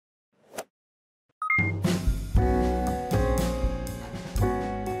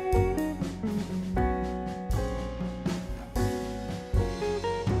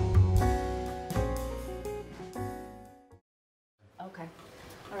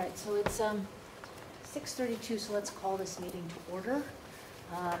right, so it's 6:32, so let's call this meeting to order.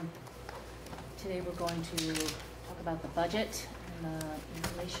 Today we're going to talk about the budget and the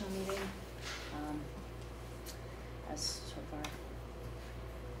informational meeting as sort of our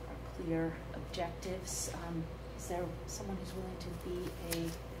clear objectives. Is there someone who's willing to be a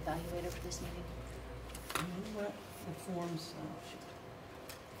evaluator for this meeting? Well, the forms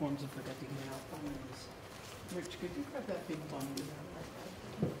I forgot to get out. Rich, could you grab that big bundle?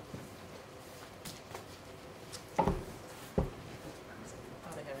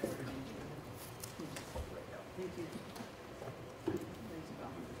 Thank you.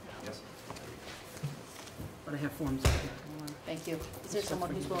 Yes. But I have forms up here. Thank you. Is there someone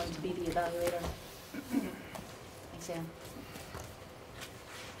who's willing to be the evaluator? Thanks, Ann.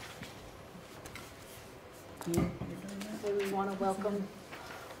 So we want to welcome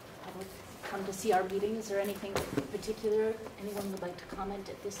public come to see our meeting. Is there anything particular anyone would like to comment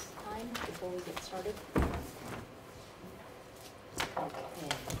at this time before we get started? Okay.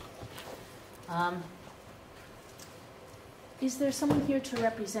 Is there someone here to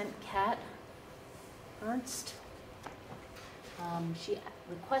represent Kat Ernst? She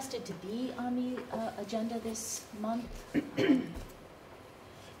requested to be on the agenda this month. Hearing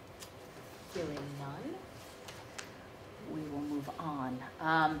none, we will move on.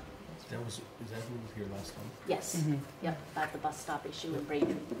 Is that who was here last time? Yes. Mm-hmm. Yep, about the bus stop issue in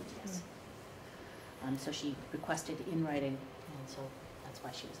Braintree. Yes. So she requested in writing, and so that's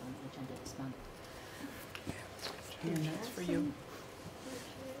why she was on the agenda this month. And that's for you.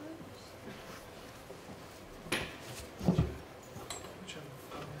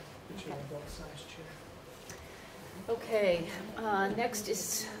 Okay, next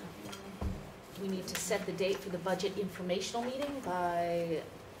is we need to set the date for the budget informational meeting. By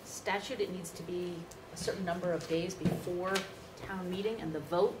statute, it needs to be a certain number of days before town meeting and the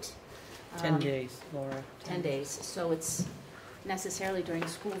vote. 10 days, Laura. 10 days. So it's necessarily during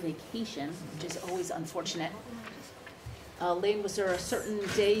school vacation, which is always unfortunate. Lane, was there a certain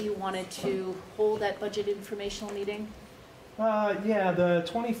day you wanted to hold that budget informational meeting? Yeah, the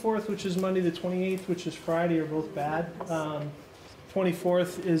 24th, which is Monday, the 28th, which is Friday, are both bad.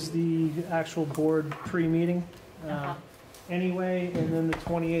 24th is the actual board pre-meeting anyway, and then the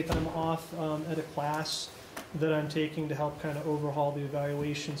 28th I'm off at a class that I'm taking to help kind of overhaul the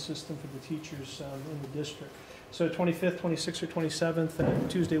evaluation system for the teachers in the district. So 25th, 26th, or 27th,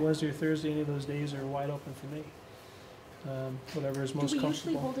 and Tuesday, Wednesday, or Thursday, any of those days are wide open for me. Whatever is most comfortable. Do we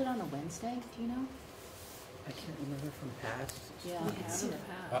usually comfortable. hold it on a Wednesday, do you know? I can't remember from past. Yeah,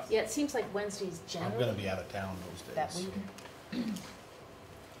 yeah, it seems like Wednesdays generally. I'm going to be out of town those days. That week.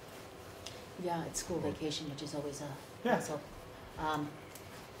 Yeah, it's school vacation, which is always a Yeah. hassle.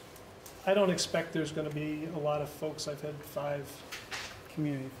 I don't expect there's going to be a lot of folks. I've had 4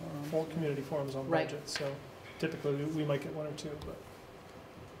 community forums on Right. budget, so typically we might get 1 or 2. But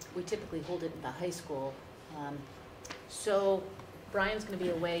We typically hold it in the high school. So Brian's going to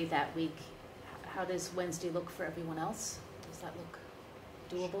be away that week. How does Wednesday look for everyone else? Does that look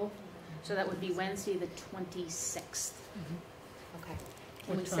doable? So that would be Wednesday the 26th. Okay.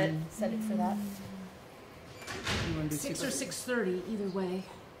 Can we set it for that? 6 or 6:30, either way.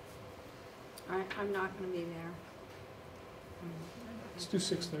 I'm not going to be there. let's do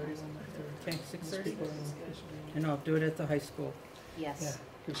 6:30 Okay, Most 6:30. people are in- And I'll do it at the high school. Yes. Yeah,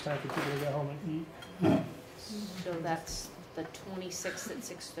 gives time for people to go home and eat. So that's the 26th at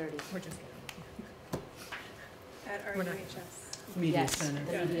 6:30. At RUHS. Media Yes, Center.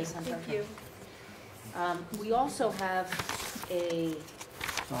 the media center. Thank you. We also have the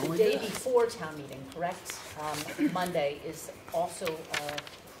Oh, day yeah. before town meeting, correct? Monday is also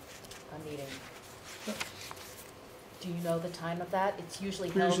a meeting. Do you know the time of that? It's usually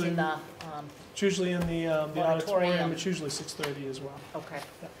held in the, It's usually in the auditorium. Auditorium. It's usually 6:30 as well. okay,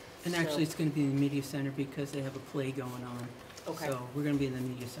 And actually, it's going to be in the media center because they have a play going on. okay. So we're going to be in the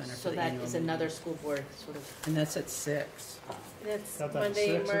media center So for the that annual is meeting. another school board sort of, And that's at 6. That's Got that at Monday,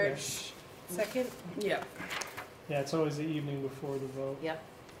 6, okay. March 2nd. Yeah. Yeah, it's always the evening before the vote. yep,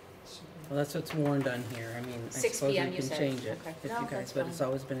 So, Well, that's what's warned on here. I mean, I 6 suppose p.m. we you can said. change it Okay. if No, you guys, that's but fine. it's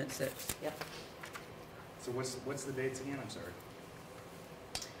always been at 6. yep. So what's the dates again? I'm sorry.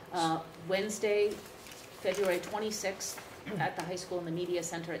 Wednesday, February 26th, at the high school in the media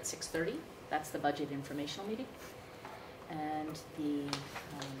center at 6:30. That's the budget informational meeting. And the,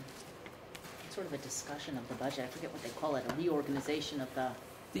 sort of a discussion of the budget, I forget what they call it, a reorganization of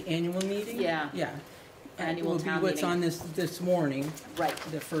The annual meeting? Yeah. Yeah. Annual Will be town what's meeting. on this morning, right.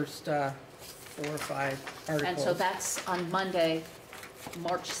 the first 4 or 5 articles. And so that's on Monday,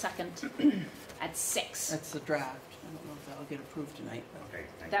 March 2nd at 6. That's the draft. don't know if that'll get approved tonight, but. Okay,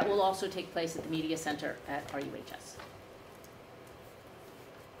 thank That you. will also take place at the Media Center at RUHS.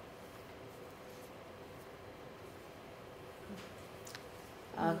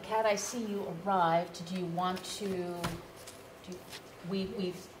 Kat, I see you arrived. Do you want to, we've, My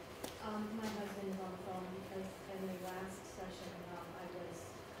husband is on the phone because in the last session, I was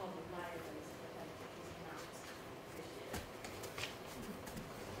called a liar, but he's not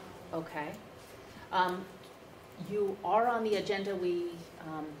appreciated. okay. You are on the agenda. We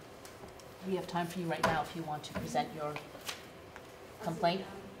have time for you right now if you want to present your complaint.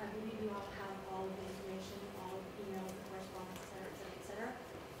 I believe you all have all of the information, all of the emails, the correspondence, et cetera.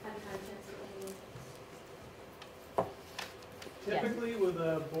 Have you had a chance to look at it? Yes. Typically, with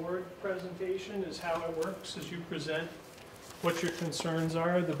a board presentation is how it works, is you present what your concerns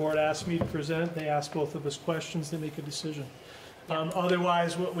are. The board asks me to present, they ask both of us questions, they make a decision.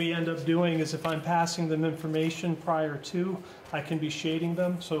 Otherwise, what we end up doing is if I'm passing them information prior to, I can be shading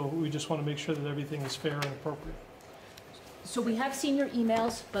them, so we just want to make sure that everything is fair and appropriate. So we have seen your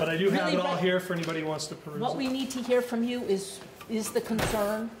emails, But I do have really it all what- here for anybody who wants to peruse What it. we need to hear from you is the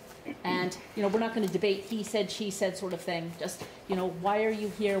concern, and, you know, we're not going to debate he said, she said sort of thing. Just, you know, why are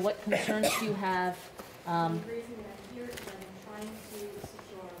you here? What concerns do you have? The reason that I'm here is that I'm trying to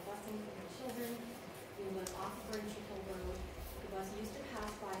secure busing for my children. We live off of Braintree Hill Road. The bus used to pass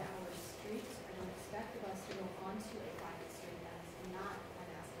by our street. I don't expect the bus to go onto a private street. That is not what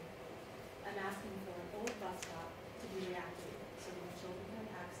I'm asking. I'm asking for an old bus stop to be reactivated so that my children can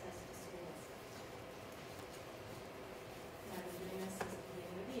have access to school. And I've been doing this since the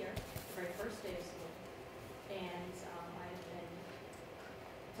beginning of the year, the very first day of school. And I've been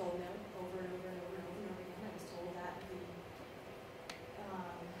told them over and over and over and over and over again. I was told that the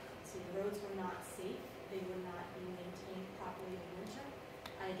roads were not safe. They were not being maintained properly in the winter.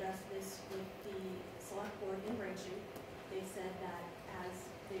 I addressed this with the select board in Braintree. They said that as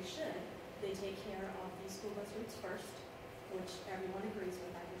they should, they take care of the school bus routes first, which everyone agrees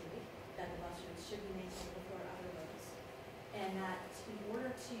with, I believe, that the bus routes should be maintained before other roads. And that in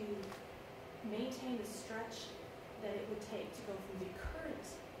order to maintain the stretch that it would take to go from the current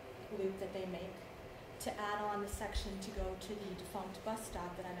loop that they make to add on the section to go to the defunct bus stop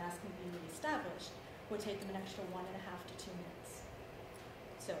that I'm asking be reestablished would take them an extra 1.5 to 2 minutes.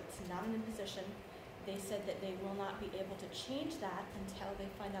 So it's not an imposition. They said that they will not be able to change that until they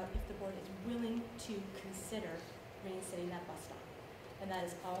find out if the board is willing to consider reinstating that bus stop. And that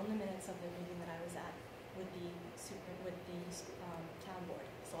is all in the minutes of the meeting that I was at with the town board,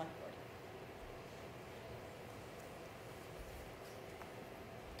 select board.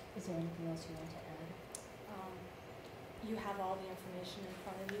 Is there anything else you want to add? You have all the information in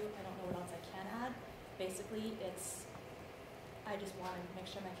front of you. I don't know what else I can add. Basically, I just want to make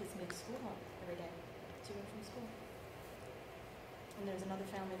sure my kids make school home every day, to and from school. And there's another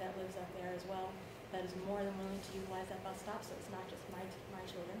family that lives up there as well that is more than willing to utilize that bus stop, so it's not just my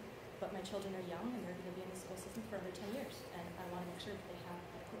children, but my children are young and they're going to be in the school system for another 10 years, and I want to make sure that they have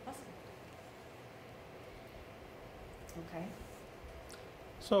adequate busing. Okay.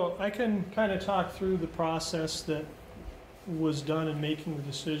 So I can kind of talk through the process that was done in making the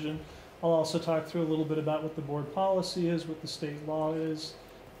decision. I'll also talk through a little bit about what the board policy is, what the state law is.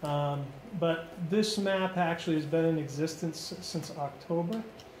 But this map actually has been in existence since October,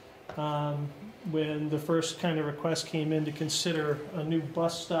 when the first kind of request came in to consider a new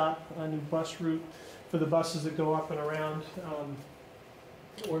bus stop, a new bus route for the buses that go up and around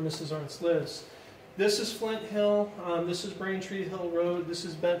where Mrs. Ernst lives. This is Flint Hill, this is Braintree Hill Road, this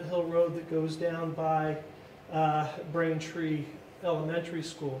is Bent Hill Road that goes down by Braintree Elementary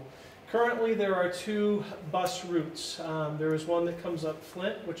School. Currently there are 2 bus routes. There is one that comes up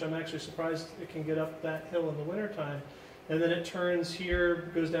Flint, which I'm actually surprised it can get up that hill in the wintertime. And then it turns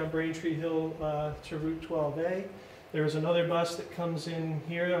here, goes down Braintree Hill to Route 12A. There's another bus that comes in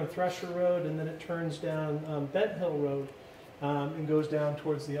here on Thresher Road, and then it turns down Bent Hill Road and goes down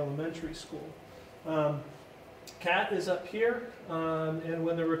towards the elementary school. Kat is up here, and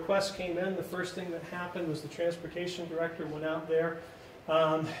when the request came in, the first thing that happened was the transportation director went out there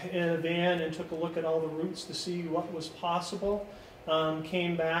in a van and took a look at all the routes to see what was possible.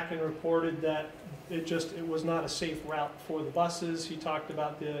 Came back and reported that it was not a safe route for the buses. He talked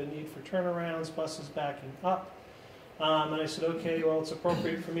about the need for turnarounds, buses backing up. And I said, okay, well, it's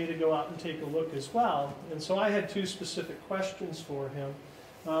appropriate for me to go out and take a look as well. And so I had 2 specific questions for him.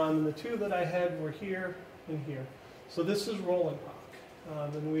 And the 2 that I had were here and here. So this is Rolling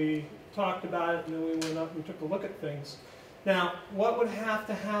Rock. And we talked about it, and then we went up and took a look at things. Now, what would have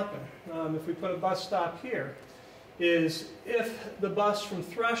to happen if we put a bus stop here is if the bus from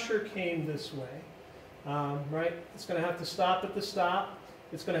Thresher came this way, right? It's going to have to stop at the stop.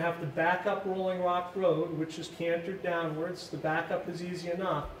 It's going to have to back up Rolling Rock Road, which is cantered downwards. The backup is easy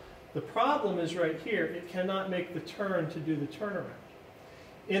enough. The problem is right here. It cannot make the turn to do the turnaround.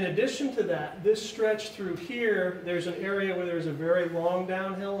 In addition to that, this stretch through here, there's an area where there's a very long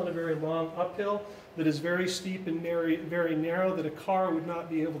downhill and a very long uphill that is very steep and very narrow that a car would not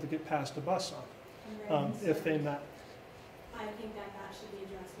be able to get past a bus on if they met. I think that should be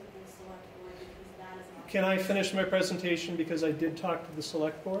addressed with the select board because that is not. Can I finish my presentation because I did talk to the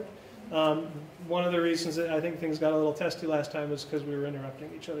select board? One of the reasons that I think things got a little testy last time was because we were interrupting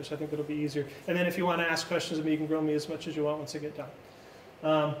each other, so I think it'll be easier. And then if you want to ask questions of me, you can grill me as much as you want once I get done.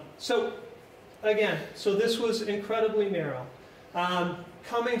 So this was incredibly narrow.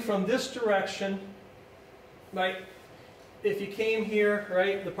 Coming from this direction, right, if you came here,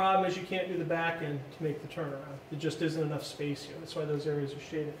 right, the problem is you can't do the back end to make the turnaround. There just isn't enough space here. That's why those areas are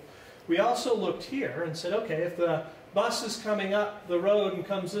shaded. We also looked here and said, okay, if the bus is coming up the road and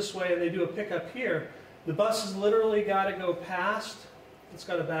comes this way and they do a pickup here, the bus has literally got to go past, it's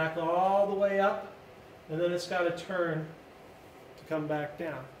got to back all the way up, and then it's got to turn to come back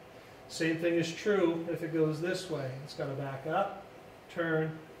down. Same thing is true if it goes this way. It's got to back up,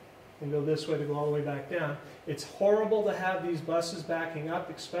 turn, and go this way to go all the way back down. It's horrible to have these buses backing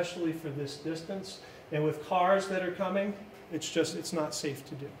up, especially for this distance. And with cars that are coming, it's not safe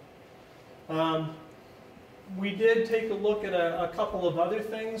to do. We did take a look at a couple of other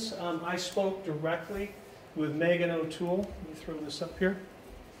things. I spoke directly with Megan O'Toole. Let me throw this up here.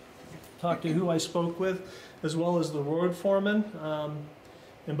 Talked to who I spoke with, as well as the road foreman.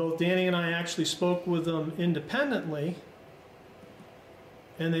 And both Danny and I actually spoke with them independently.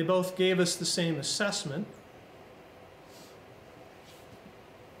 And they both gave us the same assessment.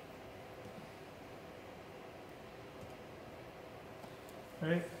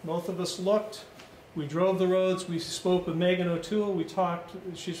 Right? Both of us looked. We drove the roads. We spoke with Megan O'Toole. We talked.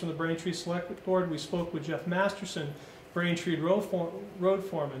 She's from the Braintree Select Board. We spoke with Jeff Masterson, Braintree road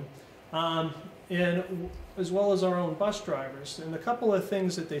foreman, and as well as our own bus drivers. And a couple of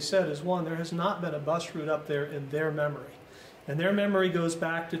things that they said is, one, there has not been a bus route up there in their memory. And their memory goes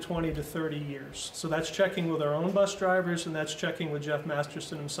back to 20 to 30 years. So that's checking with our own bus drivers, and that's checking with Jeff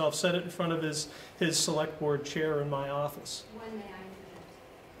Masterson himself. Said it in front of his select board chair in my office. When may I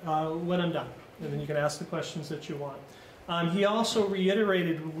interject? When I'm done. And then you can ask the questions that you want. He also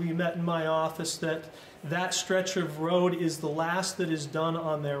reiterated when we met in my office that that stretch of road is the last that is done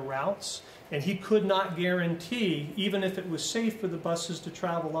on their routes. And he could not guarantee, even if it was safe for the buses to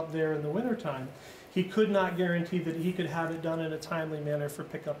travel up there in the wintertime, he could not guarantee that he could have it done in a timely manner for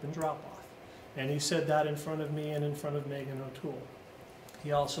pickup and drop-off. And he said that in front of me and in front of Megan O'Toole.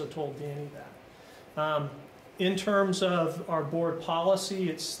 He also told Danny that. In terms of our board policy,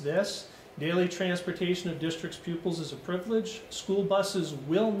 it's this. Daily transportation of district's pupils is a privilege. School buses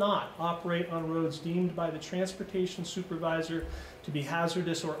will not operate on roads deemed by the transportation supervisor to be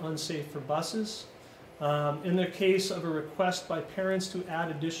hazardous or unsafe for buses. In the case of a request by parents to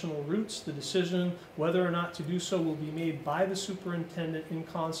add additional routes, the decision whether or not to do so will be made by the superintendent in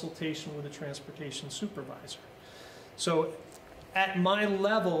consultation with the transportation supervisor. So at my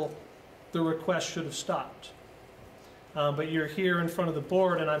level, the request should have stopped. But you're here in front of the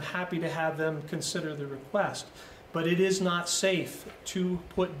board, and I'm happy to have them consider the request. But it is not safe to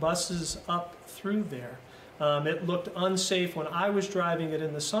put buses up through there. It looked unsafe when I was driving it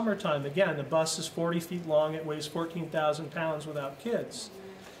in the summertime. Again, the bus is 40 feet long. It weighs 14,000 pounds without kids.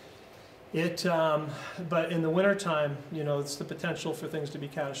 But in the wintertime, you know, it's the potential for things to be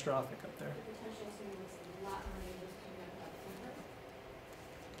catastrophic up there. The potential to was a lot more dangerous coming up that winter.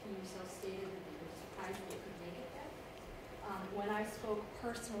 And you so stated that you were surprised that it could make it there. When I spoke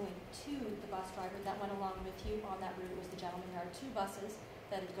personally to the bus driver that went along with you on that route, it was the gentleman. There are two buses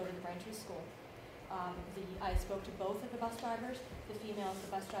that go to the Braintree School. I spoke to both of the bus drivers. The female is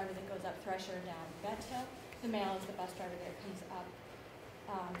the bus driver that goes up Thresher and down Bent Hill. The male is the bus driver that comes up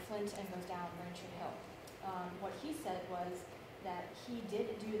Flint and goes down Braintree Hill. What he said was that he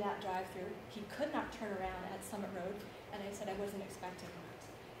did do that drive-through. He could not turn around at Summit Road, and I said I wasn't expecting that.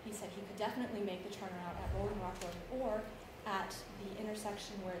 He said he could definitely make the turnaround at Rolling Rock Road or at the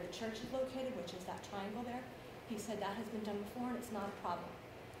intersection where the church is located, which is that triangle there. He said that has been done before and it's not a problem.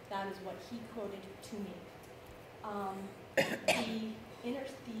 That is what he quoted to me.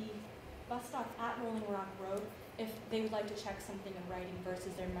 The bus stop at Rolling Rock Road, if they would like to check something in writing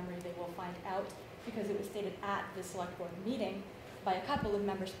versus their memory, they will find out, because it was stated at the select board meeting by a couple of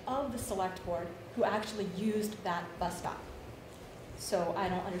members of the select board who actually used that bus stop. So I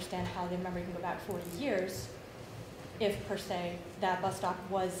don't understand how their memory can go back 40 years if per se that bus stop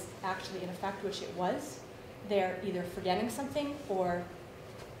was actually in effect, which it was, they're either forgetting something or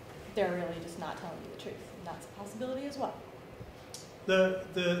they're really just not telling you the truth. And that's a possibility as well.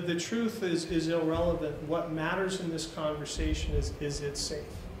 The truth is irrelevant. What matters in this conversation is it safe?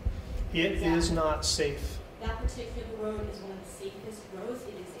 It is not safe. That particular road is one of the safest roads.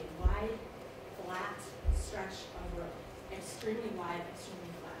 It is a wide, flat stretch of road. Extremely wide,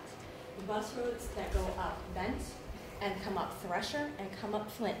 extremely flat. The bus roads that go up Bent and come up Thresher and come up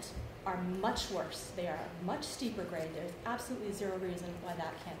Flint are much worse. They are a much steeper grade. There's absolutely zero reason why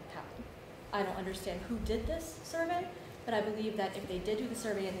that can't happen. I don't understand who did this survey, but I believe that if they did do the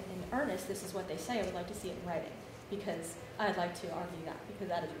survey in earnest, this is what they say. I would like to see it in writing, because I'd like to argue that, because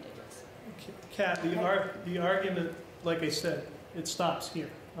that is ridiculous. Kat, the argument, like I said, it stops here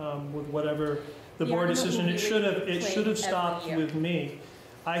with whatever the board decision. It should have stopped with me.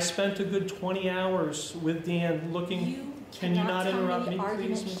 I spent a good 20 hours with Dan looking. Can you not interrupt me, the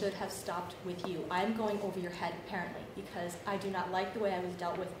argument please? should have stopped with you. I'm going over your head, apparently, because I do not like the way I was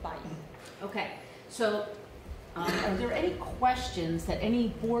dealt with by you. Okay, so are there any questions that any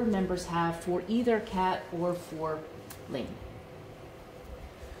board members have for either Kat or for Lane?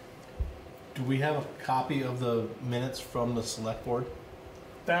 Do we have a copy of the minutes from the select board?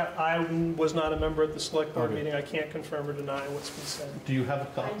 That I was not a member at the select board Okay. meeting. I can't confirm or deny what's been said. Do you have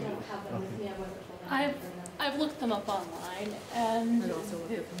a I copy? don't have them with me. I wasn't told that. I've looked them up online, and And also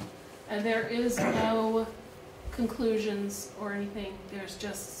look at them. and there is no conclusions or anything. There's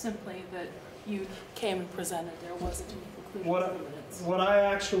just simply that you came and presented. There wasn't any conclusions What- in the minutes. What I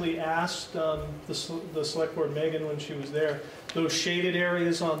actually asked the select board, Megan, when she was there, those shaded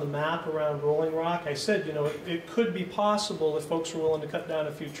areas on the map around Rolling Rock, I said, you know, it could be possible if folks were willing to cut down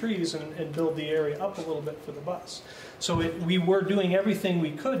a few trees and build the area up a little bit for the bus. So we were doing everything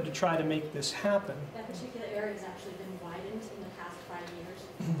we could to try to make this happen. That particular area has actually been widened in the past 5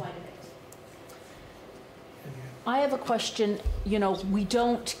 years, quite a bit. I have a question. You know, we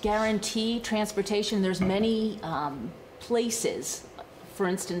don't guarantee transportation. There's many places, for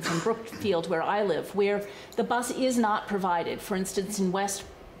instance, in Brookfield, where I live, where the bus is not provided. For instance, in West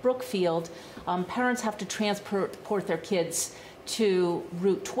Brookfield, parents have to transport their kids to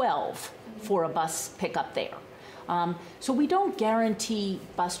Route 12 for a bus pickup there. So we don't guarantee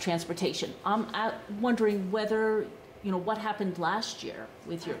bus transportation. I'm wondering whether, you know, what happened last year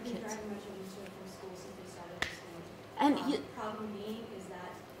with your I've been kids. driving my children to and from school since they started this school. And The problem being is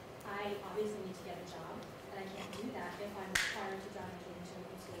that I obviously need to get a job, and I can't do that if I'm required to drive my children to and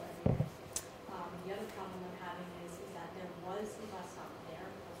from school every day. The other problem I'm having is that there was a bus stop there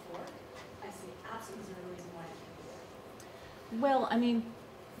before. I see absolutely zero reason why it can't be there. Well, I mean,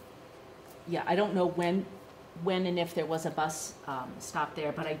 yeah, I don't know when and if there was a bus stop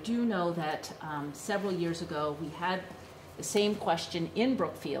there, but I do know that several years ago we had the same question in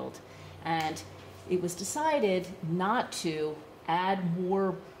Brookfield, and it was decided not to add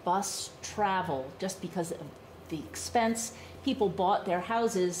more bus travel just because of the expense. People bought their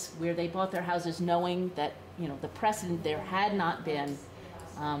houses where they bought their houses knowing that, you know, the precedent there had not been.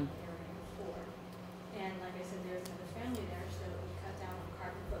 And like I said, there's another family there, so we cut down on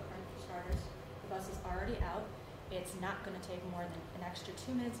carbon footprint for starters. The bus is already out. It's not going to take more than an extra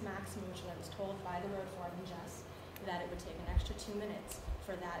 2 minutes maximum, which I was told by the road foreman, Jess, that it would take an extra 2 minutes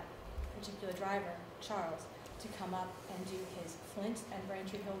for that particular driver, Charles, to come up and do his Flint and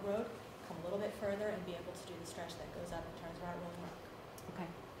Braintree Hill Road, come a little bit further and be able to do the stretch that goes up and turns around Rolling Rock. Okay.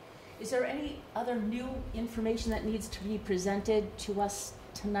 Is there any other new information that needs to be presented to us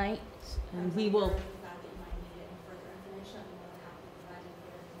tonight? And we will. The fact that you might need any further information, I'm more than happy to provide any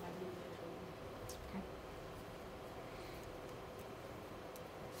further information might be able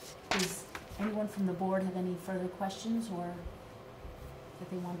to. Does anyone from the board have any further questions or that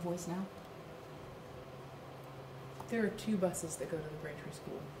they want to voice now? There are 2 buses that go to the Braintree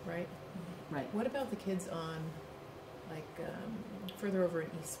School, right? Right. What about the kids on, like, further over in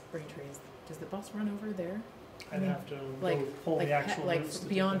East Braintree? Does the bus run over there? I'd have to like- go pull the actual like routes to do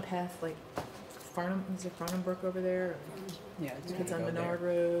beyond that. Path, like Farnham, is it Farnham Brook over there? Yeah, The kids on Menard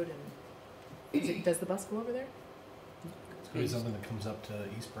Road, and does the bus go over there? It's gonna be something that comes up to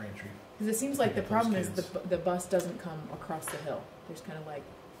East Braintree. Because it seems like the Pick up those problem is kids. the bus doesn't come across the hill. There's kind of like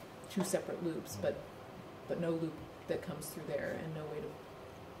 2 separate loops, but no loop that comes through there, and no way to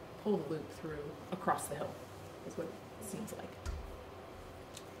pull the loop through across the hill, is what it seems like.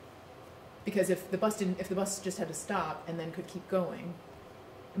 Because if the bus just had to stop and then could keep going,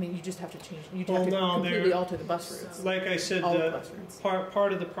 I mean, you just have to change. You'd have to completely alter the bus routes. Like I said, All the bus routes.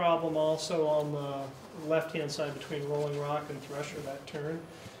 part of the problem also on the left-hand side between Rolling Rock and Thresher, that turn,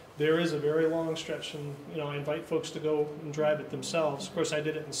 there is a very long stretch, and I invite folks to go and drive it themselves. Of course, I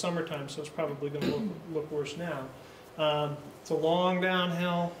did it in summertime, so it's probably going to look worse now. It's a long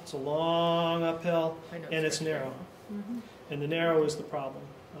downhill, it's a long uphill, I know and it's very narrow. well. Mm-hmm. And the narrow is the problem.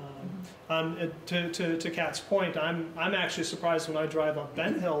 To Kat's point, I'm actually surprised when I drive up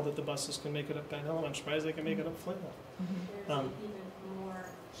Ben Hill that the buses can make it up Ben Hill, and I'm surprised they can make it up Flint Hill. Mhm. There's an even more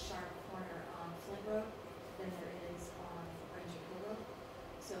sharp corner on Flint Road than there is on Ranger Hill Road.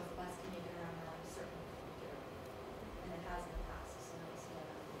 So the bus can make it around there, I'm certain it can do it. And it has in the past, so it's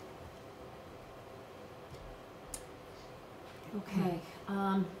Okay.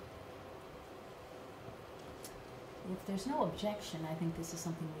 If there's no objection, I think this is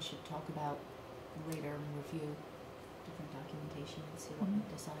something we should talk about later and review different documentation and see what we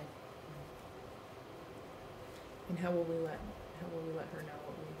decide. And how will we let her know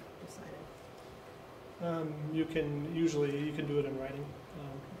what we decided? You can do it in writing,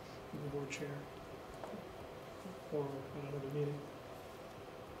 with the board chair, or at another meeting.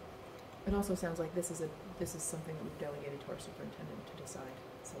 It also sounds like this is something that we've delegated to our superintendent to decide,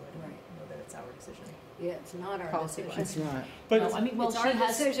 so I don't know that it's our decision. Yeah, it's not our Policy-wise. decision. It's not. But No, I mean, well, It's she our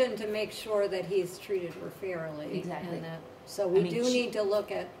has. decision to make sure that he's treated fairly. Exactly. And that, so we mean, do she- need to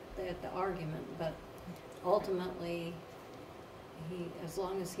look at the argument, but ultimately, as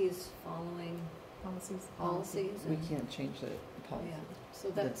long as he's following policies. We and- can't change the policy. Yeah, so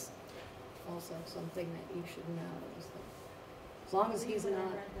that's also something that you should know, is that as long as he's I not,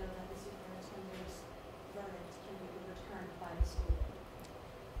 read though that the superintendent's verdict can be overturned by the school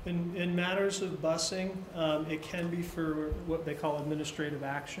board. in matters of busing, it can be for what they call administrative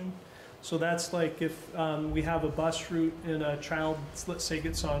action. So that's like if we have a bus route and a child, let's say,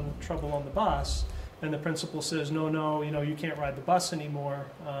 gets on trouble on the bus, and the principal says, no, you can't ride the bus anymore.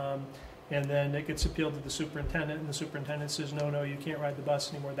 And then it gets appealed to the superintendent, and the superintendent says, no, you can't ride the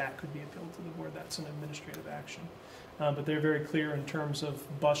bus anymore. That could be appealed to the board. That's an administrative action. But they're very clear in terms of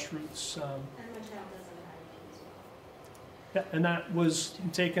bus routes. And my child does have an IEP as well. Yeah, and that was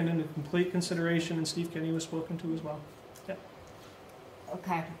taken into complete consideration, and Steve Kenny was spoken to as well.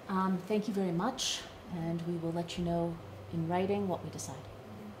 Okay, thank you very much, and we will let you know in writing what we decide.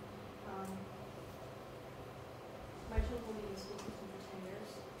 My children will be in the school system for 10 years.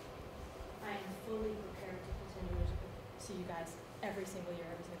 I am fully prepared to continue to see you guys every single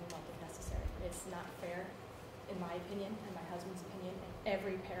year, every single month if necessary. It's not fair, in my opinion, and my husband's opinion, and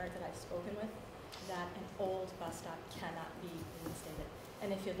every parent that I've spoken with, that an old bus stop cannot be reinstated.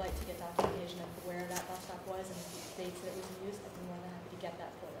 And if you'd like to get documentation of where that bus stop was and the dates that it was in use, I'd be more than happy to get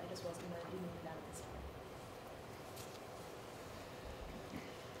that for you. I just wasn't ready to move that at this time.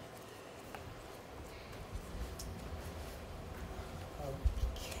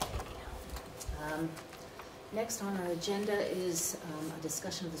 Next on our agenda is a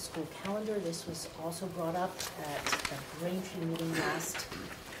discussion of the school calendar. This was also brought up at the Braintree meeting last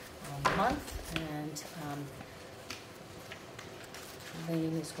month, and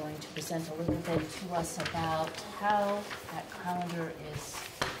Elaine is going to present a little bit to us about how that calendar is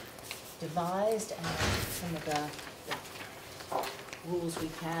devised and some of the rules we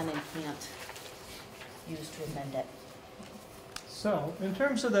can and can't use to amend it. So, in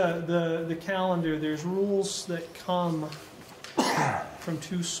terms of the calendar, there's rules that come from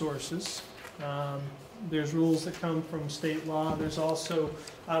two sources. There's rules that come from state law. There's also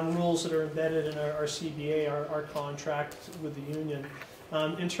rules that are embedded in our CBA, our contract with the union.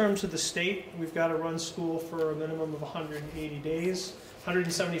 In terms of the state, we've got to run school for a minimum of 180 days.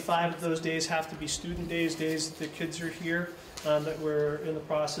 175 of those days have to be student days that the kids are here, that we're in the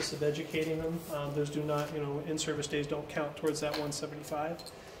process of educating them. Those do not, in-service days don't count towards that 175.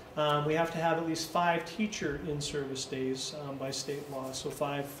 We have to have at least 5 teacher in-service days by state law, so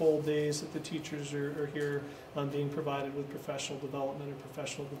 5 full days that the teachers are here being provided with professional development and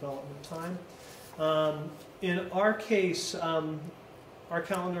professional development time. In our case, our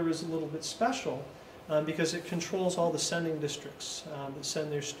calendar is a little bit special because it controls all the sending districts that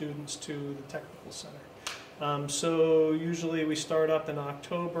send their students to the technical center. So usually we start up in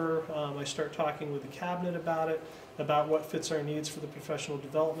October. I start talking with the cabinet about it, about what fits our needs for the professional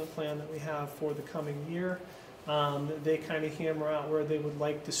development plan that we have for the coming year. They kind of hammer out where they would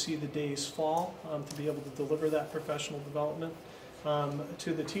like to see the days fall to be able to deliver that professional development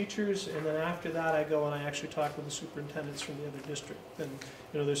to the teachers, and then after that I go and I actually talk with the superintendents from the other district, and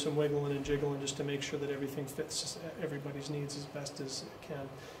there's some wiggling and jiggling just to make sure that everything fits everybody's needs as best as it can.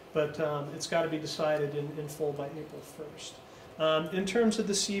 But it's got to be decided in full by April 1st. In terms of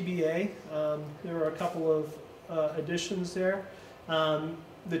the CBA, there are a couple of additions there.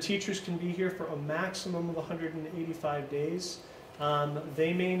 The teachers can be here for a maximum of 185 days.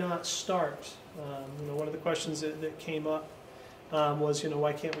 They may not start. One of the questions that came up was,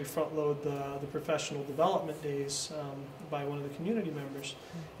 why can't we front load the professional development days by one of the community members?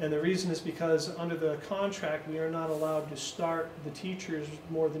 And the reason is because under the contract, we are not allowed to start the teachers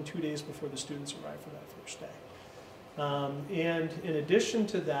more than 2 days before the students arrive for that first day. And in addition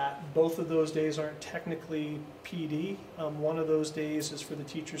to that, both of those days aren't technically PD. One of those days is for the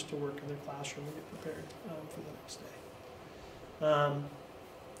teachers to work in their classroom and get prepared for the next day.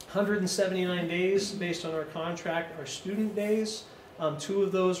 179 days based on our contract are student days. 2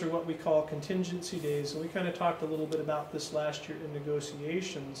 of those are what we call contingency days, and we kind of talked a little bit about this last year in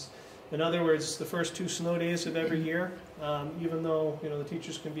negotiations. In other words, the first 2 snow days of every year, even though the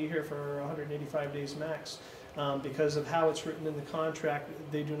teachers can be here for 185 days max, because of how it's written in the contract,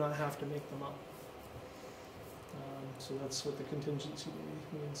 they do not have to make them up. So that's what the contingency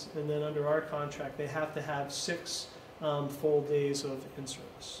means. And then under our contract, they have to have 6 full days of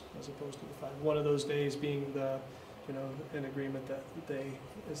in-service as opposed to the 5. One of those days being the, an agreement that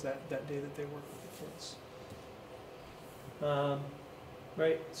is that day that they work with the kids.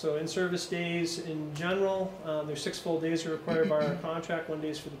 Right, so in-service days in general, there's 6 full days are required by our contract, 1 day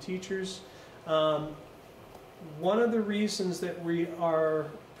is for the teachers. One of the reasons that we are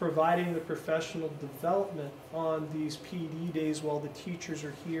providing the professional development on these PD days while the teachers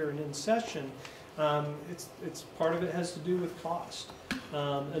are here and in session, it's part of it has to do with cost.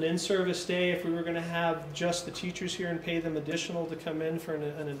 An in-service day, if we were going to have just the teachers here and pay them additional to come in for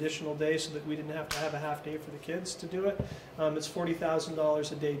an additional day so that we didn't have to have a half day for the kids to do it, it's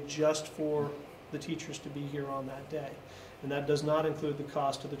 $40,000 a day just for the teachers to be here on that day. And that does not include the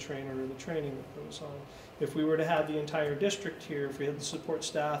cost of the trainer or the training that goes on. If we were to have the entire district here, if we had the support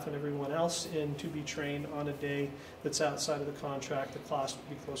staff and everyone else in to be trained on a day that's outside of the contract, the cost would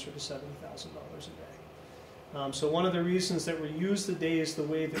be closer to $70,000 a day. So one of the reasons that we use the days the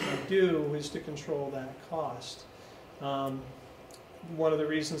way that we do is to control that cost. One of the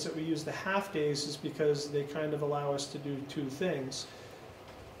reasons that we use the half days is because they kind of allow us to do 2 things.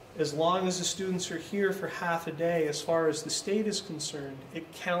 As long as the students are here for half a day, as far as the state is concerned, it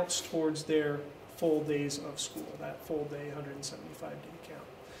counts towards their full days of school, that full day 175-day count.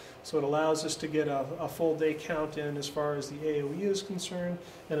 So it allows us to get a full day count in as far as the AOE is concerned,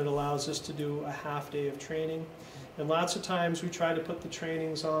 and it allows us to do a half day of training. And lots of times we try to put the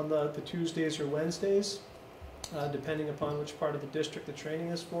trainings on the Tuesdays or Wednesdays, depending upon which part of the district the training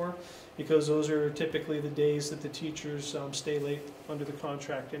is for, because those are typically the days that the teachers stay late under the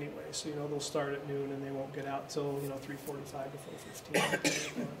contract anyway. So they'll start at noon and they won't get out till 3:45 to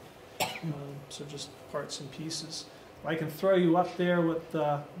 4:15. So just parts and pieces. I can throw you up there with,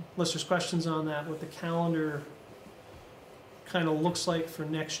 unless there's questions on that, what the calendar kind of looks like for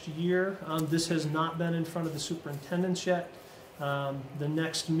next year. This has not been in front of the superintendents yet. The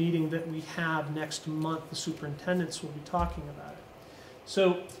next meeting that we have next month, the superintendents will be talking about it.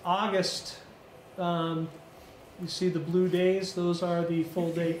 So August, you see the blue days, those are the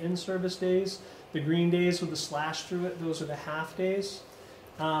full day in-service days. The green days with the slash through it, those are the half days.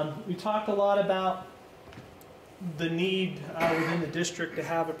 We talked a lot about the need within the district to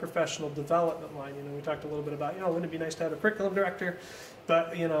have a professional development line. We talked a little bit about, wouldn't it be nice to have a curriculum director?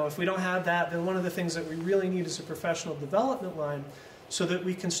 But, if we don't have that, then one of the things that we really need is a professional development line so that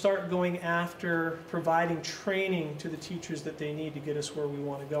we can start going after providing training to the teachers that they need to get us where we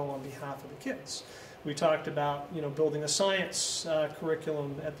want to go on behalf of the kids. We talked about, building a science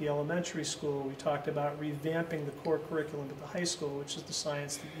curriculum at the elementary school. We talked about revamping the core curriculum at the high school, which is the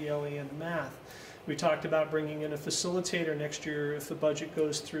science, the ELA, and the math. We talked about bringing in a facilitator next year if the budget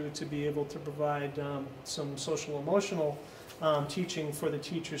goes through to be able to provide some social emotional teaching for the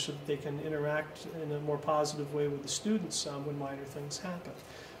teachers so that they can interact in a more positive way with the students when minor things happen.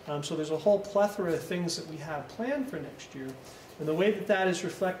 So there's a whole plethora of things that we have planned for next year. And the way that that is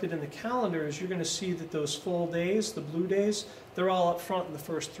reflected in the calendar is you're going to see that those full days, the blue days, they're all up front in the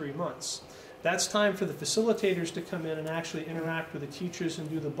first 3 months. That's time for the facilitators to come in and actually interact with the teachers and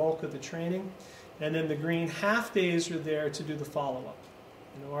do the bulk of the training. And then the green half days are there to do the follow-up.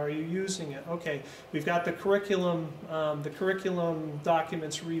 Are you using it? Okay, we've got the curriculum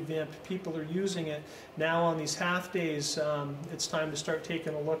documents revamped. People are using it. Now on these half days, it's time to start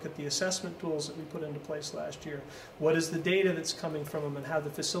taking a look at the assessment tools that we put into place last year. What is the data that's coming from them, and how the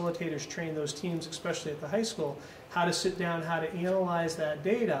facilitators train those teams, especially at the high school, how to sit down, how to analyze that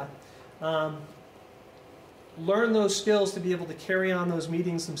data, learn those skills to be able to carry on those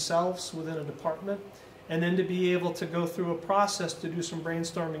meetings themselves within a department, and then to be able to go through a process to do some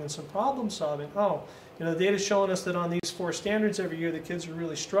brainstorming and some problem solving. The data's showing us that on these 4 standards every year, the kids are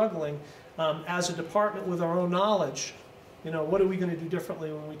really struggling. As a department with our own knowledge, what are we going to do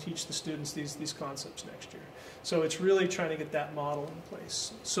differently when we teach the students these concepts next year? So it's really trying to get that model in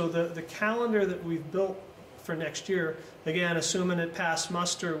place. So the calendar that we've built for next year, again, assuming it passed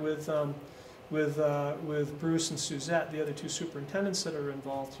muster with Bruce and Suzette, the other two superintendents that are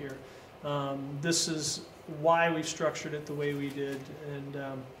involved here, this is why we've structured it the way we did, and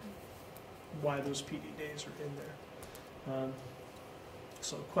why those PD days are in there.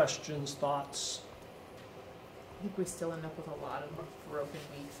 So questions, thoughts? I think we still end up with a lot of broken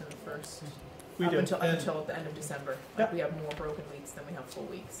weeks in the first, We do. until the end of December. Yeah. Like we have more broken weeks than we have full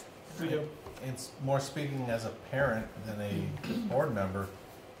weeks. We do. It's more speaking as a parent than a board member.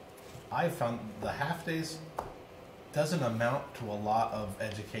 I found the half days doesn't amount to a lot of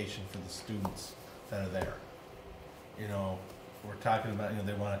education for the students that are there. We're talking about,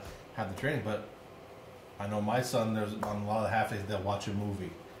 they want to have the training, but I know my son, there's on a lot of the half days, they'll watch a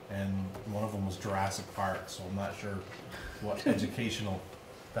movie. And one of them was Jurassic Park, so I'm not sure what educational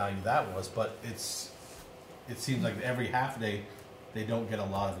value that was, but it seems like every half day they don't get a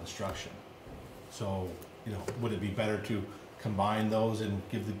lot of instruction. So, would it be better to combine those and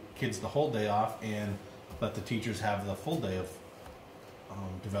give the kids the whole day off and let the teachers have the full day of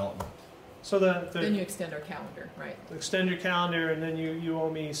development? So Then you extend our calendar, right? extend your calendar, and then you owe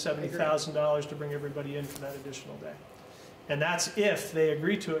me $70,000 to bring everybody in for that additional day. And that's if they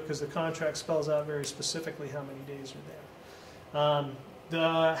agree to it, because the contract spells out very specifically how many days are there.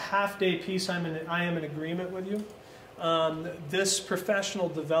 The half-day piece, I am in agreement with you. This professional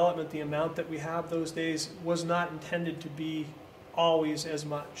development, the amount that we have those days, was not intended to be always as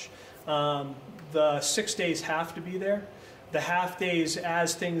much. The 6 days have to be there. The half days,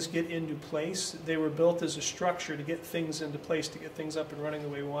 as things get into place, they were built as a structure to get things into place, to get things up and running the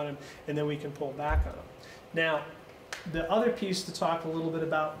way we want them, and then we can pull back on them. Now, the other piece to talk a little bit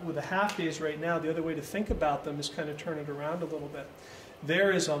about with the half days right now, the other way to think about them is kind of turn it around a little bit.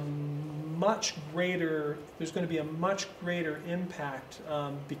 There's going to be a much greater impact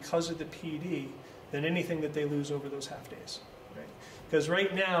because of the PD than anything that they lose over those half days. Because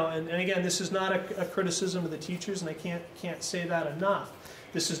right now, and again, this is not a criticism of the teachers, and I can't say that enough.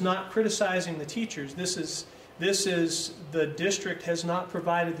 This is not criticizing the teachers. This is the district has not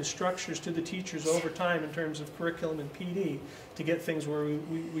provided the structures to the teachers over time in terms of curriculum and PD to get things where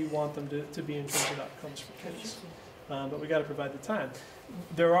we want them to be in terms of outcomes for kids. But we got to provide the time.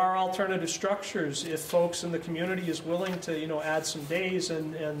 There are alternative structures if folks in the community is willing to add some days,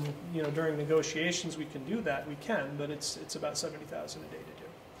 and during negotiations we can do that. We can, but it's about $70,000 a day to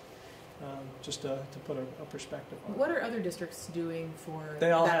do. Just to put a perspective on it. What are other districts doing for?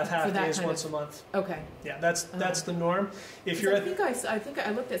 They all that, have half for that days kind once of, a month. Okay. Yeah, that's the norm. If you're I think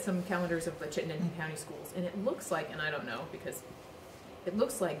I looked at some calendars of the Chittenden County schools, and it looks like, and I don't know because it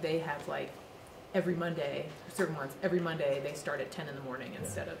looks like they have like every Monday, certain ones, every Monday they start at 10 in the morning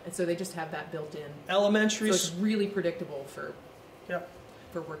instead of, and so they just have that built in. elementary. So it's really predictable for Yep.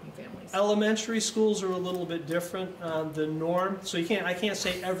 for working families. Elementary schools are a little bit different. The norm, so I can't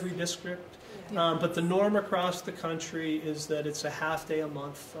say every district, Yeah. but the norm across the country is that it's a half day a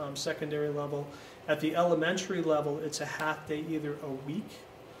month, secondary level. At the elementary level, it's a half day either a week,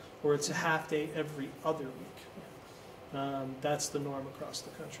 or it's a half day every other week. That's the norm across the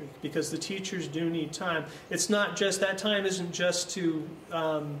country because the teachers do need time. It's not just, that time isn't just to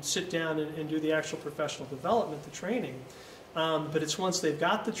sit down and do the actual professional development, the training, but it's once they've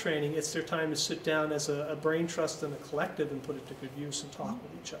got the training, it's their time to sit down as a brain trust and a collective and put it to good use and talk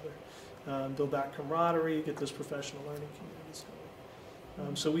with each other. Build that camaraderie, get those professional learning communities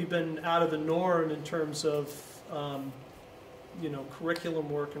going. So we've been out of the norm in terms of curriculum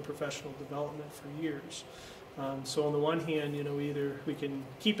work and professional development for years. So on the one hand, either we can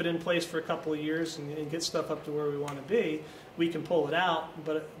keep it in place for a couple of years and get stuff up to where we want to be, we can pull it out,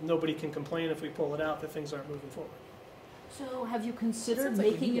 but nobody can complain if we pull it out that things aren't moving forward. So have you considered Sounds like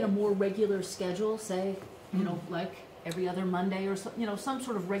we making need it a it. more regular schedule, say, like every other Monday or some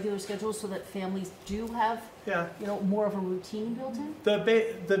sort of regular schedule so that families do have, Yeah. more of a routine built in?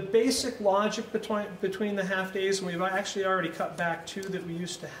 The basic logic between the half days, and we've actually already cut back two that we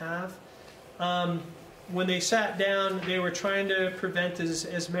used to have. When they sat down, they were trying to prevent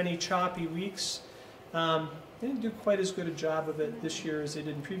as many choppy weeks. They didn't do quite as good a job of it this year as they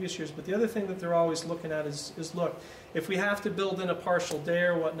did in previous years. But the other thing that they're always looking at is look, if we have to build in a partial day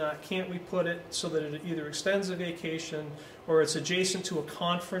or whatnot, can't we put it so that it either extends a vacation or it's adjacent to a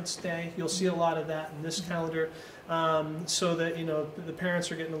conference day? You'll see a lot of that in this calendar, so that the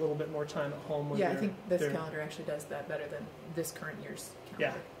parents are getting a little bit more time at home. When I think this calendar actually does that better than this current year's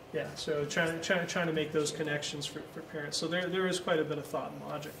calendar. Yeah, so trying to make those connections for parents. So there is quite a bit of thought and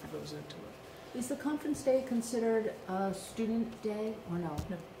logic that goes into it. Is the conference day considered a student day or no?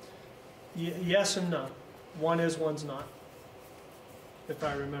 Yes and no. One is, one's not, if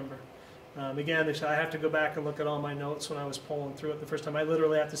I remember. Again, I have to go back and look at all my notes when I was pulling through it the first time. I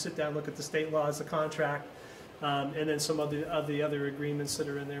literally have to sit down, look at the state laws, the contract, and then some of the other agreements that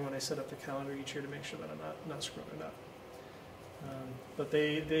are in there when I set up the calendar each year to make sure that I'm not screwing it up. But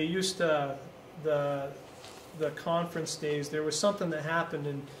they used to, the conference days, there was something that happened,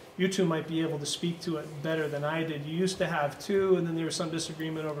 and you two might be able to speak to it better than I did. You used to have two, and then there was some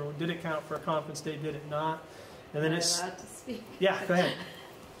disagreement over did it count for a conference day, did it not? And then Am I it's allowed to speak? yeah, go ahead.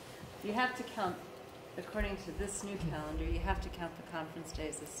 You have to count, according to this new calendar, you have to count the conference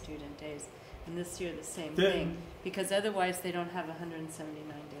days as student days. And this year the same thing, because otherwise they don't have 179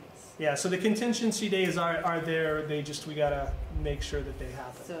 days. Yeah, so the contingency days are there. We gotta make sure that they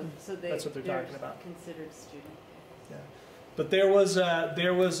happen. So that's what they're talking about. Considered student. Yeah, but there was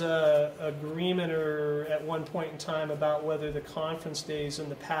a agreement at one point in time about whether the conference days in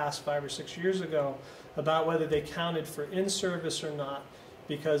the past 5 or 6 years ago about whether they counted for in-service or not,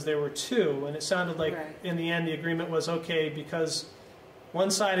 because there were two, and it sounded like in the end the agreement was okay because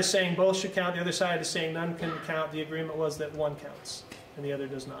one side is saying both should count, the other side is saying none can count. The agreement was that one counts and the other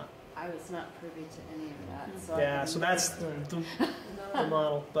does not. I was not privy to any of that. So yeah, so that's the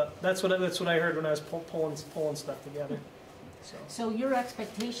model. But that's what I heard when I was pulling stuff together. So your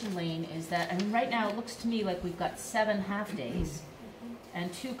expectation, Lane, is that, I mean, right now it looks to me like we've got 7 half-days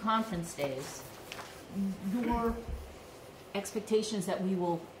and 2 conference days. Your expectation is that we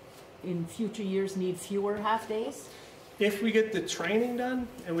will, in future years, need fewer half-days? If we get the training done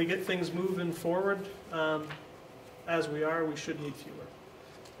and we get things moving forward as we are, we should need fewer.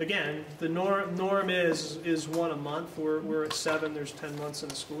 Again, the norm is 1 a month. We're at 7. There's 10 months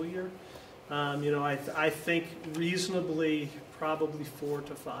in a school year. I think reasonably probably 4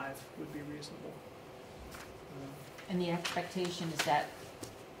 to 5 would be reasonable. And the expectation is that,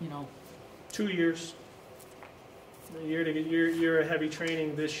 2 years. A year of heavy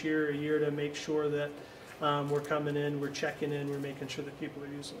training this year, a year to make sure that we're coming in, we're checking in, we're making sure that people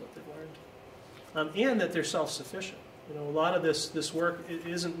are using what they've learned. And that they're self-sufficient. A lot of this work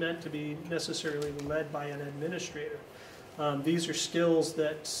isn't meant to be necessarily led by an administrator. These are skills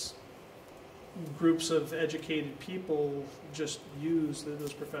that groups of educated people just use,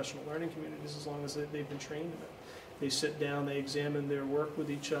 those professional learning communities, as long as they've been trained in it. They sit down, they examine their work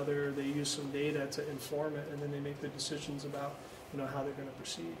with each other, they use some data to inform it, and then they make the decisions about how they're going to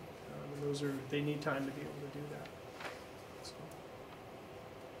proceed. And they need time to be able to do that.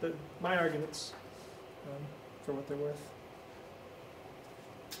 So, my arguments for what they're worth.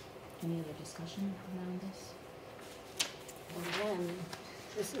 Any other discussion around this? And then,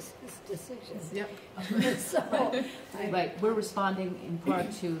 this is his decision. Yep. So, Right, we're responding in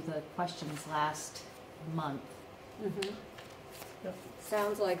part to the questions last month. Yep.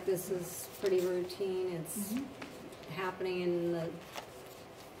 Sounds like this is pretty routine. It's happening in the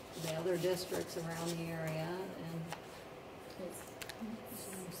other districts around the area, and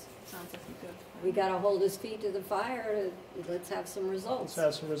Sounds like a good. we got to hold his feet to the fire. Let's have some results.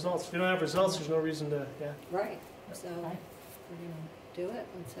 Let's have some results. If you don't have results, there's no reason to, Right. So Right. we're gonna do it.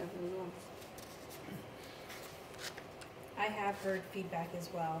 Let's have results. I have heard feedback as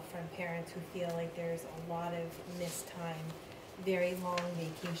well from parents who feel like there's a lot of missed time, very long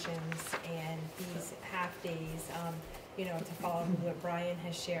vacations, and these half days. To follow what Brian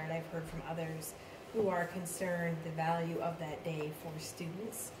has shared, I've heard from others who are concerned the value of that day for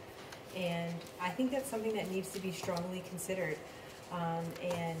students, and I think that's something that needs to be strongly considered.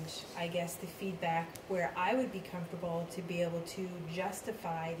 And I guess the feedback where I would be comfortable to be able to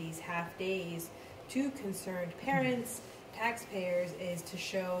justify these half days to concerned parents, taxpayers, is to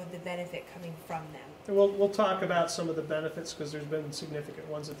show the benefit coming from them. We'll talk about some of the benefits because there's been significant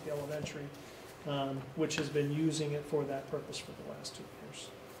ones at the elementary, which has been using it for that purpose for the last 2 years.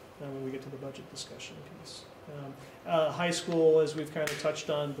 When we get to the budget discussion piece, high school, as we've kind of touched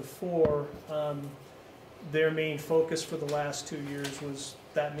on before, their main focus for the last 2 years was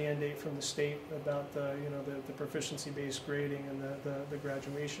that mandate from the state about the proficiency-based grading and the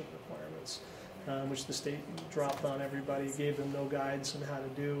graduation requirements. Which the state dropped on everybody, gave them no guidance on how to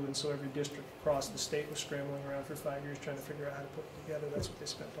do, and so every district across the state was scrambling around for 5 years trying to figure out how to put it together. That's what they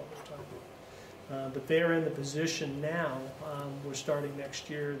spent all their time doing. But they're in the position now, we're starting next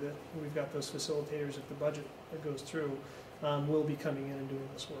year, that we've got those facilitators, if the budget goes through, will be coming in and doing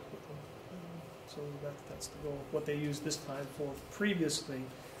this work with them. So that's the goal. What they used this time for previously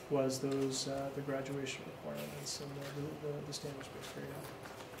was those the graduation requirements and the standards-based grading.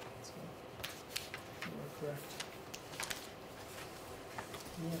 Correct.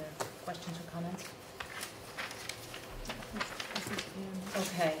 Yeah. questions or comments?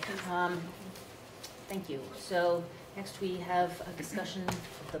 Okay, thank you. So next we have a discussion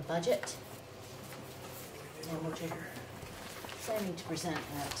of the budget. And what you're planning to present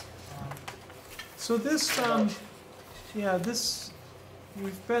at. So this, yeah, this,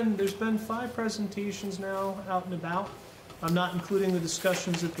 there's been 5 presentations now out and about. I'm not including the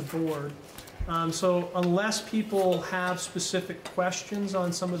discussions at the board. So unless people have specific questions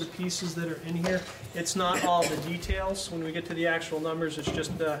on some of the pieces that are in here, it's not all the details. When we get to the actual numbers, it's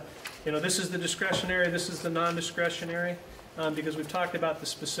just the, you know, this is the discretionary, this is the non-discretionary, because we've talked about the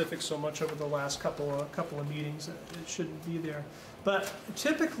specifics so much over the last couple of meetings, it shouldn't be there. But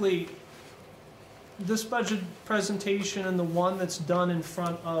typically, this budget presentation and the one that's done in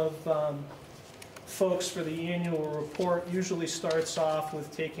front of folks for the annual report usually starts off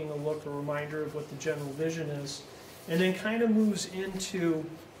with taking a look, a reminder of what the general vision is, and then kind of moves into,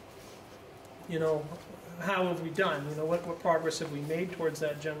 you know, how have we done? You know, what progress have we made towards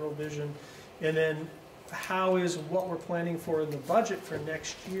that general vision? And then how is what we're planning for in the budget for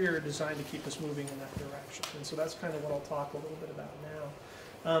next year designed to keep us moving in that direction? And so that's kind of what I'll talk a little bit about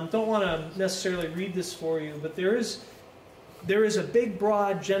now. Don't want to necessarily read this for you, but there is a big,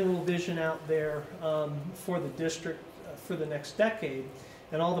 broad general vision out there for the district for the next decade,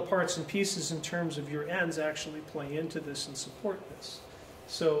 and all the parts and pieces in terms of your ends actually play into this and support this.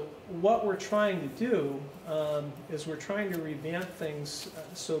 So what we're trying to do is we're trying to revamp things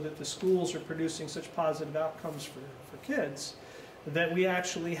so that the schools are producing such positive outcomes for kids that we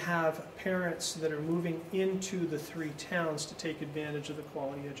actually have parents that are moving into the 3 towns to take advantage of the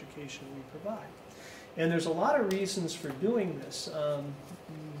quality education we provide. And there's a lot of reasons for doing this.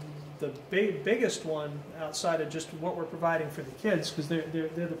 The biggest one, outside of just what we're providing for the kids, because they're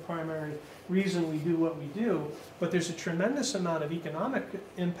the primary reason we do what we do, but there's a tremendous amount of economic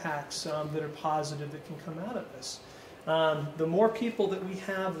impacts that are positive that can come out of this. The more people that we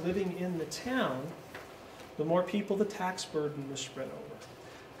have living in the town, the more people the tax burden is spread over.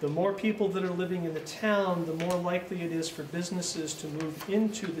 The more people that are living in the town, the more likely it is for businesses to move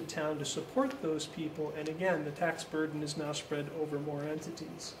into the town to support those people. And again, the tax burden is now spread over more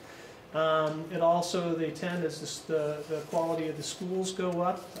entities. It also, they tend, as the quality of the schools go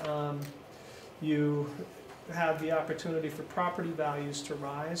up, you have the opportunity for property values to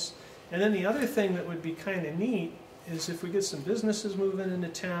rise. And then the other thing that would be kind of neat is if we get some businesses moving into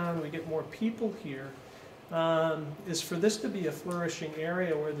town, we get more people here, is for this to be a flourishing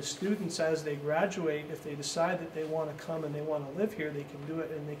area where the students, as they graduate, if they decide that they want to come and they want to live here, they can do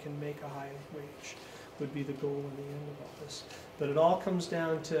it and they can make a high wage, would be the goal in the end of all this. But it all comes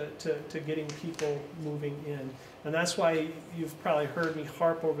down to getting people moving in. And that's why you've probably heard me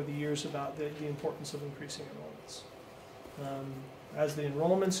harp over the years about the importance of increasing enrollments. As the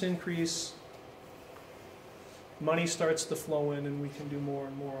enrollments increase, money starts to flow in and we can do more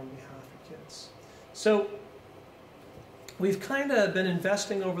and more on behalf of kids. So we've kind of been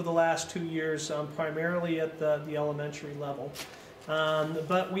investing over the last 2 years, primarily at the elementary level.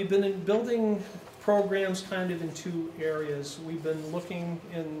 But we've been building programs kind of in 2 areas. We've been looking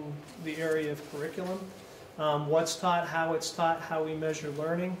in the area of curriculum, what's taught, how we measure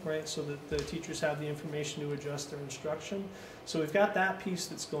learning, right, so that the teachers have the information to adjust their instruction. So we've got that piece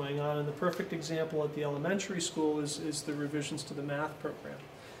that's going on, and the perfect example at the elementary school is the revisions to the math program.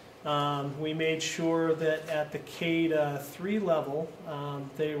 We made sure that at the K-3 level,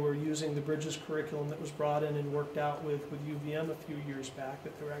 they were using the Bridges curriculum that was brought in and worked out with UVM a few years back,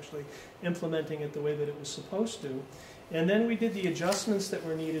 that they were actually implementing it the way that it was supposed to. And then we did the adjustments that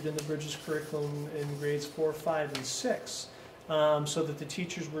were needed in the Bridges curriculum in grades 4, 5, and 6, so that the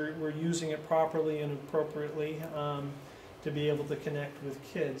teachers were using it properly and appropriately to be able to connect with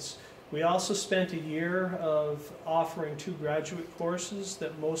kids. We also spent a year of offering 2 graduate courses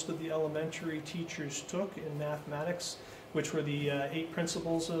that most of the elementary teachers took in mathematics, which were the 8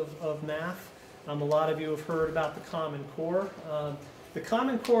 principles of math. A lot of you have heard about the Common Core. The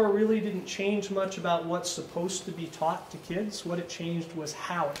Common Core really didn't change much about what's supposed to be taught to kids. What it changed was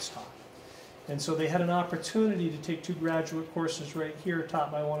how it's taught. And so they had an opportunity to take 2 graduate courses right here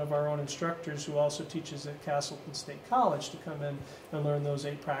taught by one of our own instructors who also teaches at Castleton State College to come in and learn those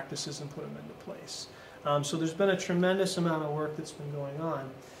 8 practices and put them into place. So there's been a tremendous amount of work that's been going on.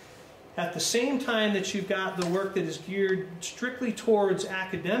 At the same time that you've got the work that is geared strictly towards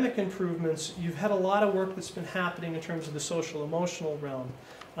academic improvements, you've had a lot of work that's been happening in terms of the social emotional realm.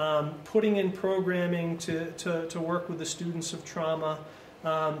 Putting in programming to work with the students of trauma,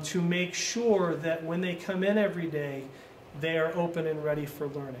 to make sure that when they come in every day, they are open and ready for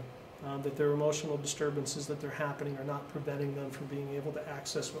learning. that their emotional disturbances that they're happening are not preventing them from being able to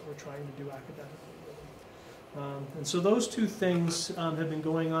access what we're trying to do academically. And so those two things have been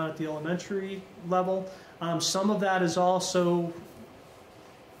going on at the elementary level. Some of that is also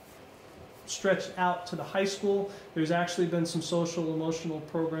stretched out to the high school. There's actually been some social emotional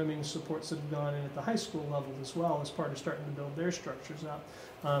programming supports that have gone in at the high school level as well, as part of starting to build their structures up,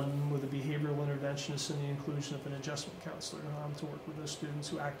 with a behavioral interventionist and the inclusion of an adjustment counselor to work with those students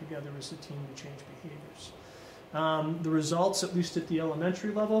who act together as a team to change behaviors. The results, at least at the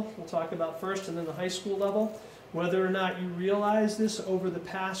elementary level, we'll talk about first, and then the high school level. Whether or not you realize this over the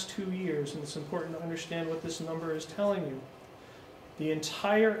past 2 years, and it's important to understand what this number is telling you. The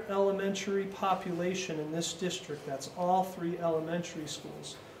entire elementary population in this district, that's all 3 elementary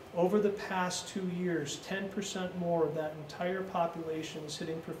schools, over the past 2 years, 10% more of that entire population is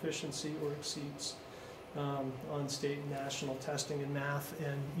hitting proficiency or exceeds on state and national testing in math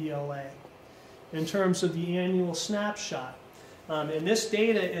and ELA. In terms of the annual snapshot, and this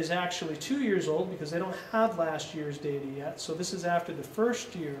data is actually 2 years old because they don't have last year's data yet, so this is after the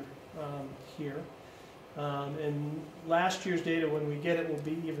first year here. And last year's data, when we get it, will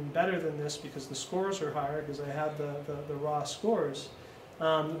be even better than this because the scores are higher because I have the raw scores.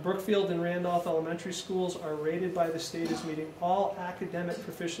 Brookfield and Randolph elementary schools are rated by the state as meeting all academic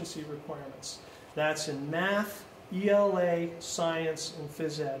proficiency requirements. That's in math, ELA, science, and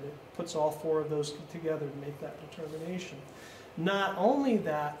phys ed. It puts all 4 of those together to make that determination. Not only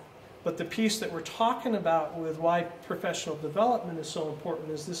that, but the piece that we're talking about with why professional development is so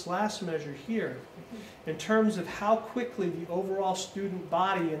important is this last measure here. In terms of how quickly the overall student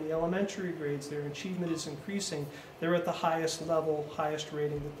body in the elementary grades, their achievement is increasing, they're at the highest level, highest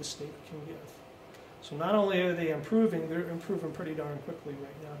rating that the state can give. So not only are they improving, they're improving pretty darn quickly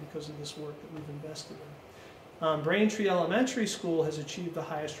right now because of this work that we've invested in. Braintree Elementary School has achieved the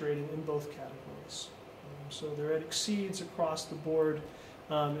highest rating in both categories. So there it exceeds across the board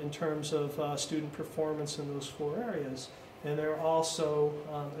in terms of student performance in those 4 areas. And they're also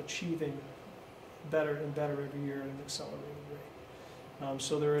achieving better and better every year at an accelerated rate.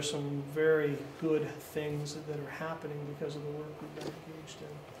 So there are some very good things that are happening because of the work we've been engaged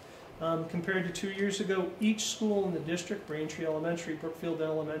in. Compared to 2 years ago, each school in the district, Braintree Elementary, Brookfield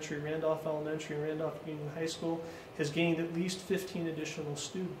Elementary, Randolph Elementary, and Randolph Union High School, has gained at least 15 additional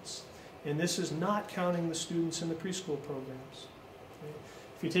students. And this is not counting the students in the preschool programs. Okay?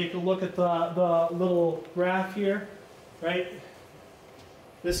 If you take a look at the little graph here, right?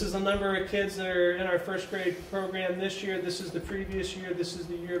 This is the number of kids that are in our first grade program this year. This is the previous year. This is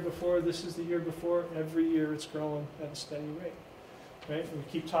the year before. This is the year before. Every year it's growing at a steady rate. Right? We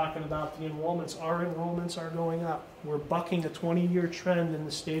keep talking about the enrollments. Our enrollments are going up. We're bucking a 20-year trend in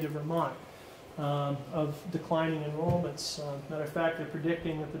the state of Vermont of declining enrollments. Matter of fact, they're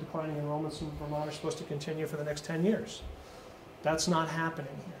predicting that the declining enrollments in Vermont are supposed to continue for the next 10 years. That's not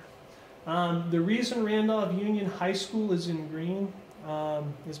happening here. The reason Randolph Union High School is in green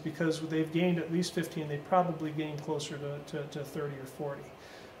is because they've gained at least 15. They've probably gained closer to 30 or 40.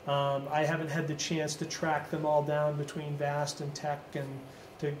 I haven't had the chance to track them all down between VAST and Tech and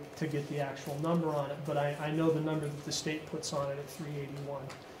to get the actual number on it, but I know the number that the state puts on it at 381,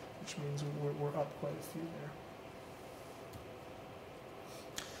 which means we're up quite a few there.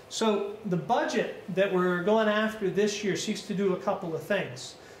 So the budget that we're going after this year seeks to do a couple of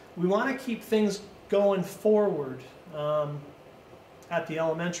things. We want to keep things going forward at the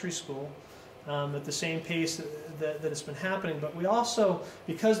elementary school at the same pace that it's been happening, but we also,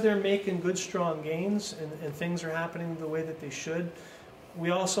 because they're making good strong gains and things are happening the way that they should, we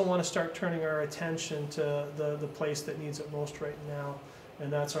also want to start turning our attention to the place that needs it most right now,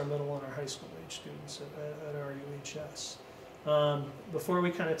 and that's our middle and our high school age students at our UHS. Before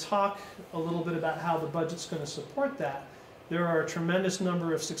we kind of talk a little bit about how the budget's going to support that, there are a tremendous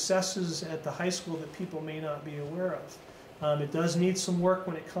number of successes at the high school that people may not be aware of. It does need some work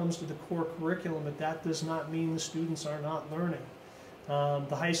when it comes to the core curriculum, but that does not mean the students are not learning.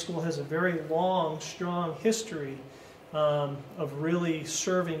 The high school has a very long, strong history of really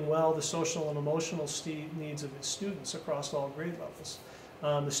serving well the social and emotional needs of its students across all grade levels.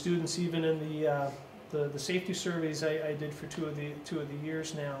 The students, even in the safety surveys I did for two of the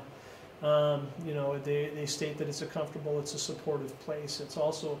years now, you know, they state that it's a comfortable, it's a supportive place. It's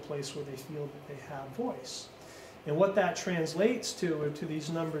also a place where they feel that they have voice. And what that translates to these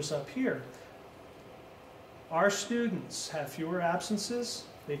numbers up here, our students have fewer absences.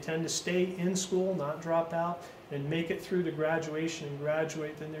 They tend to stay in school, not drop out, and make it through to graduation and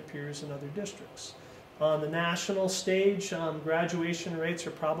graduate than their peers in other districts. On the national stage, graduation rates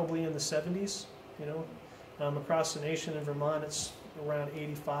are probably in the 70s. You know, across the nation in Vermont, it's around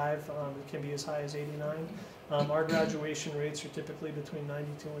 85. It can be as high as 89. Our graduation rates are typically between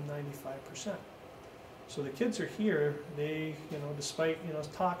 92 and 95%. So the kids are here. They, despite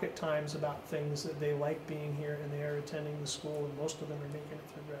talk at times about things that they like being here, and they are attending the school, and most of them are making it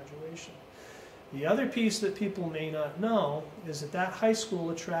through graduation. The other piece that people may not know is that that high school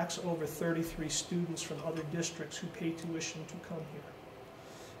attracts over 33 students from other districts who pay tuition to come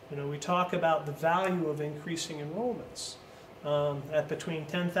here. We talk about the value of increasing enrollments at between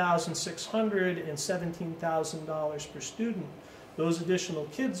 $10,600 and $17,000 per student. Those additional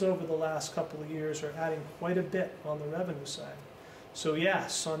kids over the last couple of years are adding quite a bit on the revenue side. So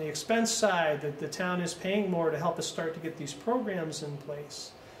yes, on the expense side, the town is paying more to help us start to get these programs in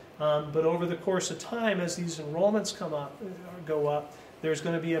place. But over the course of time, as these enrollments go up, there's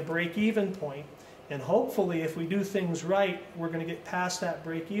going to be a break-even point. And hopefully, if we do things right, we're going to get past that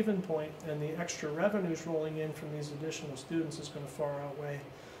break-even point, and the extra revenues rolling in from these additional students is going to far outweigh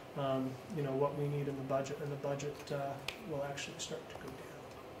what we need in the budget, and the budget will actually start to go down.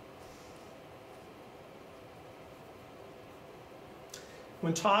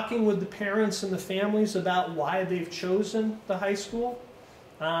 When talking with the parents and the families about why they've chosen the high school,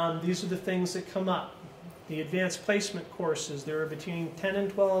 these are the things that come up. The advanced placement courses, there are between 10 and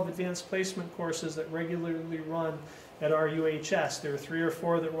 12 advanced placement courses that regularly run at our UHS. There are 3 or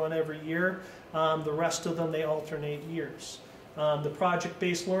 4 that run every year. The rest of them, they alternate years. The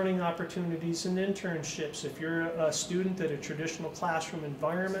project-based learning opportunities and internships. If you're a student at a traditional classroom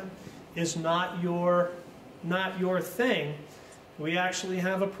environment is not your thing, we actually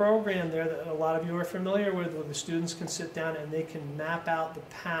have a program there that a lot of you are familiar with, where the students can sit down and they can map out the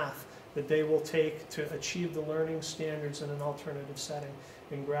path that they will take to achieve the learning standards in an alternative setting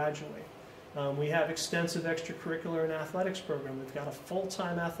and graduate. We have extensive extracurricular and athletics program. We've got a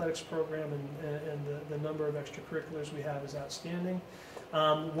full-time athletics program, and the number of extracurriculars we have is outstanding.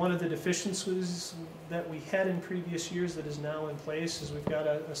 One of the deficiencies that we had in previous years that is now in place is we've got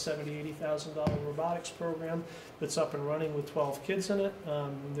a $70,000 to $80,000 robotics program that's up and running with 12 kids in it.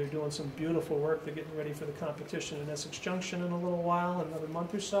 They're doing some beautiful work. They're getting ready for the competition in Essex Junction in a little while, another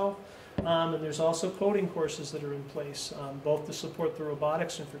month or so. And there's also coding courses that are in place, both to support the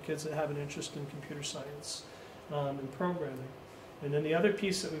robotics and for kids that have an interest in computer science and programming. And then the other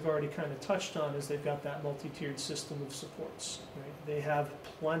piece that we've already kind of touched on is they've got that multi-tiered system of supports. Right? They have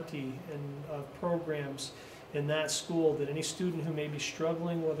plenty of programs in that school that any student who may be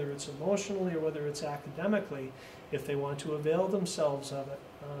struggling, whether it's emotionally or whether it's academically, if they want to avail themselves of it,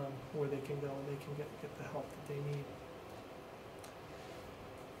 where they can go and they can get the help that they need.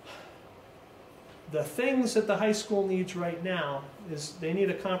 The things that the high school needs right now is they need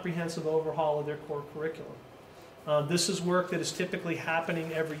a comprehensive overhaul of their core curriculum. This is work that is typically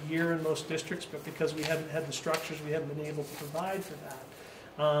happening every year in most districts, but because we haven't had the structures, we haven't been able to provide for that.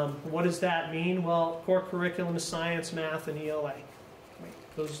 What does that mean? Well, core curriculum is science, math, and ELA.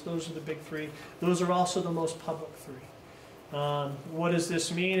 Those are the big 3. Those are also the most public 3. What does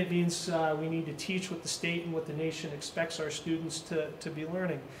this mean? It means we need to teach what the state and what the nation expects our students to be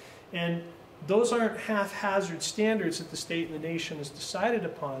learning. And those aren't haphazard standards that the state and the nation has decided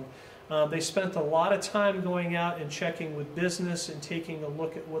upon. They spent a lot of time going out and checking with business and taking a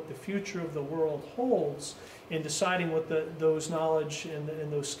look at what the future of the world holds and deciding what those knowledge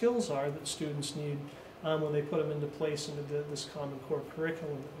and those skills are that students need when they put them into place into this common core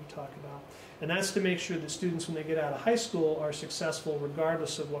curriculum that we talk about. And that's to make sure that students, when they get out of high school, are successful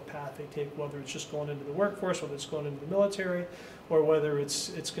regardless of what path they take, whether it's just going into the workforce, whether it's going into the military, or whether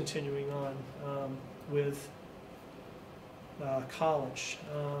it's continuing on with college.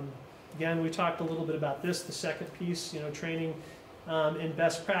 Again, we talked a little bit about this, the second piece, training in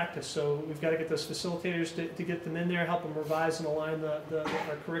best practice. So we've got to get those facilitators to get them in there, help them revise and align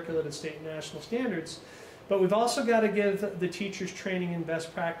our curricula to state and national standards. But we've also got to give the teachers training in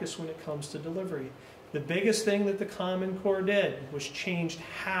best practice when it comes to delivery. The biggest thing that the Common Core did was changed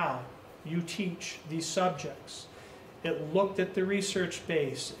how you teach these subjects. It looked at the research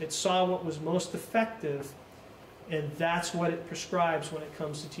base. It saw what was most effective, and that's what it prescribes when it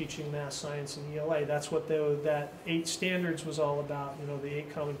comes to teaching math, science, and ELA. That's what that 8 standards was all about, the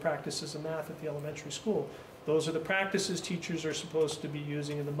 8 common practices of math at the elementary school. Those are the practices teachers are supposed to be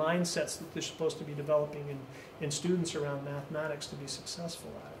using and the mindsets that they're supposed to be developing in students around mathematics to be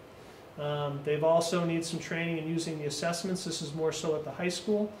successful at it. They've also need some training in using the assessments. This is more so at the high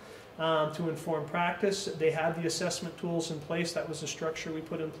school to inform practice. They have the assessment tools in place. That was the structure we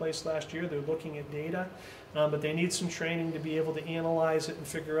put in place last year. They're looking at data, but they need some training to be able to analyze it and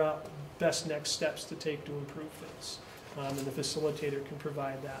figure out best next steps to take to improve things. And the facilitator can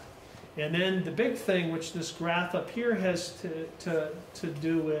provide that. And then the big thing, which this graph up here has to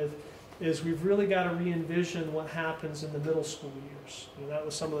do with, is we've really got to re-envision what happens in the middle school years. That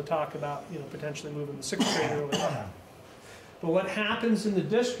was some of the talk about potentially moving the 6th grade early on. But what happens in the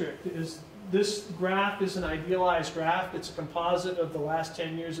district is this graph is an idealized graph. It's a composite of the last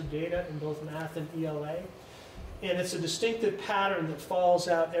 10 years of data in both math and ELA. And it's a distinctive pattern that falls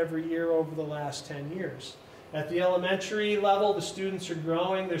out every year over the last 10 years. At the elementary level, the students are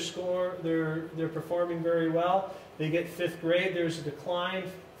growing, they're performing very well. They get 5th grade, there's a decline.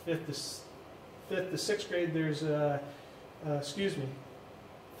 5th to 6th grade, there's a, 5th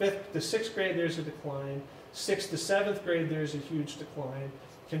to 6th grade, there's a decline. 6th to 7th grade, there's a huge decline.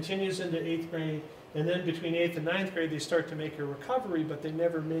 Continues into 8th grade, and then between 8th and 9th grade, they start to make a recovery, but they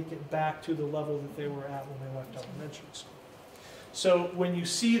never make it back to the level that they were at when they left elementary school. So when you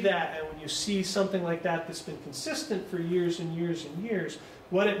see that, and when you see something like that that's been consistent for years and years and years,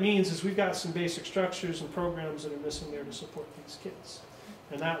 what it means is we've got some basic structures and programs that are missing there to support these kids.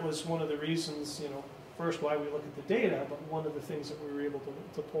 And that was one of the reasons, first why we look at the data, but one of the things that we were able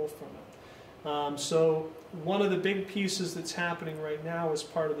to pull from it. So one of the big pieces that's happening right now as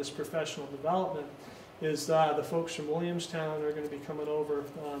part of this professional development is the folks from Williamstown are going to be coming over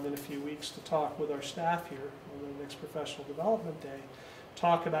in a few weeks to talk with our staff here on the next professional development day,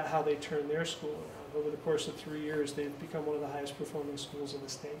 talk about how they turn their school around. Over the course of 3 years, they've become one of the highest performing schools in the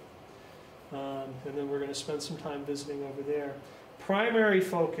state. And then we're going to spend some time visiting over there. Primary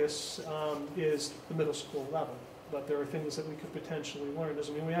focus is the middle school level, but there are things that we could potentially learn.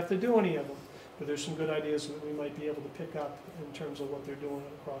 Doesn't mean we have to do any of them, but there's some good ideas that we might be able to pick up in terms of what they're doing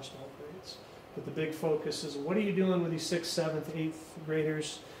across all grades. But the big focus is, what are you doing with these 6th, 7th, 8th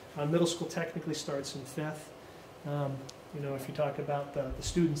graders? Middle school technically starts in 5th. If you talk about the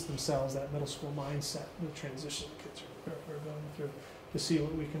students themselves, that middle school mindset, the transition kids are going through, to see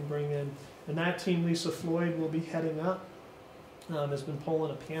what we can bring in. And that team, Lisa Floyd will be heading up, has been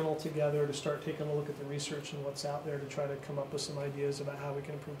pulling a panel together to start taking a look at the research and what's out there to try to come up with some ideas about how we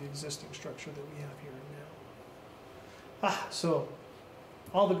can improve the existing structure that we have here and now. So,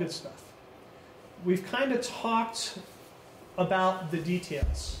 all the good stuff. We've kind of talked about the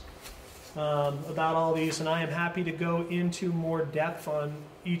details about all these, and I am happy to go into more depth on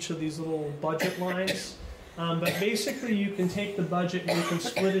each of these little budget lines. But basically, you can take the budget and you can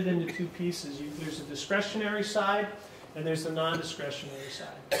split it into 2 pieces. There's a discretionary side, and there's the non-discretionary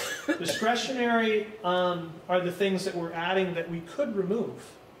side. Discretionary are the things that we're adding that we could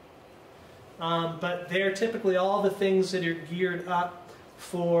remove. But they're typically all the things that are geared up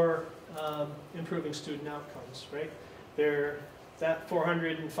for improving student outcomes, right? That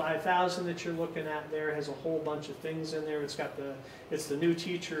 $405,000 that you're looking at there has a whole bunch of things in there. It's the new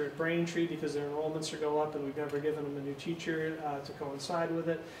teacher at Braintree because their enrollments are going up and we've never given them a new teacher to coincide with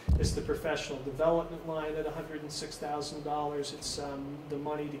it. It's the professional development line at $106,000. It's the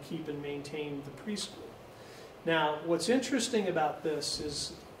money to keep and maintain the preschool. Now, what's interesting about this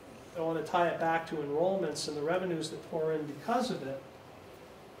is I want to tie it back to enrollments and the revenues that pour in because of it.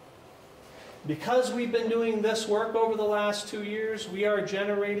 Because we've been doing this work over the last 2 years, we are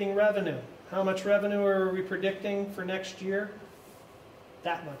generating revenue. How much revenue are we predicting for next year?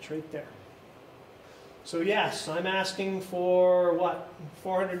 That much right there. So yes, I'm asking for what?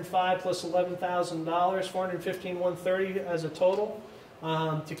 $405 plus $11,000, $415,130 as a total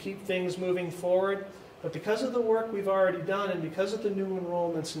to keep things moving forward. But because of the work we've already done and because of the new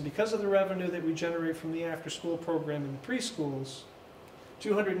enrollments and because of the revenue that we generate from the after-school program in the preschools,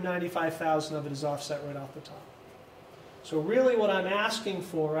 $295,000 of it is offset right off the top. So really what I'm asking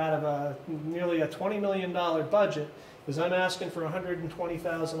for out of nearly a $20 million budget is I'm asking for $120,000,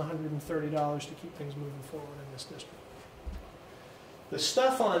 $130 to keep things moving forward in this district. The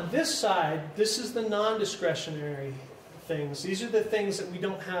stuff on this side, this is the non-discretionary things. These are the things that we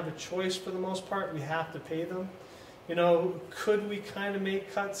don't have a choice for the most part. We have to pay them. Could we kind of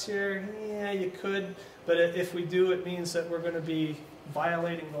make cuts here? Yeah, you could. But if we do, it means that we're going to be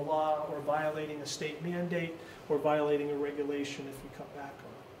violating the law or violating a state mandate or violating a regulation if we cut back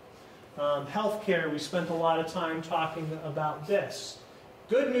on it. Healthcare, we spent a lot of time talking about this.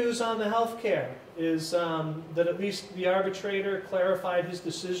 Good news on the healthcare is that at least the arbitrator clarified his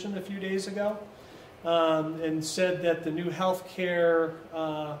decision a few days ago and said that the new healthcare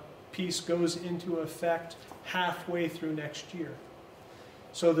piece goes into effect halfway through next year.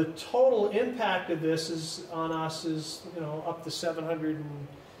 So the total impact of this is on us is up to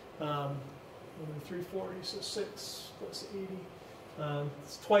 340, so 6 plus 80.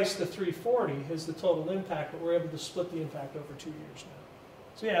 It's twice the 340 is the total impact, but we're able to split the impact over 2 years now.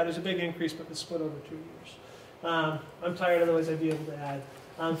 So yeah, there's a big increase, but it's split over 2 years. I'm tired, otherwise I'd be able to add.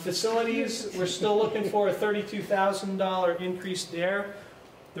 Facilities, we're still looking for a $32,000 increase there.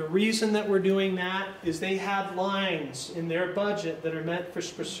 The reason that we're doing that is they have lines in their budget that are meant for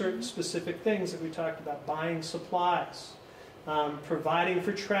certain specific things that we talked about, buying supplies, providing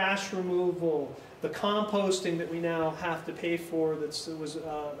for trash removal, the composting that we now have to pay for. That was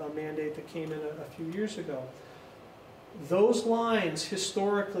a mandate that came in a few years ago. Those lines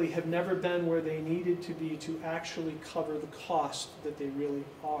historically have never been where they needed to be to actually cover the cost that they really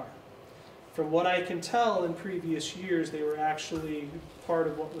are. From what I can tell, in previous years, they were actually part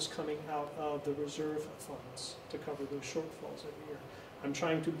of what was coming out of the reserve funds to cover those shortfalls every year. I'm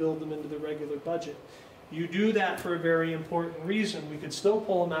trying to build them into the regular budget. You do that for a very important reason. We could still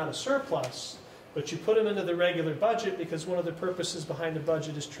pull them out of surplus, but you put them into the regular budget because one of the purposes behind the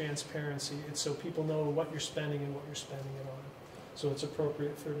budget is transparency. It's so people know what you're spending and what you're spending it on. So it's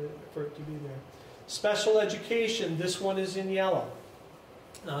appropriate for it to be there. Special education, this one is in yellow.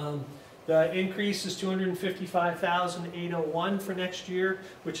 The increase is $255,801 for next year,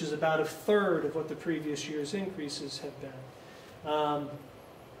 which is about a third of what the previous year's increases have been.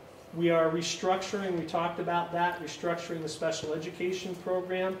 We are restructuring, we talked about that, restructuring the special education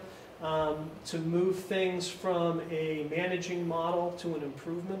program to move things from a managing model to an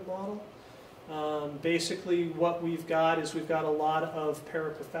improvement model. Basically what we've got is we've got a lot of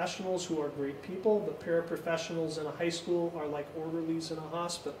paraprofessionals who are great people, but paraprofessionals in a high school are like orderlies in a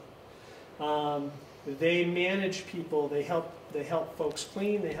hospital. They manage people, they help folks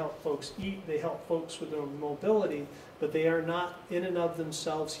clean, they help folks eat, they help folks with their mobility, but they are not in and of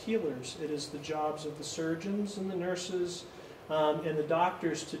themselves healers. It is the jobs of the surgeons and the nurses and the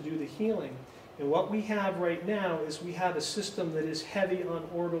doctors to do the healing. And what we have right now is we have a system that is heavy on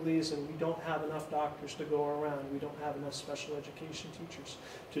orderlies, and we don't have enough doctors to go around. We don't have enough special education teachers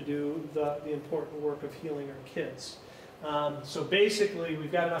to do the important work of healing our kids. So basically,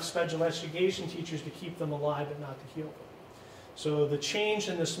 we've got enough special education teachers to keep them alive but not to heal them. So the change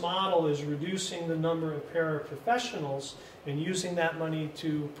in this model is reducing the number of paraprofessionals and using that money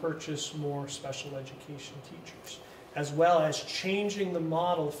to purchase more special education teachers, as well as changing the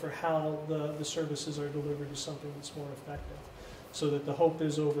model for how the services are delivered to something that's more effective. So that the hope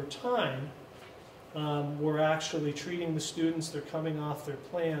is over time, we're actually treating the students, they're coming off their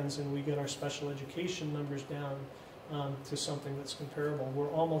plans, and we get our special education numbers down to something that's comparable.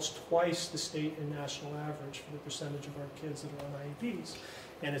 We're almost twice the state and national average for the percentage of our kids that are on IEPs.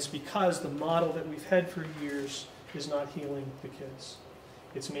 And it's because the model that we've had for years is not healing the kids.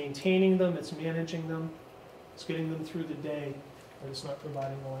 It's maintaining them, it's managing them, it's getting them through the day, but it's not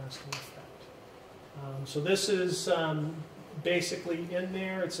providing a lasting effect. So this is basically in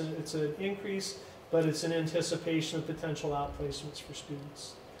there. It's an increase, but it's an anticipation of potential outplacements for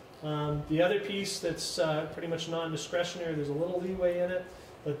students. The other piece that's pretty much non-discretionary, there's a little leeway in it,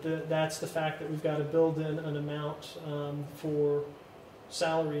 but that's the fact that we've got to build in an amount for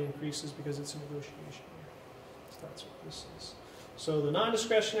salary increases because it's a negotiation year. So that's what this is. So the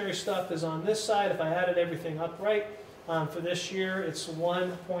non-discretionary stuff is on this side. If I added everything up right, for this year it's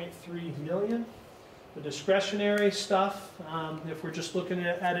 $1.3 million. The discretionary stuff, if we're just looking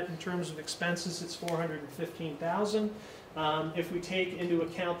at it in terms of expenses, it's $415,000. If we take into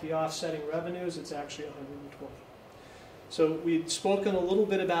account the offsetting revenues, it's actually $120,000. So we'd spoken a little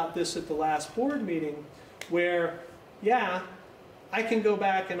bit about this at the last board meeting, where, yeah, I can go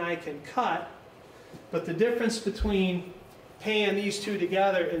back and I can cut, but the difference between paying these two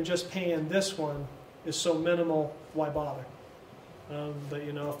together and just paying this one is so minimal, why bother? But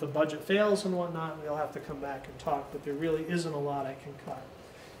you know, if the budget fails and whatnot, we'll have to come back and talk, but there really isn't a lot I can cut.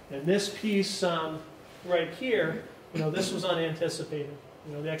 And this piece right here, you know, this was unanticipated.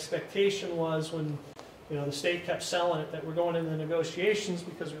 You know, the expectation was when, you know, the state kept selling it that we're going into negotiations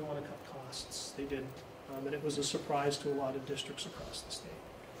because we want to cut costs. They didn't. And it was a surprise to a lot of districts across the state.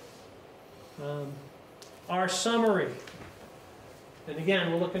 Our summary. And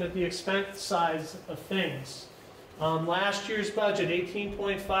again, we're looking at the expense side of things. Last year's budget,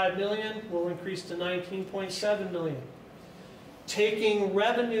 $18.5 million, will increase to $19.7 million. Taking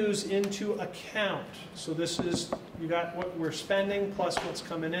revenues into account, so this is, you got what we're spending plus what's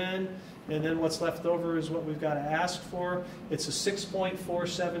coming in, and then what's left over is what we've got to ask for. It's a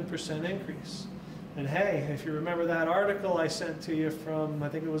 6.47% increase. And hey, if you remember that article I sent to you from, I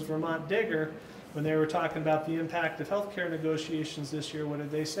think it was Vermont Digger, when they were talking about the impact of healthcare negotiations this year, what did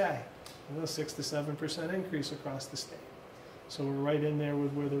they say? You know, 6 to 7% increase across the state. So we're right in there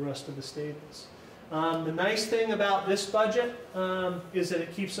with where the rest of the state is. The nice thing about this budget is that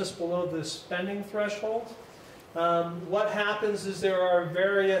it keeps us below the spending threshold. What happens is there are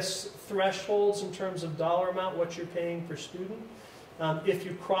various thresholds in terms of dollar amount, what you're paying per student. If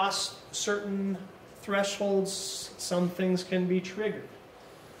you cross certain thresholds, some things can be triggered.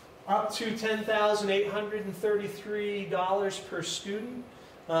 Up to $10,833 per student.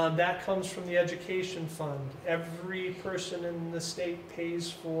 That comes from the education fund. Every person in the state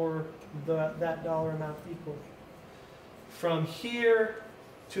pays for that dollar amount equally. From here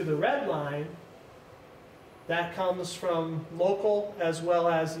to the red line, that comes from local as well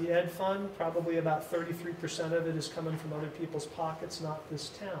as the ed fund. Probably about 33% of it is coming from other people's pockets, not this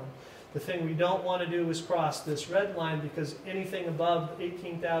town. The thing we don't want to do is cross this red line, because anything above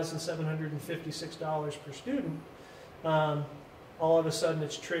 $18,756 per student, all of a sudden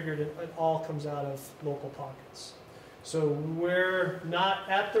it's triggered and it all comes out of local pockets. So we're not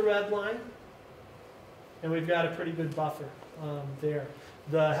at the red line, and we've got a pretty good buffer there.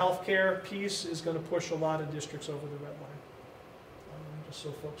 The healthcare piece is going to push a lot of districts over the red line, just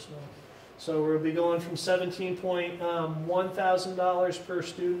so folks know. So we'll be going from $17,100 per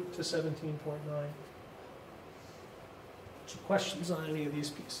student to $17.9. So questions on any of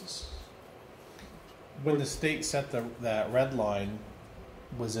these pieces? When the state set that red line,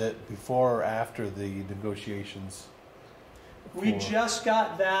 was it before or after the negotiations? We just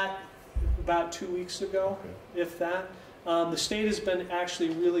got that about 2 weeks ago, if that. The state has been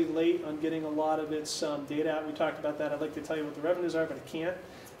actually really late on getting a lot of its data out. We talked about that. I'd like to tell you what the revenues are, but I can't.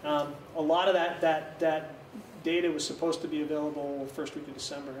 A lot of that data was supposed to be available the first week of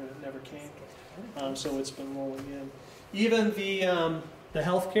December, and it never came. So it's been rolling in. Even the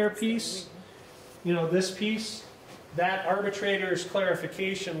healthcare piece, you know, this piece, that arbitrator's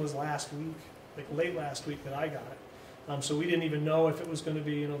clarification was last week, like late last week that I got it. So we didn't even know if it was going to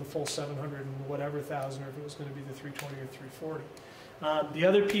be, you know, the full 700 and whatever thousand, or if it was going to be the 320 or 340. The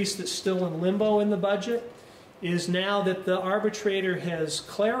other piece that's still in limbo in the budget is, now that the arbitrator has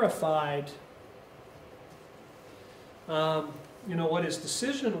clarified, you know, what his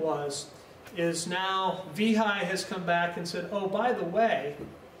decision was, is now VHI has come back and said, oh, by the way,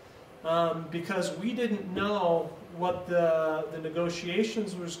 because we didn't know what the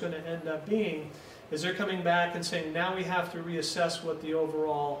negotiations was going to end up being, is they're coming back and saying, now we have to reassess what the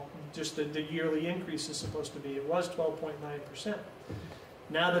overall, just the yearly increase is supposed to be. It was 12.9%.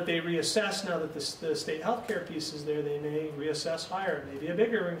 Now that they reassess, now that the state healthcare piece is there, they may reassess higher. Maybe a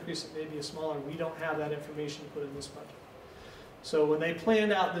bigger increase, it may be a smaller. We don't have that information to put in this budget. So when they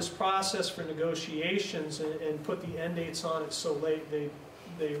planned out this process for negotiations and put the end dates on it so late, they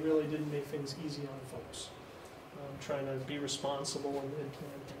really didn't make things easy on folks. Trying to be responsible and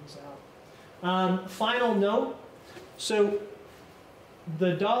plan things out. Final note, so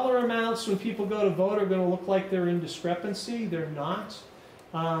the dollar amounts when people go to vote are going to look like they're in discrepancy. They're not.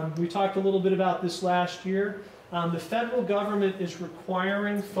 We talked a little bit about this last year. The federal government is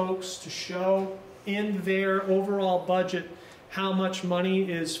requiring folks to show in their overall budget how much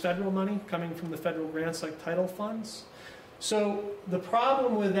money is federal money coming from the federal grants like title funds. So the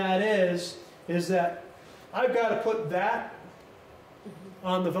problem with that is that I've got to put that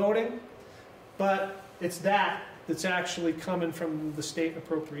on the voting, but it's that's actually coming from the state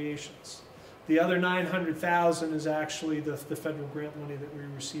appropriations. The other $900,000 is actually the federal grant money that we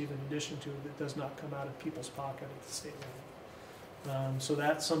receive in addition to it, that does not come out of people's pocket at the state level. So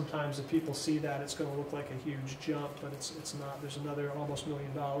that sometimes if people see that, it's going to look like a huge jump, but it's not. There's another almost $1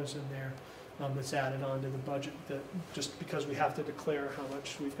 million in there that's added on to the budget, that just because we have to declare how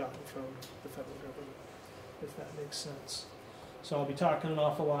much we've gotten from the federal government, if that makes sense. So I'll be talking an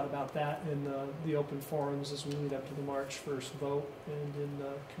awful lot about that in the open forums as we lead up to the March 1st vote, and in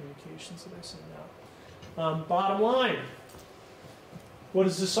the communications that I send out. Bottom line, what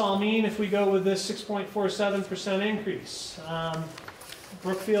does this all mean if we go with this 6.47% increase?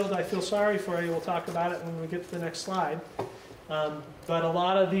 Brookfield, I feel sorry for you. We'll talk about it when we get to the next slide. But a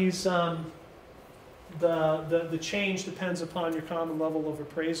lot of these, the change depends upon your common level of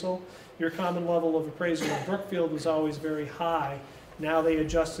appraisal. Your common level of appraisal in Brookfield was always very high. Now they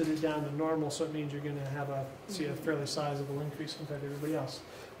adjusted it down to normal, so it means you're going to see a fairly sizable increase compared to everybody else.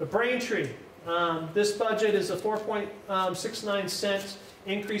 But Braintree, this budget is a 4.69 cent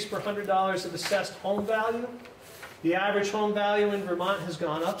increase per $100 of assessed home value. The average home value in Vermont has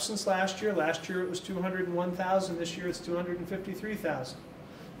gone up since last year. Last year it was $201,000. This year it's $253,000.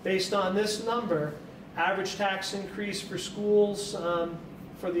 Based on this number, average tax increase for schools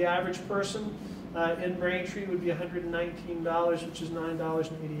for the average person in Braintree would be $119, which is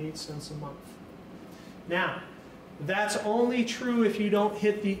 $9.88 a month. Now, that's only true if you don't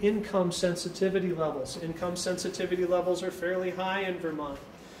hit the income sensitivity levels. Income sensitivity levels are fairly high in Vermont.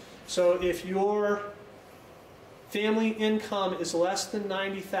 So if your family income is less than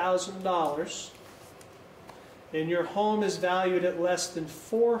 $90,000 and your home is valued at less than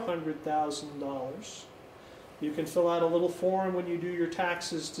 $400,000, you can fill out a little form when you do your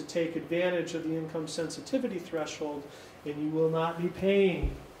taxes to take advantage of the income sensitivity threshold, and you will not be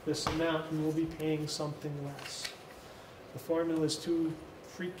paying this amount, you will be paying something less. The formula is too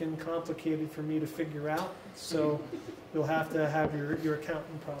freaking complicated for me to figure out, so you'll have to have your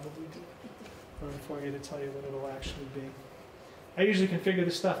accountant probably do it for you to tell you what it'll actually be. I usually can figure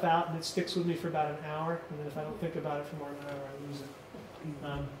this stuff out, and it sticks with me for about an hour, and then if I don't think about it for more than an hour, I lose it.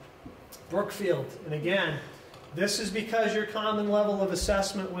 Brookfield, and again, this is because your common level of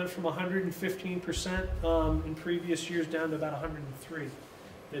assessment went from 115% in previous years down to about 103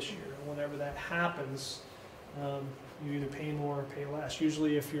 this year. And whenever that happens, you either pay more or pay less.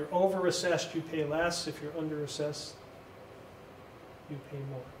 Usually if you're over-assessed, you pay less. If you're under-assessed, you pay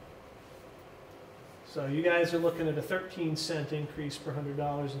more. So you guys are looking at a 13-cent increase per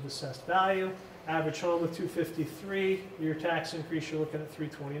 $100 of assessed value. Average home of $253. Your tax increase, you're looking at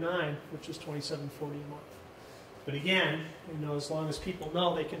 $329, which is $27.40 a month. But again, as long as people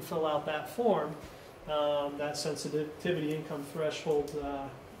know they can fill out that form, that sensitivity income threshold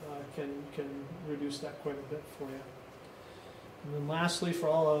can reduce that quite a bit for you. And then lastly, for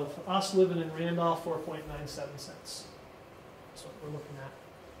all of us living in Randolph, 4.97 cents. That's what we're looking at.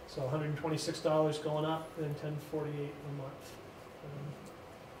 So $126 going up, and $10.48 a month.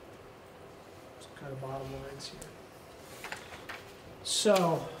 It's kind of bottom lines here.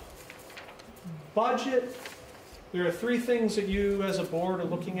 So, budget. There are 3 things that you as a board are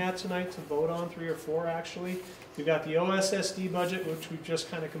looking at tonight to vote on, 3 or 4 actually. We've got the OSSD budget, which we've just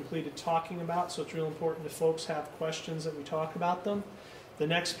kind of completed talking about, so it's real important if folks have questions that we talk about them. The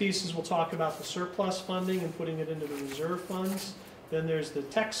next piece is we'll talk about the surplus funding and putting it into the reserve funds. Then there's the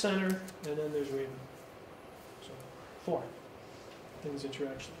tech center, and then there's Raymond. So 4 things that you're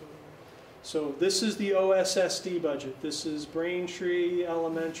actually doing. So this is the OSSD budget. This is Braintree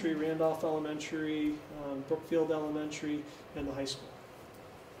Elementary, Randolph Elementary, Brookfield Elementary, and the high school.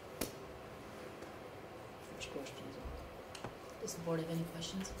 First questions. Does the board have any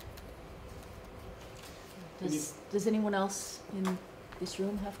questions? Does anyone else in this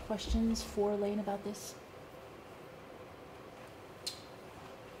room have questions for Elaine about this?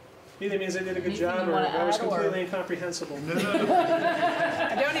 Either means I did a good Anything job you or wanna I was add, or- completely incomprehensible. I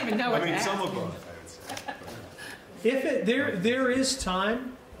don't even know what to ask. some of both, I would say. There is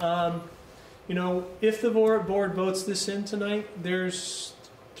time. If the board votes this in tonight, there's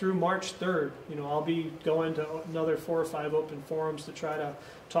through March 3rd. I'll be going to another 4 or 5 open forums to try to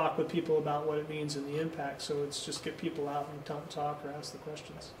talk with people about what it means and the impact. So it's just get people out and talk or ask the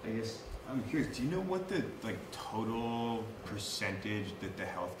questions. I guess I'm curious. Do you know what the total percentage that the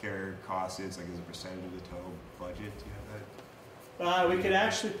healthcare cost is? As a percentage of the total budget? Do you have that? We could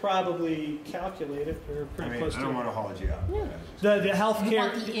actually probably calculate it. We're pretty close to I don't want to hold you up. Yeah. The healthcare. You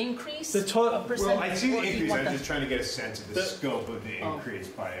want the increase? The total. Well, I see the increase. I'm just trying to get a sense of the scope of the increase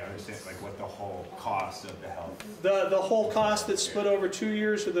by understanding what the whole cost of the health. The whole cost that's split over 2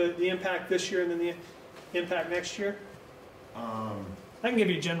 years, or the impact this year and then the impact next year. I can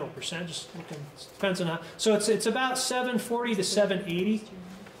give you a general percent. Just depends on how. So it's about 740 to 780.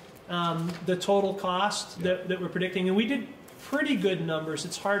 The total cost that we're predicting, and we did pretty good numbers.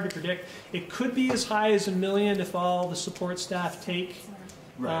 It's hard to predict. It could be as high as $1 million if all the support staff take.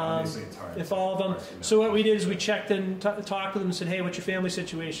 Right, obviously it's hard. If all of them. So what we did is we checked and talked to them and said, "Hey, what's your family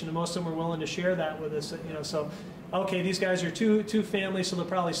situation?" And most of them were willing to share that with us. So okay, these guys are two families, so they'll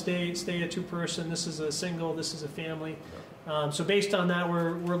probably stay a 2-person. This is a single. This is a family. So based on that,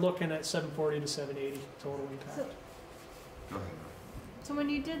 we're looking at 740 to 780 total impact. Go ahead. So when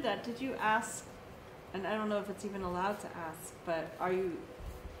you did that, did you ask, and I don't know if it's even allowed to ask, but are you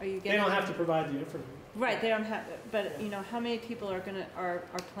getting... They don't have to provide the information. Right, they don't have, but how many people are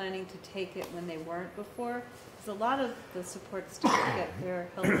planning to take it when they weren't before? Because a lot of the support staff get their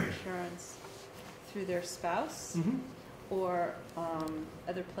health insurance through their spouse or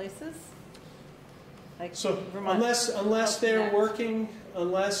other places. Like So Vermont unless they're Connect. working,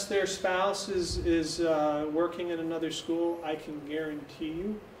 unless their spouse is working in another school, I can guarantee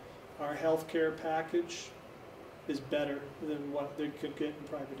you our health care package is better than what they could get in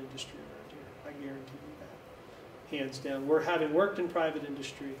private industry around here. I guarantee you that, hands down. We're having worked in private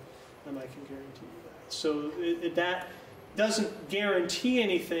industry, and I can guarantee you that. So that doesn't guarantee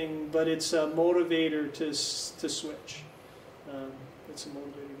anything, but it's a motivator to switch. It's a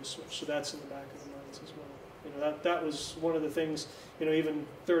motivator to switch. So that's in the back of the minds as well. That was one of the things. Even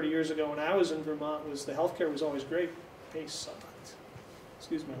 30 years ago when I was in Vermont, was the healthcare was always great. They sucked.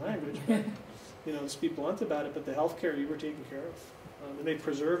 Excuse my language, but let's be blunt about it. But the healthcare you were taken care of, and they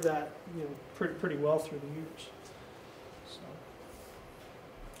preserved that pretty well through the years.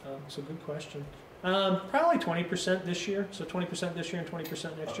 So good question. Probably 20% this year. So 20% this year and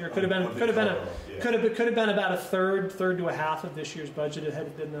 20% next year. Could have been about a third to a half of this year's budget. It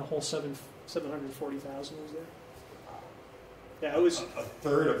had been the whole 740,000 was there. Yeah, it was a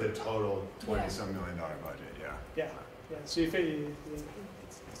third of the total $20-some million budget. Yeah. So if it's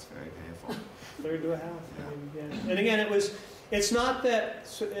very painful. Third to a half. I mean, yeah. And again, it's not that.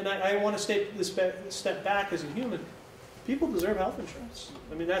 And I want to step back as a human. People deserve health insurance.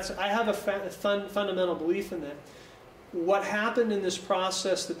 I mean, I have a fundamental belief in that. What happened in this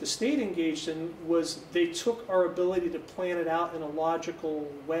process that the state engaged in was they took our ability to plan it out in a logical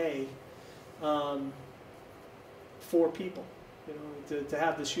way for people. You know, to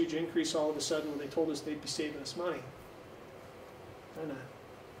have this huge increase all of a sudden when they told us they'd be saving us money. And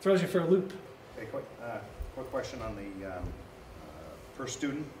throws you for a loop. Hey, quick question on the per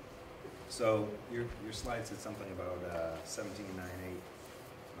student. So your slide said something about $17.98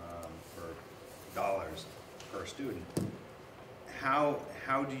 for dollars per student. How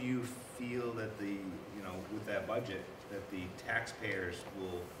do you feel that with that budget that the taxpayers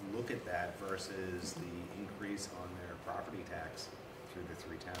will look at that versus the increase on their property tax through the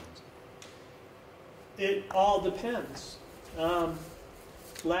three towns? It all depends.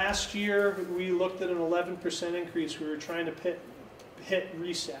 Last year we looked at an 11% increase. We were trying to hit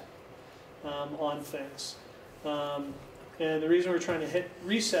reset on things. And the reason we're trying to hit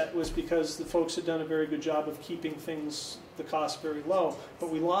reset was because the folks had done a very good job of keeping the cost very low, but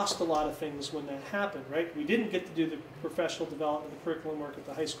we lost a lot of things when that happened, right? We didn't get to do the professional development, the curriculum work at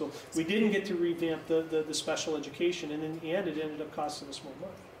the high school. We didn't get to revamp the special education, and in the end it ended up costing us more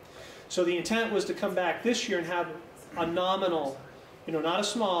money. So the intent was to come back this year and have a nominal, not a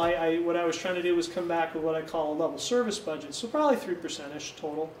small, what I was trying to do was come back with what I call a level service budget, so probably 3%-ish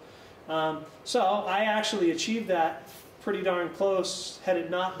total. So I actually achieved that pretty darn close had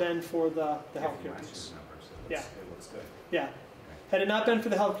it not been for the healthcare piece. Yeah. It looks good. Yeah. Had it not been for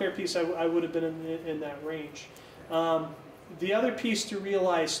the healthcare piece, I would have been in that range. The other piece to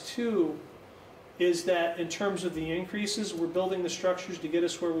realize too is that in terms of the increases, we're building the structures to get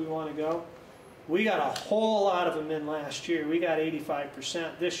us where we want to go. We got a whole lot of them in last year. We got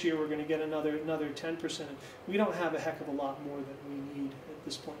 85%. This year we're going to get another 10%. We don't have a heck of a lot more that we need at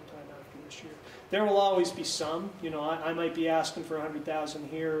this point in time after this year. There will always be some. I might be asking for 100,000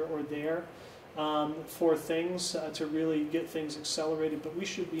 here or there for things to really get things accelerated, but we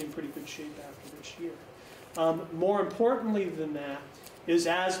should be in pretty good shape after this year. More importantly than that is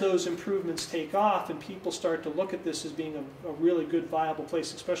as those improvements take off and people start to look at this as being a really good, viable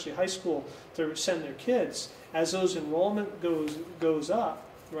place, especially high school, to send their kids, as those enrollment goes up,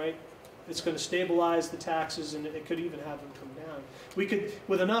 right, it's going to stabilize the taxes and it could even have them come down. We could,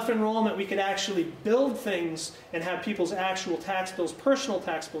 with enough enrollment, we could actually build things and have people's actual tax bills, personal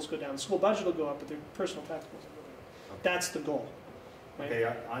tax bills go down. The school budget will go up, but their personal tax bills will go down. Okay. That's the goal. Right?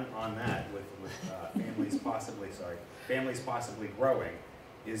 Okay, on that, with families possibly growing,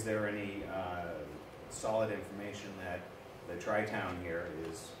 is there any solid information that the Tri-Town here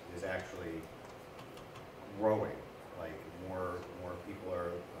is actually growing? Like more people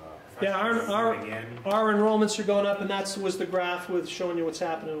are our enrollments are going up, and that was the graph with showing you what's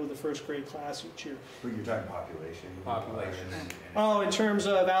happening with the first grade class each year. But you're talking population. Oh, in terms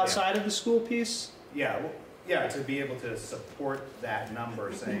of outside of the school piece? Yeah, yeah, to be able to support that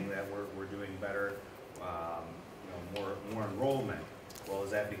number, saying that we're doing better, more enrollment. Well, is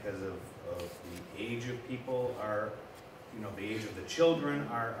that because of the age of people the age of the children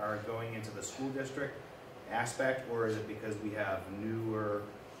are going into the school district aspect, or is it because we have newer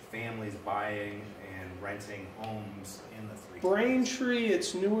families buying and renting homes in the three towns? Braintree,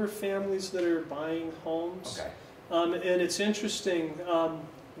 it's newer families that are buying homes. Okay. And it's interesting,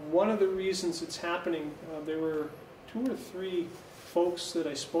 one of the reasons it's happening, there were 2 or 3 folks that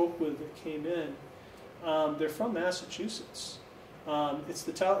I spoke with that came in. They're from Massachusetts. It's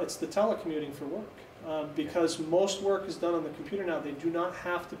the telecommuting for work. Because most work is done on the computer now. They do not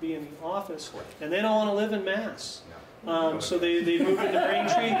have to be in the office, and they don't want to live in Mass. So they move into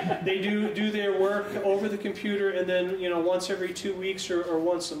Braintree. They do their work over the computer, and then once every 2 weeks or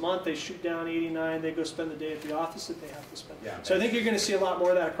once a month they shoot down 89. They go spend the day at the office that they have to spend. Yeah, so I think you're going to see a lot more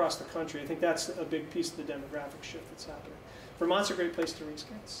of that across the country. I think that's a big piece of the demographic shift that's happening. Vermont's a great place to raise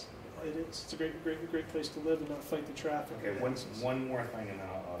kids. It is. It's a great place to live and not fight the traffic. Okay, one more thing, and then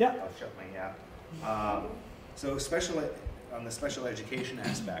I'll shut my yap. So on the special education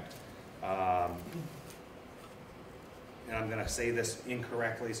aspect, and I'm going to say this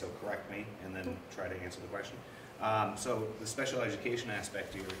incorrectly, so correct me, and then try to answer the question. So the special education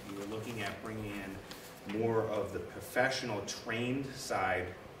aspect, you're looking at bringing in more of the professional trained side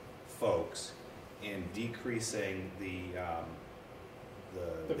folks and decreasing the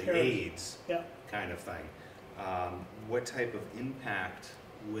parents. aides Yeah. kind of thing. What type of impact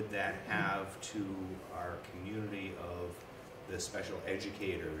would that have to our community of the special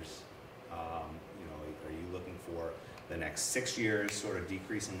educators? Are you looking for the next 6 years sort of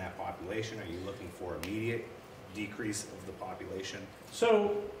decreasing that population? Are you looking for immediate decrease of the population?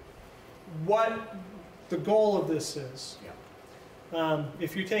 So what the goal of this is,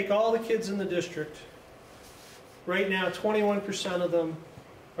 if you take all the kids in the district, right now 21% of them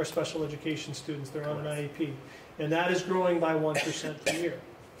are special education students. They're on an IEP. And that is growing by 1% per year.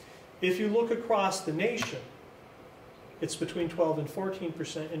 If you look across the nation, it's between 12 and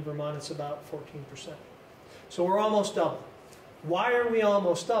 14%. In Vermont, it's about 14%. So we're almost double. Why are we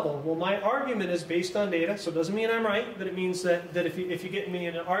almost double? Well, my argument is based on data, so it doesn't mean I'm right, but it means that if you get me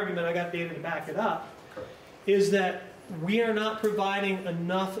in an argument, I got data to back it up, is that we are not providing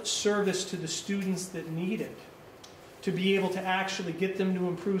enough service to the students that need it to be able to actually get them to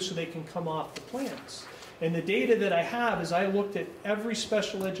improve so they can come off the plans. And the data that I have is I looked at every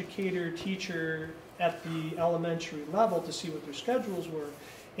special educator, teacher at the elementary level to see what their schedules were.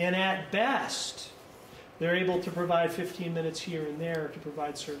 And at best, they're able to provide 15 minutes here and there to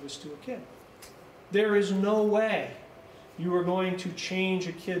provide service to a kid. There is no way you are going to change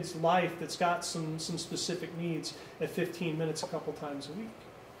a kid's life that's got some specific needs at 15 minutes a couple times a week.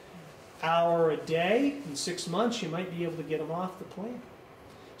 Hour a day, in 6 months, you might be able to get them off the plan.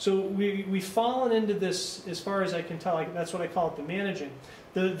 So we've fallen into this, as far as I can tell, that's what I call it, the managing.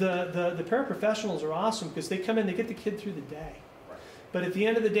 The paraprofessionals are awesome because they come in, they get the kid through the day. Right. But at the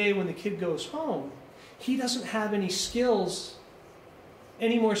end of the day, when the kid goes home, he doesn't have any skills,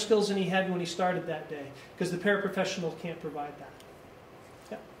 any more skills than he had when he started that day, because the paraprofessional can't provide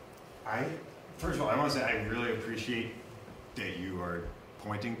that. Yeah. First of all, I want to say I really appreciate that you are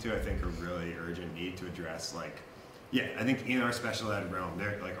pointing to, I think, a really urgent need to address, I think in our special ed realm,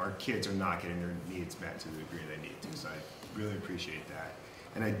 our kids are not getting their needs met to the degree they need to, so I really appreciate that.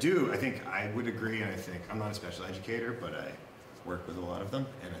 And I think I would agree, and I think, I'm not a special educator, but I work with a lot of them,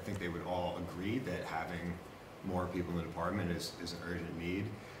 and I think they would all agree that having more people in the department is an urgent need.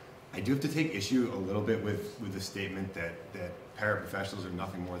 I do have to take issue a little bit with the statement that paraprofessionals are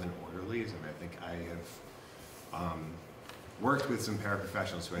nothing more than orderlies. I mean, I think I have worked with some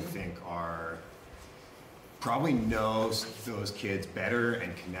paraprofessionals who I think probably knows those kids better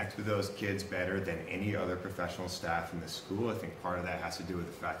and connect with those kids better than any other professional staff in the school. I think part of that has to do with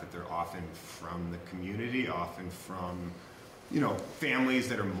the fact that they're often from the community, often from families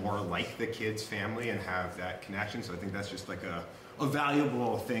that are more like the kid's family and have that connection. So I think that's just like a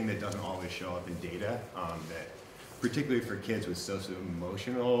valuable thing that doesn't always show up in data, that particularly for kids with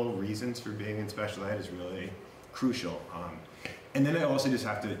socio-emotional reasons for being in special ed is really crucial. And then I also just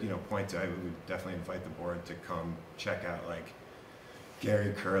have to, point to, I would definitely invite the board to come check out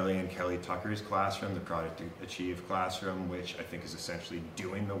Gary Curley and Kelly Tucker's classroom, the Product Achieve classroom, which I think is essentially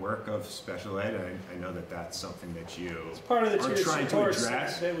doing the work of special ed. And I know that that's something that you It's part of the are trying to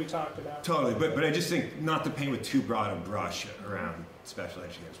address. That we talked about. Totally, but I just think not to paint with too broad a brush around special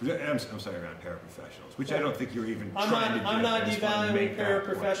educators. I'm sorry, around paraprofessionals, which I don't think you're even trying to do. I'm not I just wanted to make devaluing that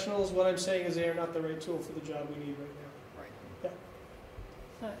point. paraprofessionals. What I'm saying is they are not the right tool for the job we need right now.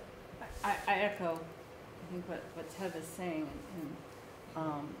 Right. I echo, I think what Ted is saying, and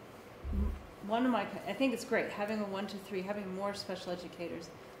I think it's great, having a 1 to 3, having more special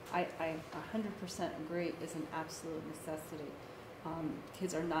educators, I 100% agree is an absolute necessity.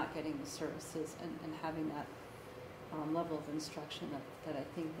 Kids are not getting the services and having that level of instruction that I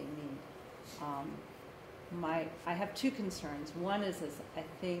think they need. I have two concerns. One is I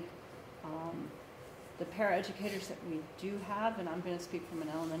think the paraeducators that we do have, and I'm going to speak from an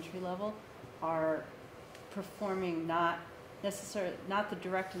elementary level, are performing not the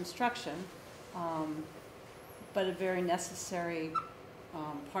direct instruction, but a very necessary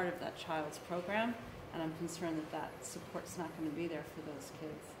part of that child's program, and I'm concerned that support's not going to be there for those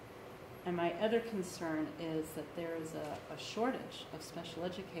kids. And my other concern is that there is a shortage of special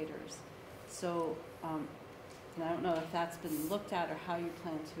educators. So, and I don't know if that's been looked at or how you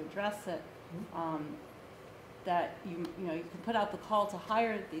plan to address it, that you can put out the call to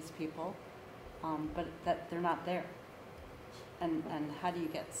hire these people, but that they're not there. And how do you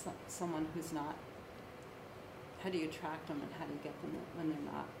get someone who's not? How do you attract them, and how do you get them when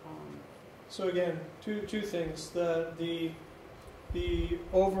they're not? So again, two things. The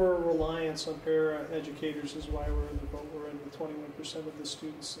over reliance on para educators is why we're in the boat we're in with 21% of the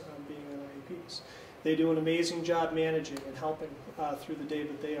students being on IEPs. They do an amazing job managing and helping through the day,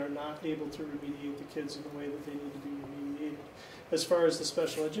 but they are not able to remediate the kids in the way that they need to be remediated. As far as the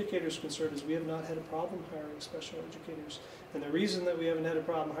special educators concerned, is we have not had a problem hiring special educators. And the reason that we haven't had a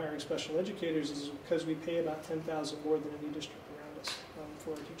problem hiring special educators is because we pay about $10,000 more than any district around us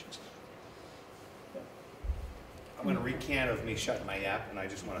for our teaching staff. I'm going to recant of me shutting my app, and I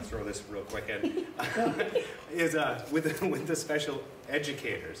just want to throw this real quick in. Is with the special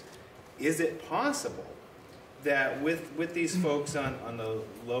educators, is it possible that with these folks on the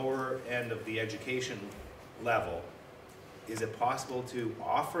lower end of the education level, is it possible to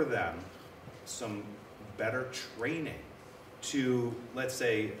offer them some better training to, let's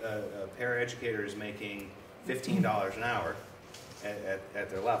say, a paraeducator is making $15 an hour at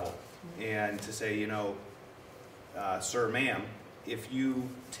their level, and to say, you know, sir, ma'am, if you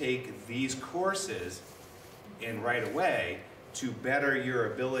take these courses in right away to better your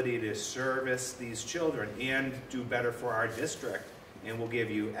ability to service these children and do better for our district, and we'll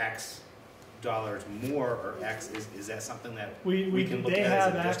give you X dollars more, or X, is that something that we can look at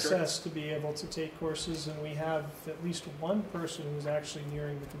as a district? They have access to be able to take courses, and we have at least one person who's actually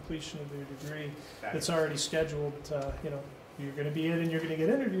nearing the completion of their degree that's already scheduled. You know, you're going to be in and you're going to get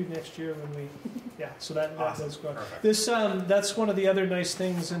interviewed next year when we, yeah, so that does go on. Perfect. This, that's one of the other nice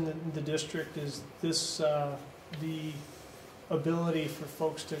things in the district is this, the ability for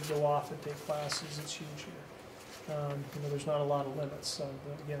folks to go off and take classes. It's huge here. You know, there's not a lot of limits.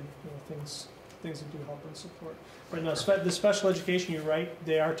 But again, you know, things that do help and support. But no, the special education, you're right,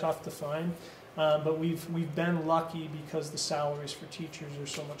 they are tough to find. But we've been lucky because the salaries for teachers are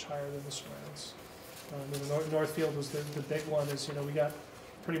so much higher than the surrounds. Northfield was the big one. Is, you know, we got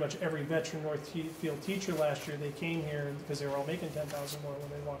pretty much every veteran Northfield teacher last year. They came here because they were all making $10,000 more when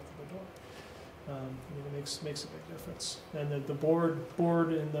they walked through the door. I mean, it makes a big difference. And the board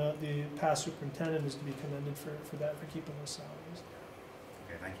and the past superintendent is to be commended for that, for keeping those salaries.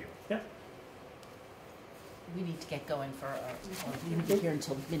 Okay, thank you. Yeah. We need to get going for we will be here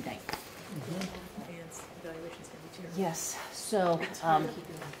until midnight. Yes, so,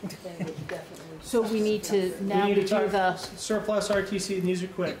 so we need to now we need to review talk the, surplus, RTC, and these are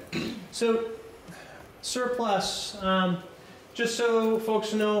quick. So surplus, just so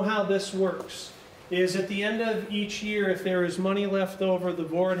folks know how this works, is at the end of each year, if there is money left over, the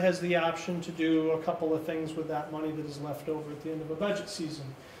board has the option to do a couple of things with that money that is left over at the end of a budget season.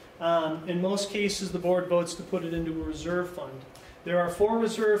 In most cases, the board votes to put it into a reserve fund. There are 4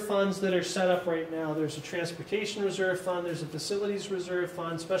 reserve funds that are set up right now. There's a transportation reserve fund, there's a facilities reserve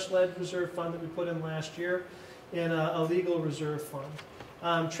fund, special ed reserve fund that we put in last year, and a legal reserve fund.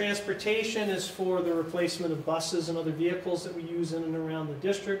 Transportation is for the replacement of buses and other vehicles that we use in and around the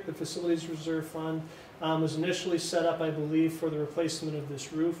district. The facilities reserve fund was initially set up, I believe, for the replacement of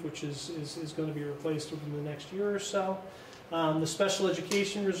this roof, which is going to be replaced within the next year or so. The special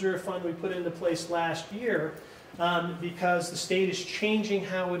education reserve fund we put into place last year because the state is changing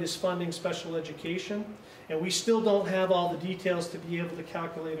how it is funding special education, and we still don't have all the details to be able to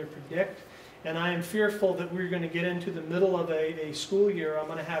calculate or predict. And I am fearful that we're going to get into the middle of a school year. I'm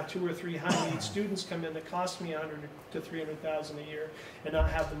going to have 2 or 3 high-need students come in that cost me $100,000 to $300,000 a year, and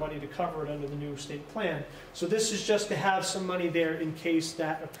not have the money to cover it under the new state plan. So this is just to have some money there in case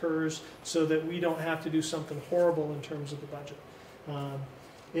that occurs, so that we don't have to do something horrible in terms of the budget.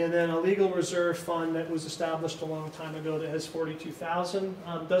 And then a legal reserve fund that was established a long time ago that has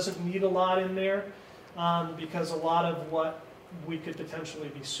 $42,000. Doesn't need a lot in there because a lot of what we could potentially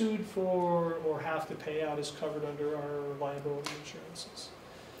be sued for or have to pay out is covered under our liability insurances.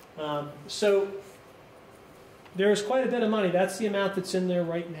 So there's quite a bit of money. That's the amount that's in there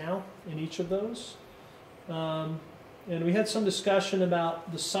right now in each of those. And we had some discussion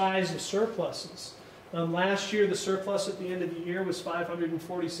about the size of surpluses. Last year, the surplus at the end of the year was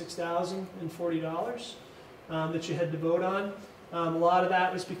 $546,040 that you had to vote on. A lot of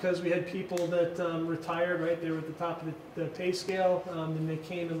that was because we had people that retired, right? They were at the top of the pay scale, and they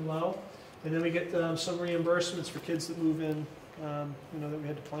came in low. And then we get some reimbursements for kids that move in, you know, that we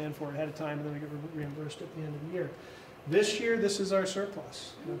had to plan for ahead of time, and then we get reimbursed at the end of the year. This year, this is our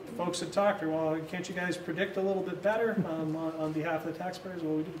surplus. Folks had talked, well, can't you guys predict a little bit better on behalf of the taxpayers?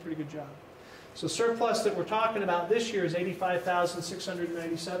 Well, we did a pretty good job. So surplus that we're talking about this year is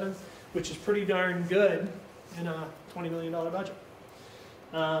 $85,697, which is pretty darn good in a $20 million budget.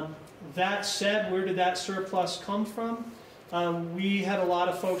 That said, where did that surplus come from? We had a lot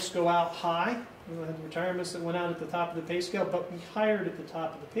of folks go out high. We had retirements that went out at the top of the pay scale, but we hired at the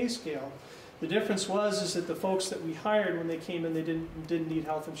top of the pay scale. The difference is that the folks that we hired, when they came in, they didn't need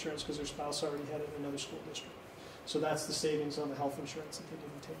health insurance because their spouse already had it in another school district. So that's the savings on the health insurance that they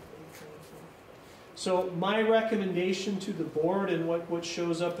didn't take. So my recommendation to the board and what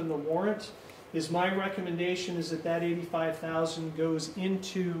shows up in the warrant is my recommendation is that 85,000 goes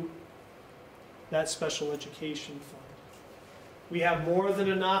into that special education fund. We have more than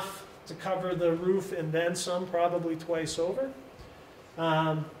enough to cover the roof and then some, probably twice over.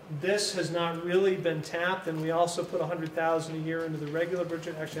 This has not really been tapped, and we also put 100,000 a year into the regular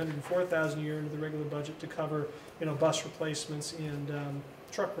budget, actually 104,000 a year into the regular budget to cover, bus replacements and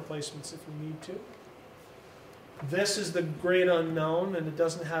truck replacements if we need to. This is the great unknown, and it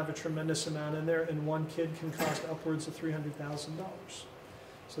doesn't have a tremendous amount in there, and one kid can cost upwards of $300,000.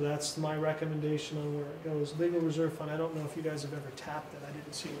 So that's my recommendation on where it goes. Legal reserve fund, I don't know if you guys have ever tapped it. I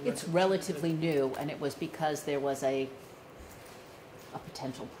didn't see it. It's relatively new, and it was because there was a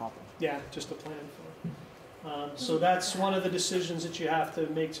potential problem. Yeah, just a plan for it. So that's one of the decisions that you have to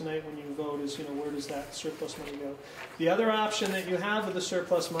make tonight when you vote is, where does that surplus money go? The other option that you have with the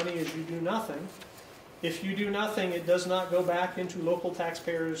surplus money is you do nothing. If you do nothing, it does not go back into local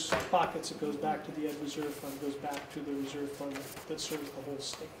taxpayers' pockets. It goes back to the Ed Reserve Fund. It goes back to the reserve fund that serves the whole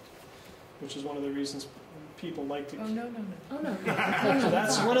state, which is one of the reasons people like to... Oh, no. So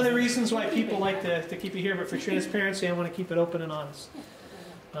that's one of the reasons why people like to keep it here, but for transparency, I want to keep it open and honest.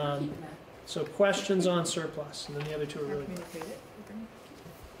 So questions on surplus, and then the other two are really quick.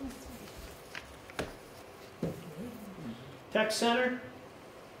 Tech Center.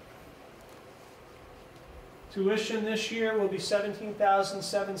 Tuition this year will be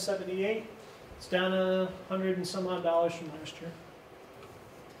 $17,778. It's down $100 and some odd from last year.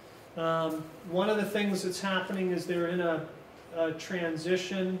 One of the things that's happening is they're in a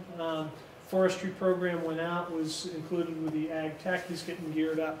transition. Forestry program went out, was included with the Ag Tech. He's getting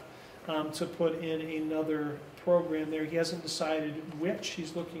geared up to put in another program there. He hasn't decided which.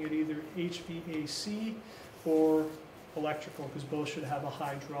 He's looking at either HVAC or electrical, because both should have a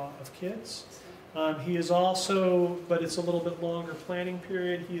high draw of kids. He is also, but it's a little bit longer planning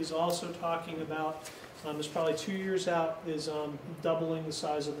period, he is also talking about, it's probably 2 years out, is doubling the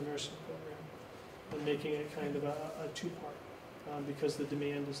size of the nursing program and making it kind of a two-part because the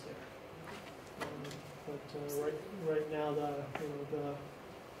demand is there. But right now the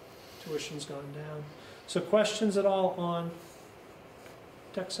tuition's gone down. So questions at all on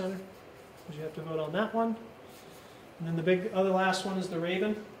Tech Center? Because you have to vote on that one. And then the big other last one is the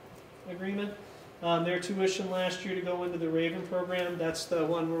Raven agreement. Their tuition last year to go into the Raven program, that's the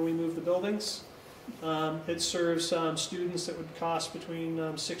one where we move the buildings. It serves students that would cost between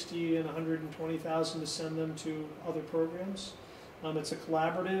 $60,000 and $120,000 to send them to other programs. It's a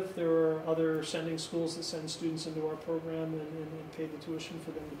collaborative. There are other sending schools that send students into our program and pay the tuition for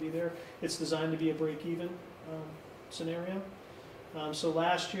them to be there. It's designed to be a break-even scenario. So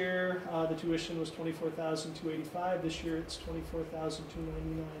last year the tuition was $24,285. This year it's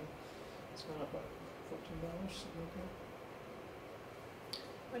 $24,299. It's gone up by $14, something like that.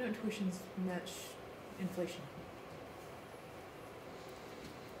 Why don't tuitions match inflation?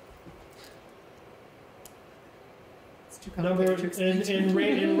 It's too complicated to explain.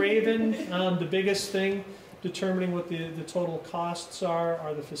 In Raven, the biggest thing determining what the total costs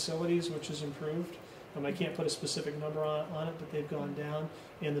are the facilities, which is improved. I can't put a specific number on it, but they've gone down,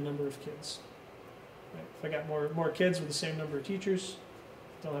 and the number of kids. Right? If I got more kids with the same number of teachers,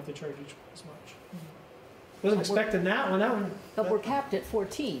 don't have to charge each one as much. Wasn't expecting that one. But we're capped at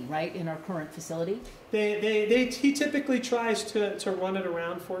 14, right, in our current facility? He typically tries to run it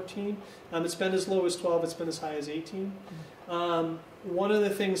around 14. It's been as low as 12. It's been as high as 18. One of the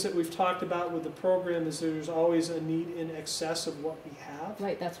things that we've talked about with the program is there's always a need in excess of what we have.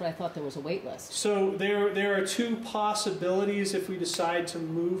 Right, that's what I thought there was a wait list. So there are two possibilities if we decide to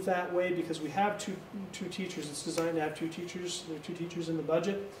move that way, because we have two teachers. It's designed to have two teachers. There are two teachers in the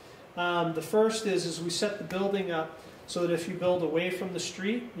budget. The first is we set the building up so that if you build away from the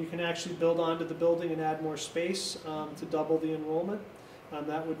street, you can actually build onto the building and add more space to double the enrollment.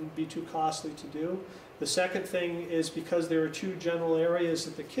 That wouldn't be too costly to do. The second thing is because there are two general areas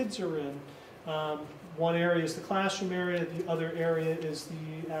that the kids are in. One area is the classroom area. The other area is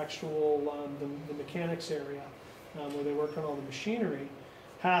the actual the mechanics area where they work on all the machinery.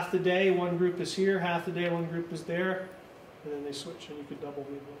 Half the day one group is here, half the day one group is there, and then they switch and you could double the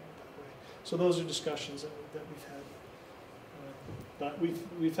enrollment that way. So those are discussions that we've had. But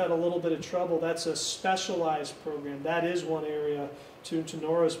we've had a little bit of trouble. That's a specialized program. That is one area, to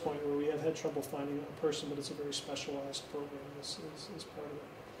Nora's point, where we have had trouble finding a person, but it's a very specialized program as part of it.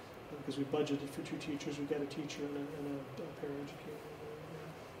 Because we budgeted for two teachers, we've got a teacher and a paraeducator.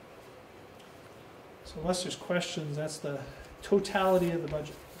 So unless there's questions, that's the totality of the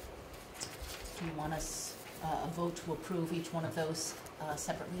budget. Do you want us a vote to approve each one of those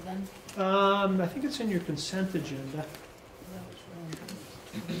separately then? I think it's in your consent agenda.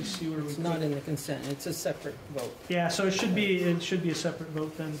 Let me see where we. It's not in the consent, it's a separate vote. Yeah, so it should be a separate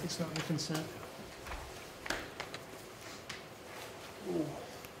vote then, if it's not in the consent.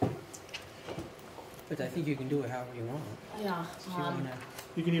 But I think you can do it however you want. Yeah. If you wanna,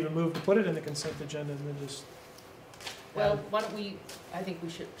 You can even move to put it in the consent agenda and then just. Well, why don't we, I think we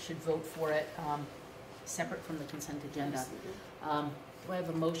should vote for it, separate from the consent agenda. Do I have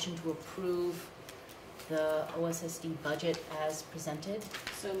a motion to approve the OSSD budget as presented?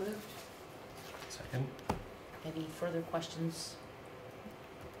 So moved. Second. Any further questions?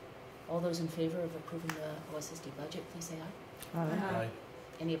 All those in favor of approving the OSSD budget, please say aye. Aye.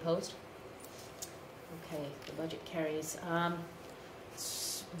 Any opposed? Okay, the budget carries.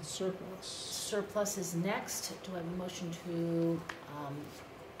 Surplus. Surplus is next. Do I have a motion to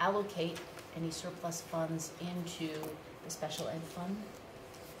allocate any surplus funds into the special ed fund?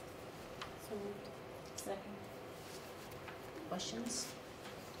 So moved. Second. Questions?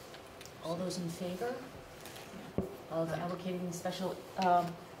 All those in favor of allocating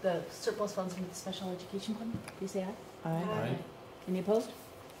the surplus funds into the special education fund, please say aye. Aye. Any opposed?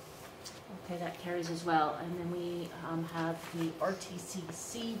 Okay, that carries as well. And then we have the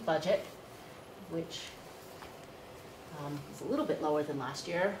RTCC budget, which is a little bit lower than last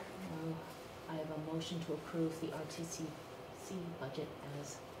year. I have a motion to approve the RTCC budget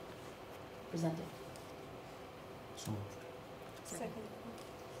as presented. So moved. Second.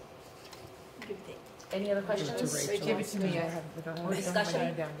 Give it Any other Give it to questions? Rachel. Give it to me, I have, I don't Or have discussion?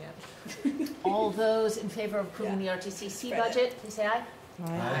 it down yet. All those in favor of approving the RTCC Spread it. budget, please say aye.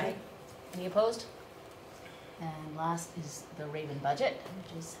 Aye. Any opposed? And last is the Raven budget,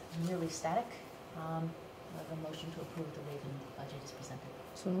 which is nearly static. I have a motion to approve the Raven budget as presented.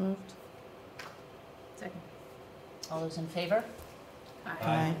 so moved. Second. All those in favor?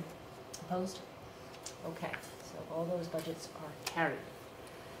 Aye. Opposed? Okay, so all those budgets are carried.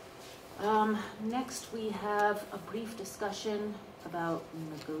 Next, we have a brief discussion about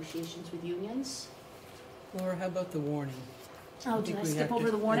negotiations with unions. Laura, how about the warning? Oh, I did think I we skip have to-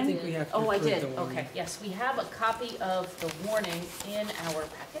 over the warning? I think we have to Oh, I approve did, the warning. okay, yes, we have a copy of the warning in our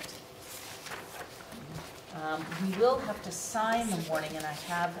packet. We will have to sign the warning, and I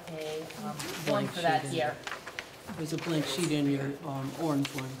have a form Blank for that sheet in here. There's a blank sheet in your orange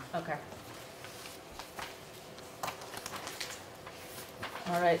one. Okay.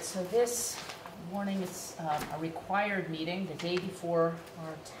 All right, so this warning is a required meeting the day before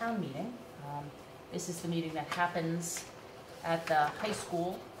our town meeting. This is the meeting that happens at the high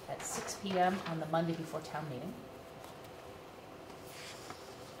school at 6 p.m. on the Monday before town meeting.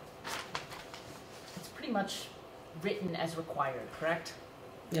 It's pretty much written as required, correct?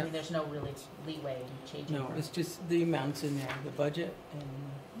 I Yeah. mean, there's no really leeway in changing. No, or- it's just the amounts in there, the budget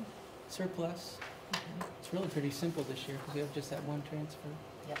and surplus. It's really pretty simple this year because we have just that one transfer.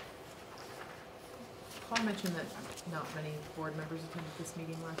 Paul mentioned that not many board members attended this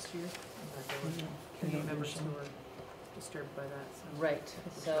meeting last year, and that there were community members who were disturbed by that, so. Right, I think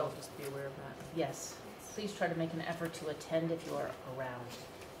we should so, all just be aware of that. yes, please try to make an effort to attend if you are around.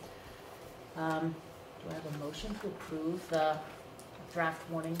 Do I have a motion to approve the draft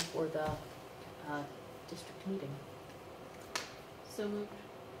warning for the district meeting? So moved.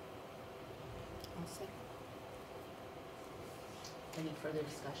 I'll second. Any further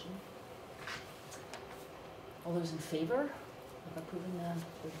discussion? All those in favor of approving the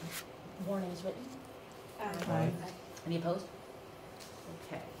warning as written? Aye. Any opposed?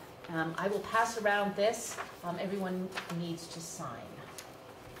 Okay. I will pass around this. Everyone needs to sign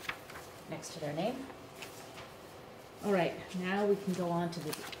next to their name. All right, now we can go on to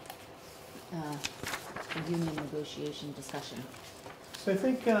the union negotiation discussion. So I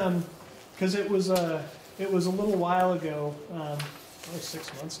think, because it was a little while ago, probably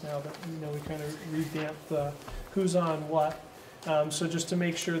 6 months now, that, we kind of revamped the who's on what. So just to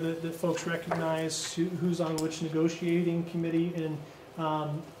make sure that folks recognize who's on which negotiating committee, and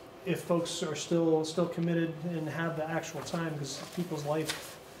if folks are still committed and have the actual time, because people's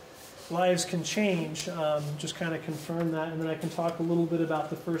lives can change, just kind of confirm that, and then I can talk a little bit about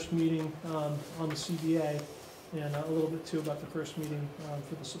the first meeting on the CBA, and a little bit too about the first meeting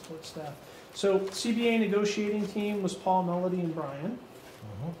for the support staff. So CBA negotiating team was Paul, Melody, and Brian.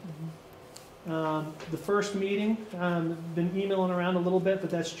 The first meeting, been emailing around a little bit, but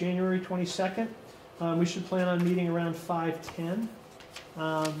that's January 22nd. We should plan on meeting around 5:10,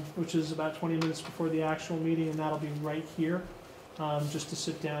 which is about 20 minutes before the actual meeting, and that'll be right here, just to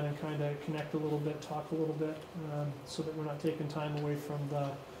sit down and kind of connect a little bit, talk a little bit, so that we're not taking time away from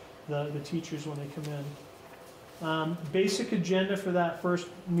the teachers when they come in. Basic agenda for that first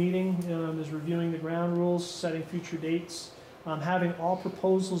meeting is reviewing the ground rules, setting future dates, having all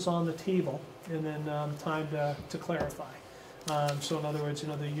proposals on the table, and then time to clarify. So in other words,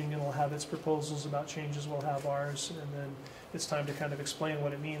 the union will have its proposals about changes, we'll have ours, and then it's time to kind of explain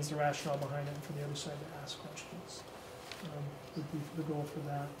what it means, the rationale behind it, and for the other side to ask questions. Would be the goal for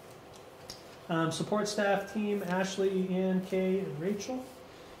that. Support staff team, Ashley, Ann, Kay, and Rachel.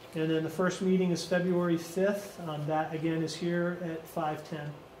 And then the first meeting is February 5th. That again is here at 5:10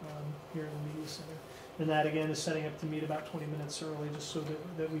 here in the media center. And that again is setting up to meet about 20 minutes early, just so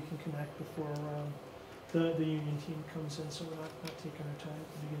that we can connect before the union team comes in, so we're not taking our time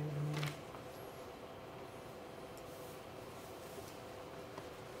at the beginning of the meeting.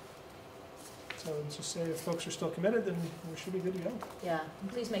 So just say if folks are still committed, then we should be good to go. Yeah,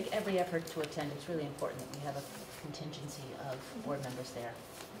 and please make every effort to attend. It's really important that we have a contingency of board members there.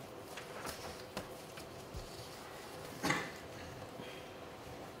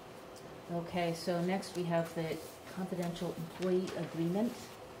 Okay, so next we have the confidential employee agreement.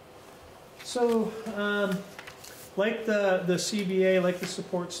 So, like the CBA, like the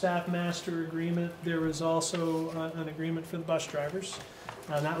support staff master agreement, there was also an agreement for the bus drivers.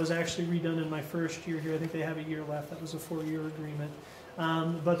 That was actually redone in my first year here. I think they have a year left. That was a 4-year agreement.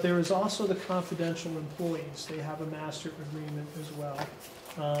 But there is also the confidential employees. They have a master agreement as well.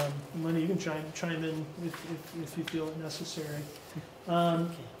 Lenny, you can chime in if you feel it necessary.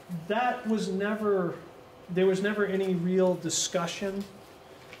 That was never, there was never any real discussion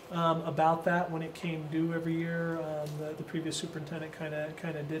about that when it came due every year. The previous superintendent kind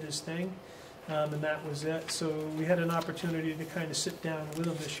of did his thing, and that was it. So we had an opportunity to kind of sit down with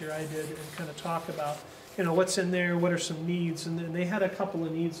them this year. I did, and kind of talk about, what's in there, what are some needs, and they had a couple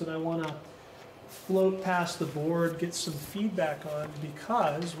of needs that I want to float past the board, get some feedback on,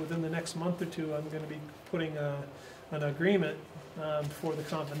 because within the next month or two, I'm going to be putting an agreement for the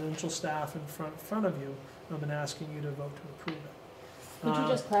confidential staff in front of you, and asking you to vote to approve it. Could you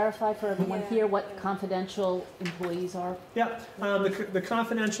just clarify for everyone here what confidential employees are? Yeah, the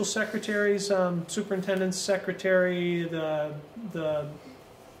confidential secretaries, superintendent's secretary, the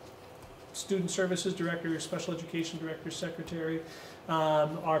student services director, special education director, secretary,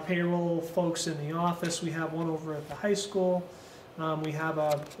 our payroll folks in the office. We have one over at the high school. We have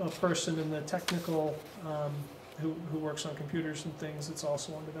a person in the technical who works on computers and things. It's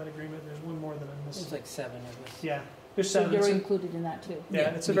also under that agreement. There's one more that I missed. There's like 7 of us. Yeah. There's So 7. you're included in that too?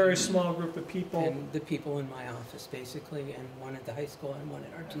 Yeah, it's a very small group of people. And the people in my office, basically, and one at the high school and one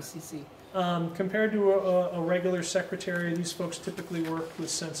at our GCC. Compared to a regular secretary, these folks typically work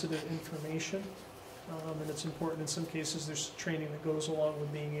with sensitive information. And it's important in some cases. There's training that goes along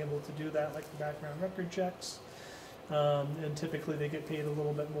with being able to do that, like the background record checks. And typically they get paid a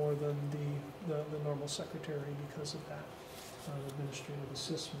little bit more than the normal secretary because of that administrative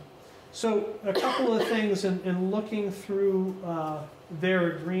assistant. So a couple of things in looking through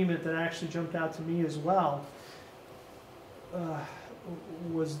their agreement that actually jumped out to me as well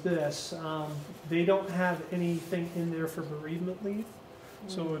was this. They don't have anything in there for bereavement leave,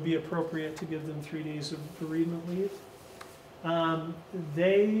 so it would be appropriate to give them 3 days of bereavement leave.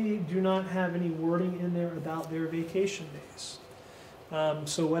 They do not have any wording in there about their vacation days.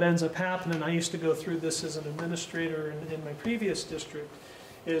 So what ends up happening, I used to go through this as an administrator in my previous district,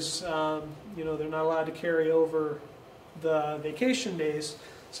 is they're not allowed to carry over the vacation days.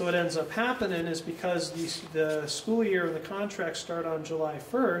 So what ends up happening is because the school year and the contracts start on July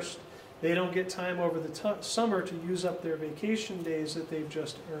 1st, they don't get time over the summer to use up their vacation days that they've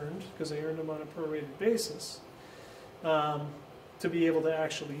just earned, because they earned them on a prorated basis, to be able to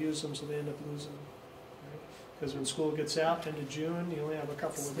actually use them, so they end up losing them. Because when school gets out into June, you only have a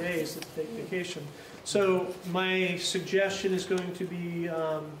couple of days to take vacation. So my suggestion is going to be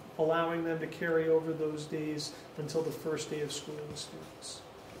allowing them to carry over those days until the first day of school with students.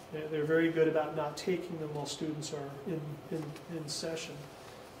 They're very good about not taking them while students are in session,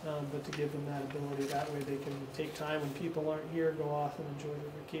 but to give them that ability. That way they can take time when people aren't here, go off and enjoy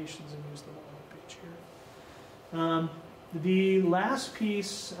their vacations and use them on the page here. The last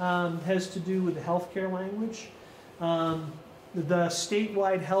piece has to do with the healthcare language. The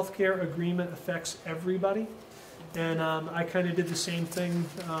statewide healthcare agreement affects everybody. And I kind of did the same thing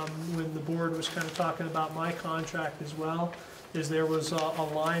when the board was kind of talking about my contract as well, is there was a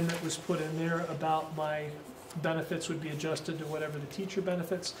line that was put in there about my benefits would be adjusted to whatever the teacher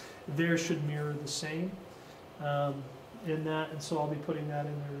benefits. Theirs should mirror the same in that, and so I'll be putting that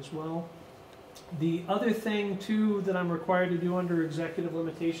in there as well. The other thing too that I'm required to do under executive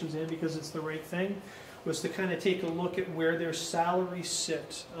limitations, and because it's the right thing, was to kind of take a look at where their salaries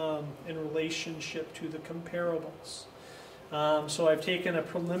sit in relationship to the comparables. So I've taken a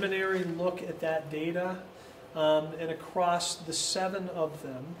preliminary look at that data, and across the 7 of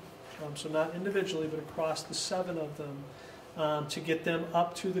them, so not individually, but across the 7 of them, to get them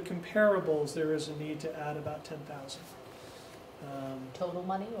up to the comparables, there is a need to add about 10,000. Total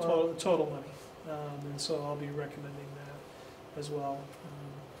money or? Total money. And so I'll be recommending that as well,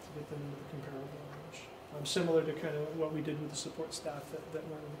 to get them into the comparable range. Similar to kind of what we did with the support staff that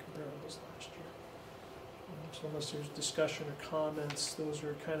weren't in the comparables last year. So unless there's discussion or comments, those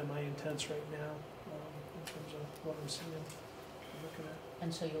are kind of my intents right now, in terms of what I'm seeing, looking at.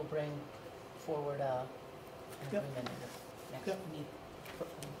 And so you'll bring forward an Yep. agreement in the next Yep.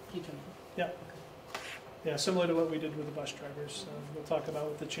 future meeting? Yep. Yeah, similar to what we did with the bus drivers. We'll talk about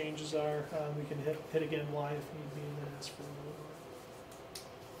what the changes are. We can hit again why if need be, and then ask for a little more.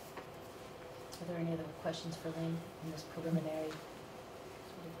 Are there any other questions for Lynn in this preliminary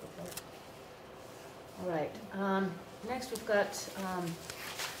sort of report? All right. Next, we've got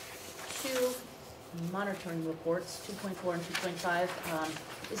 2 monitoring reports, 2.4 and 2.5.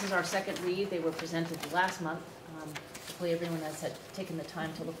 This is our second read. They were presented last month. Hopefully everyone has taken the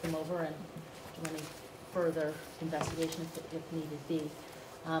time to look them over and do any further investigation if needed be.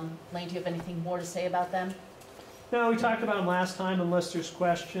 Lane, do you have anything more to say about them? No, we talked about them last time, unless there's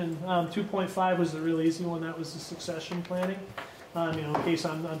question. 2.5 was the real easy one. That was the succession planning, in case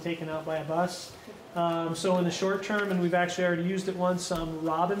I'm taken out by a bus. So in the short term, and we've actually already used it once,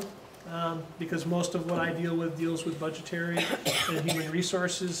 Robin, because most of what I deal with deals with budgetary and human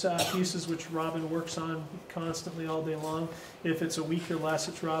resources pieces, which Robin works on constantly all day long. If it's a week or less,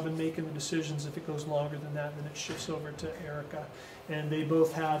 it's Robin making the decisions. If it goes longer than that, then it shifts over to Erica. And they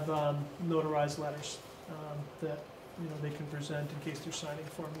both have notarized letters that they can present in case they're signing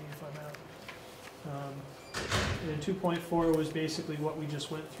for me if I'm out. And 2.4 was basically what we just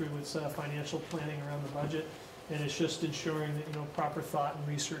went through. It's financial planning around the budget, and it's just ensuring that proper thought and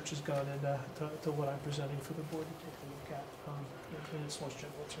research has gone into to what I'm presenting for the board to take a look at in its most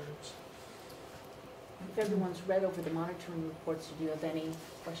general terms. If everyone's read over the monitoring reports, do you have any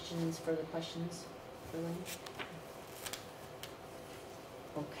further questions for Lynn?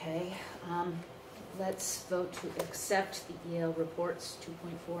 Okay. Let's vote to accept the EL reports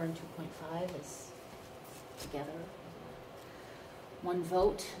 2.4 and 2.5 as together. One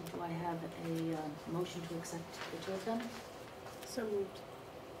vote. Do I have a motion to accept the 2 of them? So moved.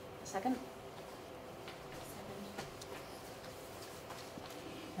 Second?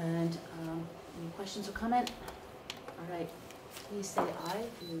 And any questions or comment? All right. Please say aye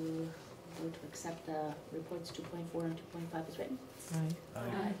if you vote to accept the reports 2.4 and 2.5 as written.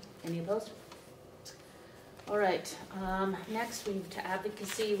 Aye. Any opposed? All right, next we move to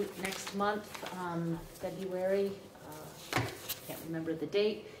advocacy next month, February, can't remember the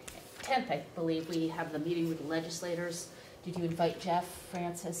date, 10th, I believe, we have the meeting with the legislators. Did you invite Jeff,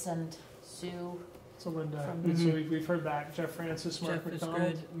 Francis, and Sue? So Linda, From- so we've heard back. Jeff Francis, Mark Jeff was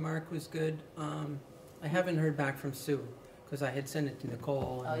McDonald. good, Mark was good. I haven't heard back from Sue, because I had sent it to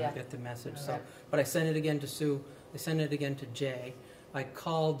Nicole Oh, and I yeah. got the message, Okay. so. But I sent it again to Sue, I sent it again to Jay. I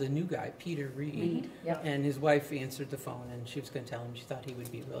called the new guy, Peter Reed, Yep. and his wife answered the phone, and she was gonna tell him she thought he would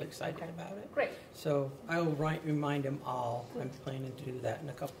be really excited Okay. about it. Great. So I will remind them all. I'm planning to do that in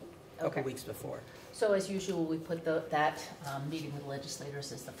a couple Okay. weeks before. So as usual, we put that meeting with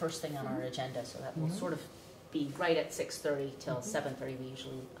legislators as the first thing on our agenda, so that will Mhm. sort of be right at 6:30 till Mhm. 7:30. We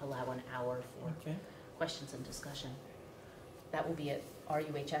usually allow an hour for Okay. questions and discussion. That will be at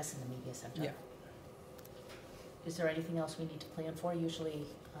RUHS in the Media Center. Yeah. Is there anything else we need to plan for? Usually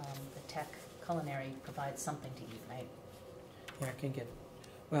the tech culinary provides something to eat, right? Yeah, I can get,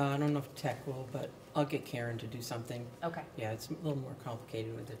 well, I don't know if tech will, but I'll get Karen to do something. Okay, Yeah, it's a little more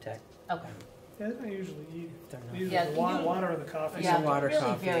complicated with the tech. okay. Yeah, I usually eat. They're not- Usually Yeah, the you- water or the coffee. It's Yeah, a water really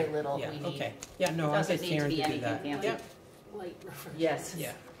coffee. very little Yeah, we need. okay. Yeah, no, I'll Doesn't get need to Karen be to do anything that. fancy. Yep. Light refreshment. Yes.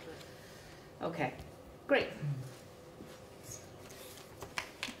 Yeah. Okay, great.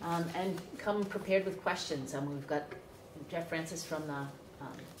 And come prepared with questions. We've got Jeff Francis from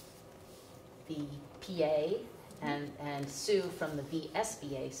the PA and Sue from the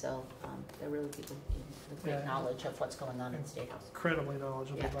VSBA, so they're really people with great Yeah. knowledge of what's going on in the State House. Incredibly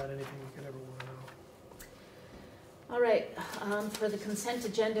knowledgeable Yeah. about anything you could ever want to know. All right, for the consent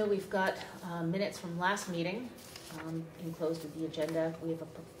agenda, we've got minutes from last meeting enclosed with the agenda. We have a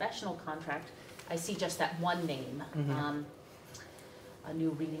professional contract. I see just that one name, Mhm. a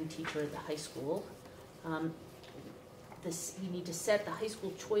new reading teacher at the high school. this, you need to set the high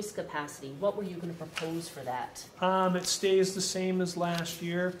school choice capacity. What were you gonna propose for that? It stays the same as last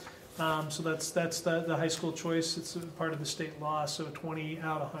year. So that's the high school choice. It's a part of the state law, so 20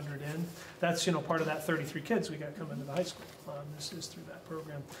 out, 100 in. That's, part of that 33 kids we got coming to the high school. This is through that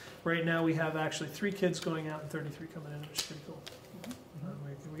program. Right now, we have actually 3 kids going out and 33 coming in, which is pretty cool.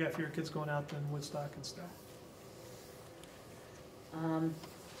 We got fewer kids going out than Woodstock and stuff.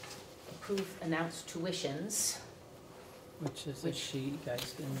 Approve announced tuitions. Which is a sheet, you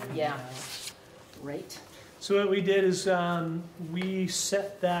guys can. Yeah. Right. So what we did is we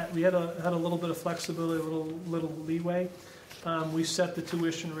set that. We had a little bit of flexibility, a little leeway. We set the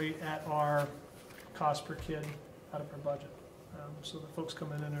tuition rate at our cost per kid out of our budget. So the folks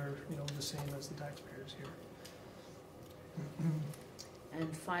coming in are the same as the taxpayers here.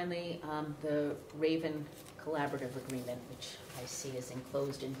 And finally, the Raven Collaborative Agreement, which I see is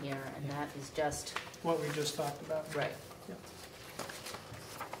enclosed in here, and that is just what we just talked about. Right. Yeah.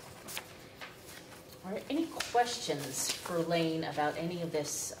 Are there any questions for Lane about any of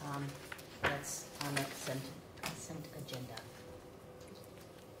this that's on the consent agenda?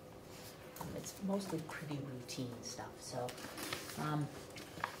 It's mostly pretty routine stuff, so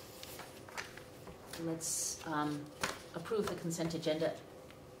let's approve the consent agenda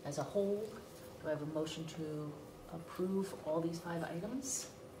as a whole. Do I have a motion to approve all these 5 items?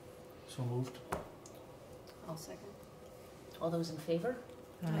 So moved. I'll second. All those in favor?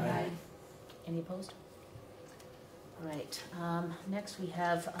 Aye. Any opposed? All right, next we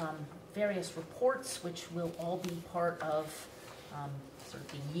have various reports, which will all be part of sort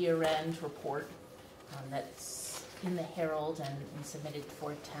of the year-end report that's in the Herald and submitted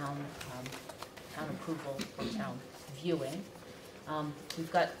for town approval or town viewing.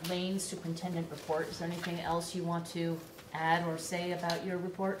 We've got Lane's superintendent report. Is there anything else you want to add or say about your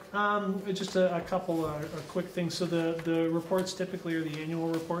report? Just a couple of quick things. So the reports typically are the annual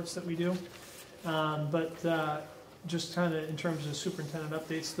reports that we do. But just kind of in terms of superintendent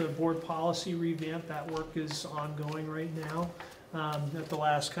updates, the board policy revamp, that work is ongoing right now. At the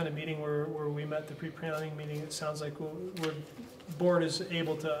last kind of meeting where we met, the pre-planning meeting, it sounds like the board is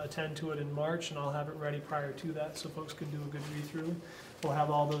able to attend to it in March, and I'll have it ready prior to that so folks can do a good read-through. We'll have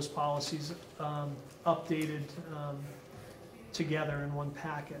all those policies updated together in one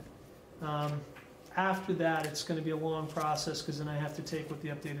packet. After that, it's going to be a long process because then I have to take what the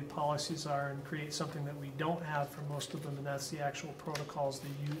updated policies are and create something that we don't have for most of them, and that's the actual protocols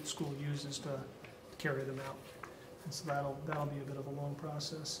the school uses to carry them out. And so that'll be a bit of a long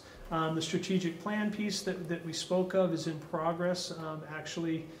process. The strategic plan piece that we spoke of is in progress.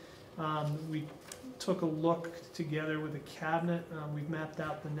 We took a look together with the cabinet. We've mapped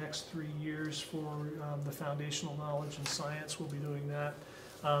out the next 3 years for the foundational knowledge and science. We'll be doing that.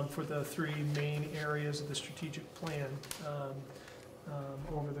 For the 3 main areas of the strategic plan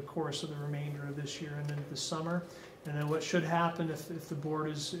over the course of the remainder of this year and into the summer. And then what should happen if the board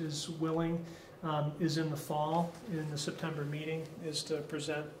is willing is in the fall, in the September meeting, is to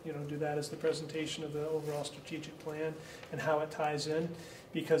present, do that as the presentation of the overall strategic plan and how it ties in,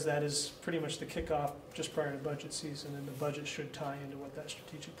 because that is pretty much the kickoff just prior to budget season, and the budget should tie into what that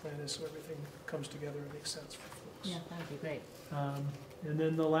strategic plan is so everything comes together and makes sense for folks. Yeah, that would be great. And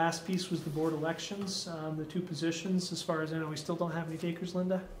then the last piece was the board elections, the 2 positions. As far as I know, we still don't have any takers,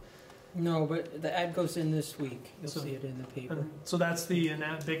 Linda? No, but the ad goes in this week. You'll see it in the paper. So that's the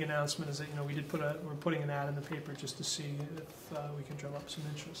big announcement, is that we're putting an ad in the paper just to see if we can drum up some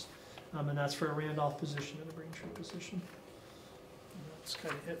interest. And that's for a Randolph position and a Braintree position. And that's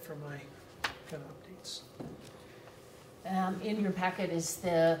kind of it for my kind of updates. In your packet is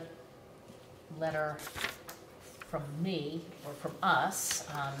the letter from me, or from us,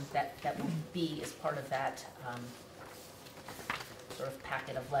 that will be as part of that sort of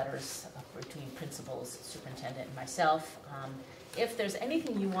packet of letters between principals, superintendent, and myself. If there's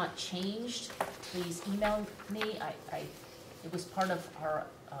anything you want changed, please email me. It was part of our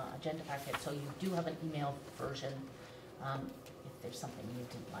agenda packet, so you do have an email version. If there's something you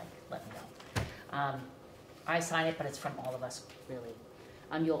didn't like, let me know. I sign it, but it's from all of us, really.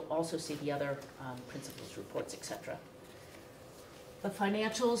 You'll also see the other principals' reports, etc. The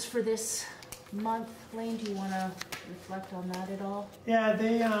financials for this month, Lane, do you want to reflect on that at all? Yeah, let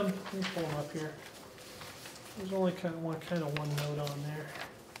me pull them up here. There's only kind of one note on there.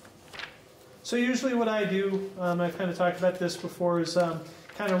 So usually what I do, I've kind of talked about this before, is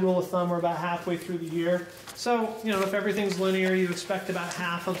kind of rule of thumb, we're about halfway through the year. So, if everything's linear, you expect about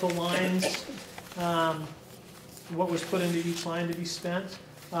half of the lines, what was put into each line to be spent.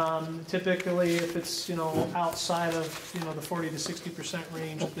 Typically, if it's, outside of, the 40 to 60%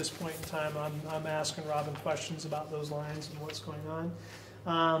 range at this point in time, I'm asking Robin questions about those lines and what's going on.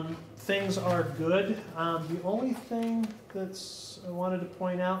 Things are good. The only thing I wanted to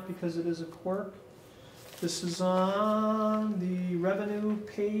point out, because it is a quirk, this is on the revenue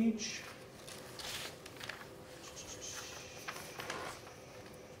page.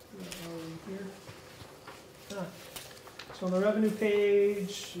 Here. So on the revenue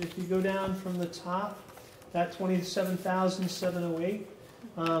page, if you go down from the top, that 27,708,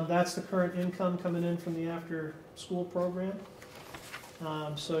 that's the current income coming in from the after-school program.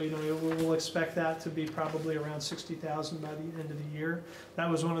 So we'll expect that to be probably around 60,000 by the end of the year. That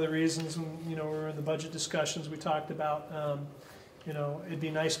was one of the reasons when we were in the budget discussions. We talked about it'd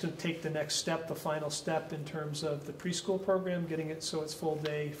be nice to take the next step, the final step in terms of the preschool program, getting it so it's full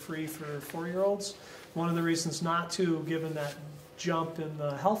day free for 4-year-olds. One of the reasons not to, given that jump in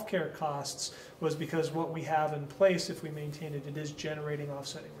the healthcare costs, was because what we have in place, if we maintain it, it is generating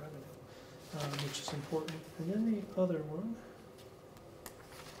offsetting revenue, which is important. And then the other one,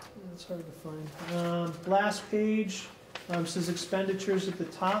 it's hard to find. Last page says expenditures at the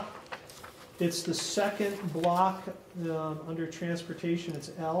top. It's the second block under transportation,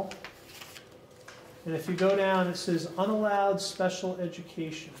 it's L. And if you go down, it says unallowed special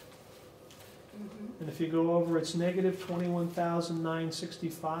education. And if you go over, it's negative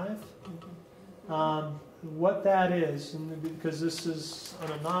 21,965. What that is, and because this is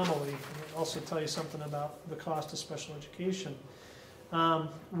an anomaly, I'll also tell you something about the cost of special education.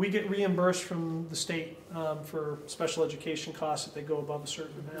 We get reimbursed from the state for special education costs if they go above a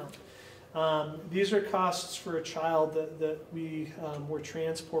certain amount. These are costs for a child that we were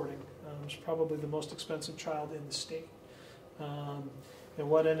transporting. It's probably the most expensive child in the state. And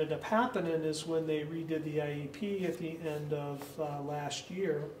what ended up happening is when they redid the IEP at the end of last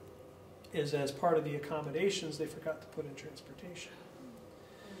year, is as part of the accommodations, they forgot to put in transportation.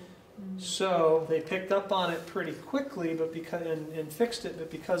 So they picked up on it pretty quickly, but and fixed it.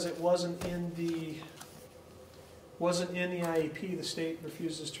 But because it wasn't in the IEP, the state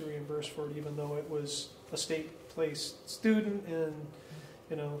refuses to reimburse for it, even though it was a state-placed student, and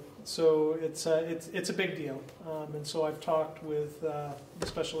so it's a big deal. And so I've talked with the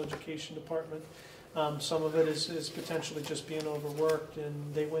special education department. Some of it is potentially just being overworked,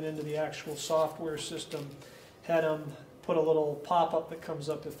 and they went into the actual software system, had them put a little pop-up that comes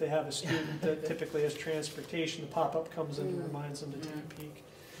up if they have a student that typically has transportation. The pop-up comes in and reminds them to take a peek.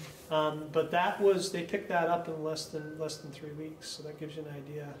 But they picked that up in less than 3 weeks, so that gives you an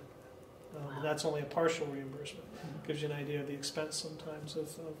idea. And that's only a partial reimbursement. Gives you an idea of the expense sometimes and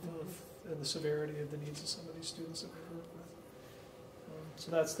the severity of the needs of some of these students that we work with.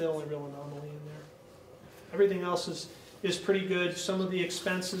 So that's the only real anomaly in there. Everything else is pretty good. Some of the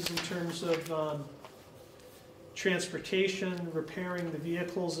expenses in terms of transportation, repairing the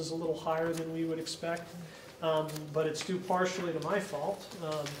vehicles is a little higher than we would expect, but it's due partially to my fault.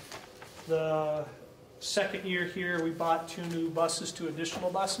 The second year here, we bought 2 new buses, 2 additional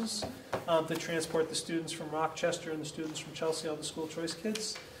buses to transport the students from Rochester and the students from Chelsea, all the school choice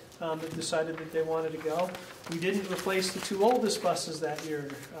kids that decided that they wanted to go. We didn't replace the 2 oldest buses that year,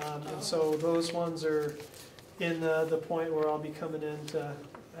 and so those ones are in the point where I'll be coming in to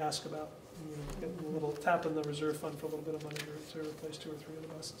ask about getting a little tap in the reserve fund for a little bit of money to replace 2 or 3 of the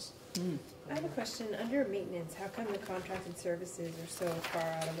buses. I have a question. Under maintenance, how come the contracted services are so far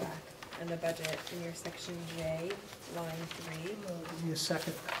out of whack in the budget in your section J, line 3? Give me a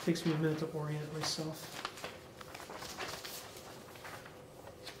second. It takes me a minute to orient myself.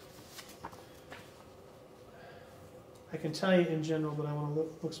 I can tell you in general, but I want to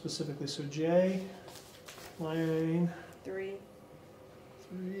look specifically. So J, line 3,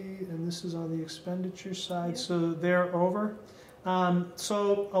 and this is on the expenditure side. So they're over.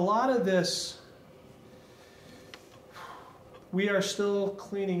 So a lot of this, we are still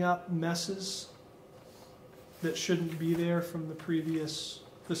cleaning up messes that shouldn't be there from the previous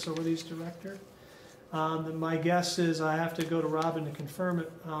facilities director. And my guess is I have to go to Robin to confirm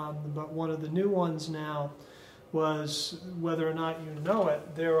it, but one of the new ones now was, whether or not you know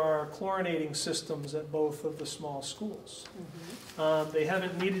it, there are chlorinating systems at both of the small schools. They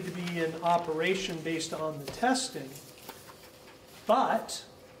haven't needed to be in operation based on the testing, but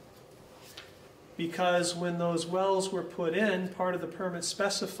because when those wells were put in, part of the permit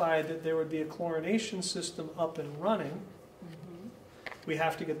specified that there would be a chlorination system up and running. We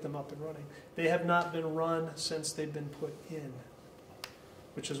have to get them up and running. They have not been run since they've been put in.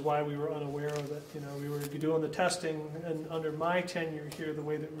 which is why we were unaware of it. You know, we were doing the testing, and under my tenure here, the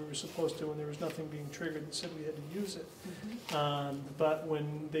way that we were supposed to, and there was nothing being triggered that said we had to use it. But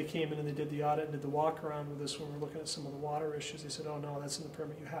when they came in and they did the audit and did the walk around with us, when we were looking at some of the water issues, they said, oh no, that's in the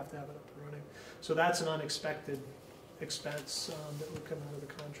permit, you have to have it up and running. So that's an unexpected expense that would come out of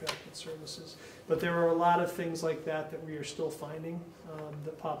the contracted services. But there are a lot of things like that that we are still finding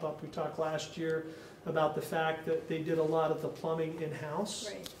that pop up. We talked last year about the fact that they did a lot of the plumbing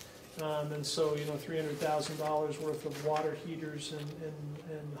in-house. Right. And so, you know, $300,000 worth of water heaters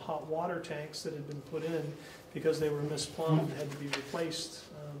and hot water tanks that had been put in because they were misplumbed had to be replaced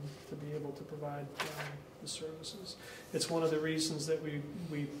to be able to provide the services. It's one of the reasons that we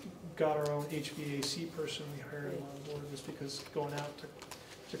got our own HVAC person we hired on board, was because going out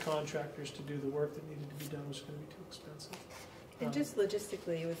to contractors to do the work that needed to be done was going to be too expensive. And just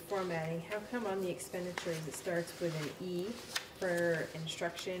logistically with formatting, how come on the expenditures it starts with an E for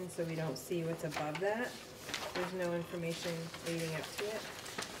instruction, so we don't see what's above that? There's no information leading up to it?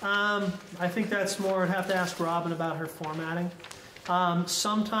 I think that's more, I'd have to ask Robin about her formatting.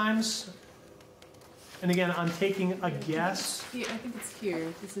 Sometimes, and again, I'm taking a guess. Yeah, I think it's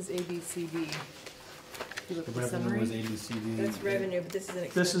here. This is ABCD. You look The at the revenue summary. was ABCD. That's revenue, but this is an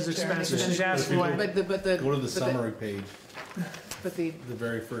expenditure. This is expenses. She's asking why. But the Go to the summary page, But the the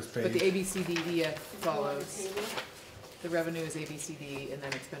very first page. but the ABCDEF follows. The revenue is ABCD, and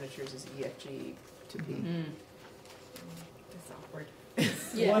then expenditures is EFG to P. That's awkward.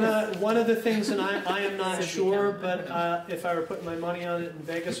 One of the things, and I am not sure, but if I were putting my money on it in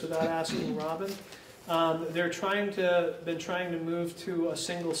Vegas without asking Robin, they're been trying to move to a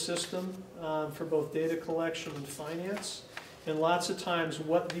single system for both data collection and finance. And lots of times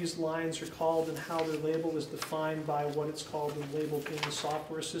what these lines are called and how they're labeled is defined by what it's called and labeled in the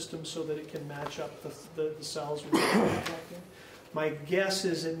software system so that it can match up the cells we're collecting. My guess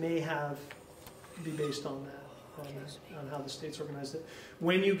is it may be based on that, on how the state's organized it.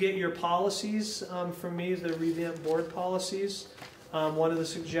 When you get your policies from me, the revamped board policies, one of the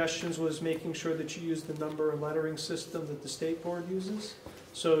suggestions was making sure that you use the number and lettering system that the state board uses.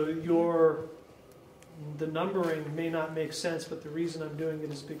 So the numbering may not make sense, but the reason I'm doing it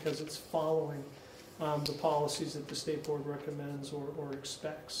is because it's following the policies that the state board recommends or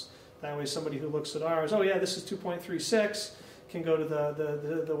expects. That way somebody who looks at ours, oh yeah, this is 2.36, can go to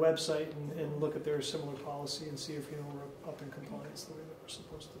the website and look at their similar policy and see if we're up in compliance the way that we're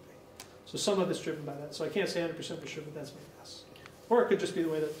supposed to be. So some of it's driven by that. So I can't say 100% for sure, but that's my guess. Or it could just be the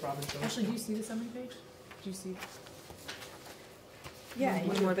way that Robin chose. Actually, do you see the summary page? Do you see? Yeah,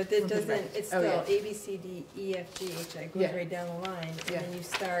 One you more- do, but it one more doesn't, right. it's Oh, still yeah. A, B, C, D, E, F, G, H, I, goes Yeah. right down the line. Yeah. And then you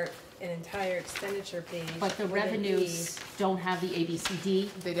start an entire expenditure page. But the with an E. revenues don't have the ABCD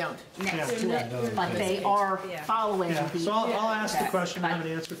They don't. next to Yeah. it, but they are Yeah. following Yeah, the. so I'll ask the Okay. question, I have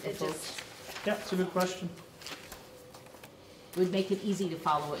an answer for It folks. just, Yeah, it's a good question. It would make it easy to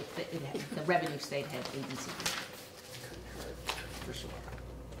follow if the revenue state had ABCD. For sure.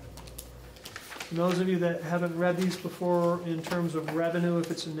 And those of you that haven't read these before, in terms of revenue, if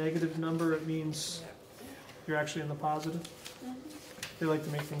it's a negative number, it means you're actually in the positive. They like to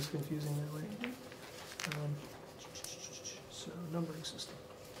make things confusing that way. So, numbering system.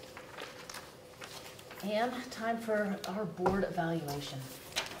 And time for our board evaluation.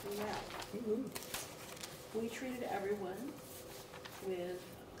 Yeah. We treated everyone with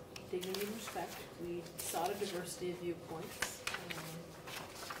dignity and respect. We sought a diversity of viewpoints.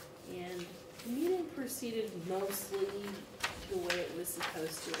 And the meeting proceeded mostly the way it was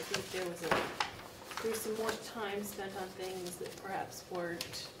supposed to. I think there was some more time spent on things that perhaps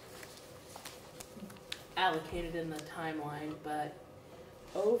weren't allocated in the timeline, but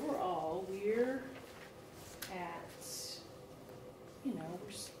overall, we're at,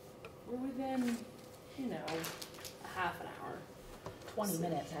 we're within, a half an hour. 20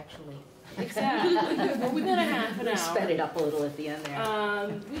 minutes, actually. Exactly. We're within a half an hour. We sped it up a little at the end there.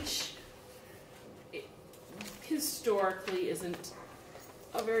 Which historically is not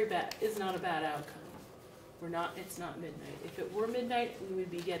a bad outcome. It's not midnight. If it were midnight, we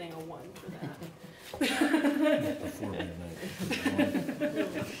would be getting a 1 for that. Before midnight.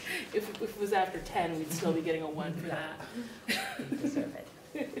 If it was after 10, we'd still be getting a 1 for that. You deserve it.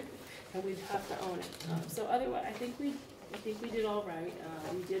 And we'd have to own it. So otherwise, I think we did all right.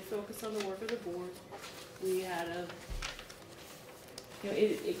 We did focus on the work of the board. We had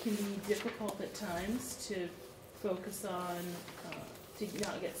it can be difficult at times to focus on, to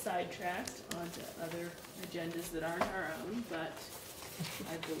not get sidetracked onto other agendas that aren't our own, but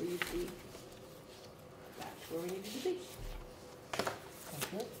I believe we got where we needed to be.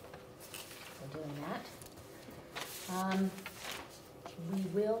 Thank you for doing that. we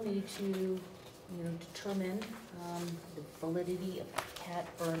will need to, determine the validity of Kat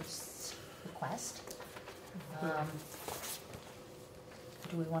Ernst's request.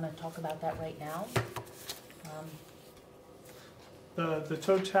 Do we want to talk about that right now? The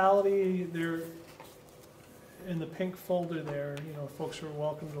totality, there, in the pink folder there, folks are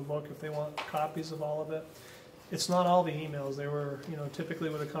welcome to look if they want copies of all of it. It's not all the emails. There were, typically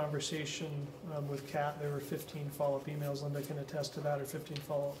with a conversation with Kat, there were 15 follow-up emails. Linda can attest to that, or 15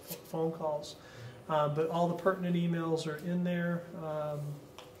 follow-up phone calls. But all the pertinent emails are in there.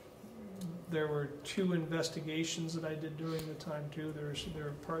 There were 2 investigations that I did during the time too. There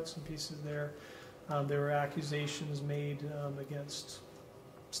were parts and pieces there. There were accusations made against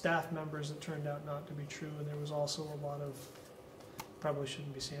staff members that turned out not to be true, and there was also a lot of, probably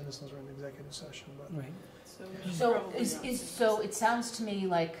shouldn't be saying this unless we're in an executive session, but. Right. So it sounds to me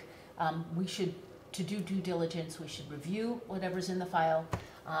like we should, to do due diligence, we should review whatever's in the file.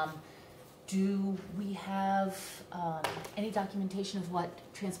 Do we have any documentation of what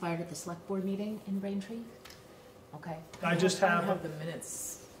transpired at the select board meeting in Braintree? Okay. I just have. I have the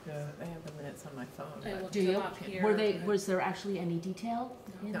minutes. Yeah. I have the minutes on my phone. Do you? Was there actually any detail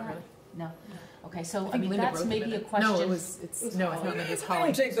in Not that? really. No. Okay, so I think Linda that's wrote the maybe a minutes. question. No, it's not Linda, it's Holly.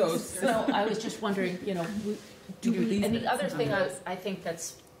 I'll take those. No, I was just wondering, do do we, these and the minutes, other not thing those. I think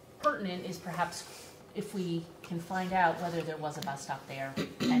that's pertinent is perhaps if we can find out whether there was a bus stop there,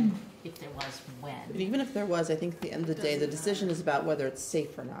 and if there was, But when. even if there was, I think at the end of the day, the decision is about whether it's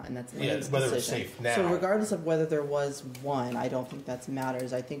safe or not, and that's Lane's whether decision. it's safe now. So regardless of whether there was one, I don't think that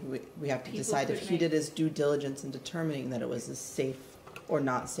matters. I think we have to People decide if could he make- did his due diligence in determining that it was a safe or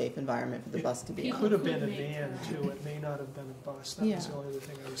not safe environment for the bus to be It in. could have been a van too. It may not have been a bus. That was the Yeah. only other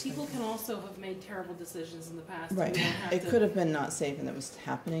thing I was People thinking. can also have made terrible decisions in the past. Right. We don't have It to- could have been not safe and it was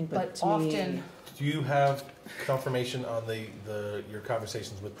happening, but But to often, me, Do you have confirmation on your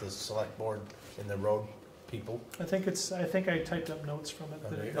conversations with the select board and the road people? I think I typed up notes from it.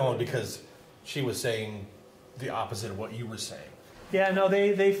 that- Oh, because she was saying the opposite of what you were saying. Yeah, no,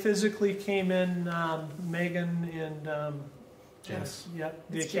 they physically came in, Megan and, Jess. Yep,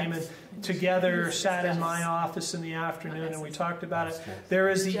 they It's came in Jess. together, sat in my Jess. office in the afternoon, and we talked about it. That's There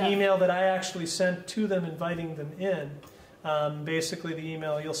is the Jeff. email that I actually sent to them inviting them in. Basically, the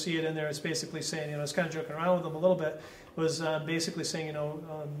email, you'll see it in there, it's basically saying, I was kind of joking around with them a little bit, was basically saying,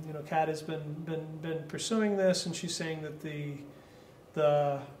 Kat has been pursuing this, and she's saying that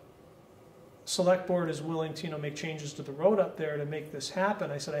the select board is willing to, make changes to the road up there to make this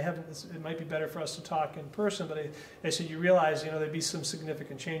happen. I said, it might be better for us to talk in person, but I said, you realize, there'd be some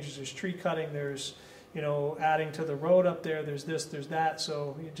significant changes. There's tree cutting, there's, adding to the road up there, there's this, there's that,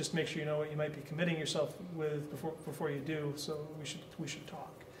 so you just make sure you know what you might be committing yourself with before you do, so we should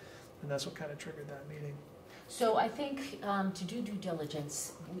talk. And that's what kind of triggered that meeting. so I think to do due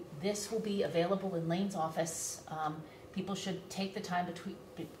diligence, this will be available in Lane's office. People should take the time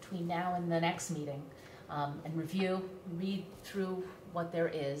between now and the next meeting and read through what there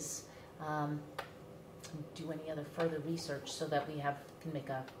is, do any other further research so that we can make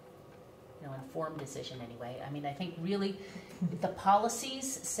a informed decision anyway. I mean, I think really the policies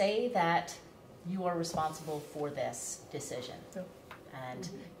say that you are responsible for this decision. Yep. And,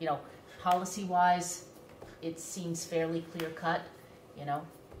 policy-wise, it seems fairly clear-cut, Can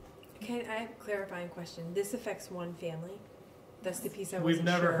I have a clarifying question? This affects one family? That's the piece I wasn't We've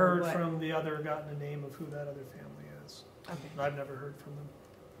never sure heard what- from the other, gotten a name of who that other family is. Okay. I've never heard from them.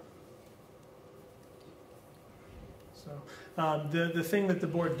 So, the thing that the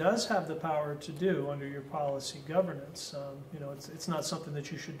board does have the power to do under your policy governance, it's not something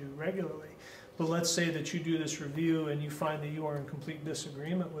that you should do regularly. But let's say that you do this review and you find that you are in complete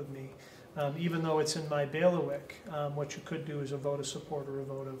disagreement with me, even though it's in my bailiwick, what you could do is a vote of support or a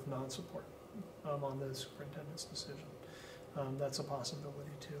vote of non-support on the superintendent's decision. That's a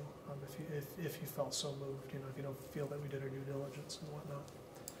possibility too, if you felt so moved, if you don't feel that we did our due diligence and whatnot.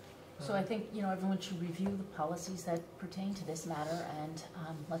 So I think, everyone should review the policies that pertain to this matter, and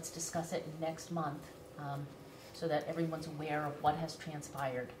let's discuss it next month, so that everyone's aware of what has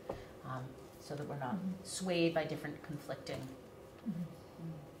transpired, so that we're not swayed by different conflicting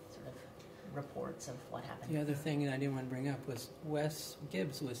sort of reports of what happened. The other thing that I didn't want to bring up was Wes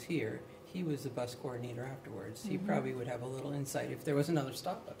Gibbs was here. He was the bus coordinator afterwards. He probably would have a little insight if there was another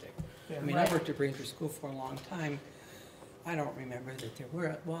stop up there. Yeah. I mean, I've worked at Braintree School for a long time. I don't remember that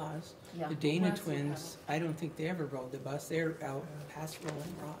there was. Yeah. The Dana Wes would twins, I don't think they ever rode the bus. They're out past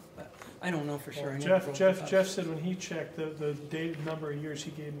Rolling Rock, but I don't know for sure. I Well, never rode the bus. Jeff said when he checked, the date, number of years he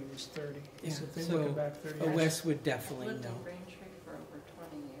gave me was 30. He Yeah, said, so looking back 30 But years. Wes would definitely Lived know. in Braintree for over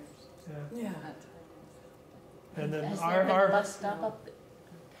 20 years. Yeah. Yeah. At And then Has there been a bus stop up?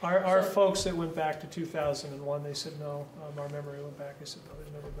 our So- folks that went back to 2001, they said no. Our memory went back. I said no,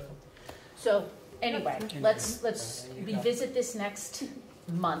 there's never been. So, anyway, let's revisit this next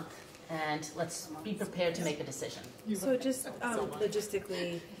month, and let's be prepared to make a decision. So just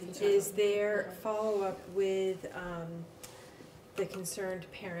logistically, is there follow-up with the concerned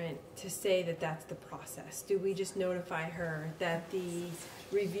parent to say that that's the process? Do we just notify her that the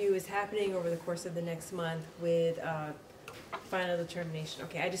review is happening over the course of the next month with final determination?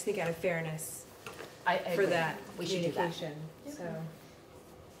 Okay, I just think out of fairness I for agree. that We should do that. communication.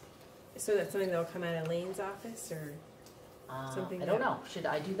 So that's something that'll come out of Lane's office, or something I don't that- know. Should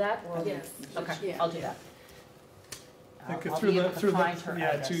I do that? Or Yes. Okay, Yeah. I'll do that. I'll Through be able the, to through find the, her yeah,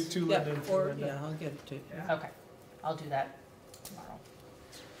 address. to Linda. and Or, Linda. yeah, I'll get it to you. Okay, I'll do that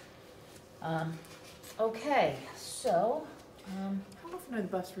tomorrow. Okay, so, How often are the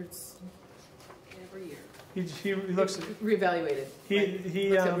bus routes Every year. He looks at. reevaluated? He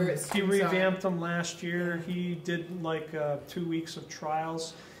looks at where its he students are. revamped them last year. He did like 2 weeks of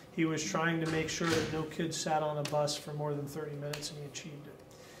trials. He was trying to make sure that no kids sat on a bus for more than 30 minutes, and he achieved it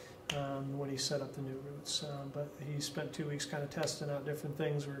when he set up the new routes. But he spent 2 weeks kind of testing out different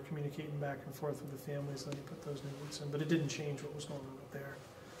things. We were communicating back and forth with the families. Then he put those new routes in, but it didn't change what was going on up there.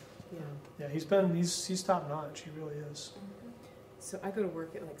 Yeah, he's top notch. He really is. So I go to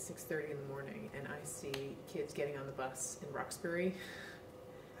work at like 6:30 in the morning, and I see kids getting on the bus in Roxbury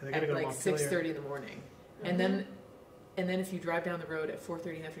They gotta at go to like Montpelier. 6:30 in the morning, and then if you drive down the road at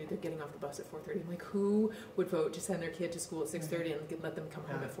 4:30 in the afternoon, they're getting off the bus at 4:30. I'm like, who would vote to send their kid to school at 6:30 and let them come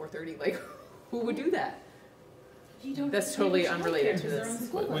home at 4:30? Like, who would do that? That's totally unrelated to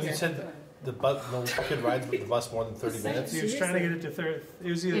this. When you said the bus, no kid rides with the bus more than 30 minutes. He was trying to get it to 30. It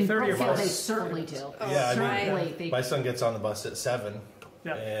was either in 30 or Brookfield, they 40. certainly do. Yeah, I Certainly, mean, they, my son gets on the bus at 7,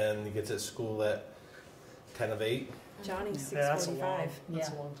 Yeah. and he gets at school at 10 of 8. Johnny's Yeah, that's a long. 6:45. That's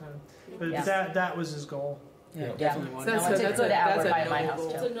Yeah. a long time. But Yeah. that was his goal. Yeah, Yeah. definitely one. No, it's a good hour by my house,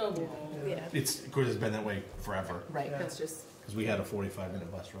 noble- It's a noble goal. Yeah. It's of course it's been that way forever right. Yeah. That's just because we had a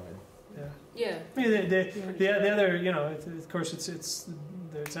 45-minute bus ride. Yeah. Yeah. I mean, the other, of course, it's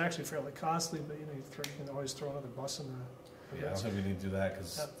actually fairly costly, but you can always throw another bus in the. Yeah, I don't think we need to do that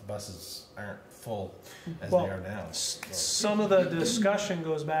because the buses aren't full as Well, they are now. Some of the discussion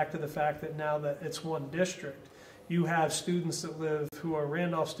goes back to the fact that now that it's one district, you have students who are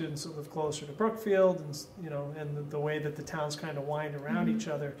Randolph students that live closer to Brookfield, and the way that the towns kind of wind around each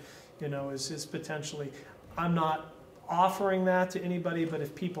other, is potentially. I'm not offering that to anybody, but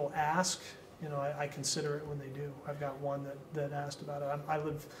if people ask, I consider it when they do. I've got one that asked about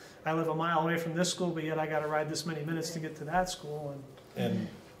it. I live a mile away from this school, but yet I got to ride this many minutes to get to that school, And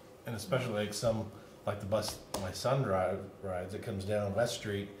especially like the bus my son rides, it comes down West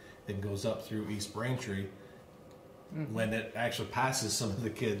Street and goes up through East Braintree. When it actually passes some of the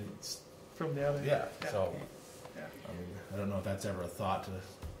kids. from the other. Yeah. So, Yeah. I mean, I don't know if that's ever a thought to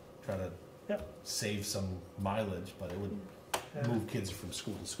try to save some mileage, but it would move kids from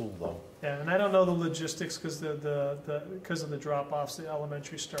school to school, though. Yeah, and I don't know the logistics because because of the drop-offs, the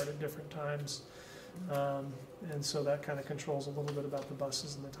elementary start at different times, and so that kind of controls a little bit about the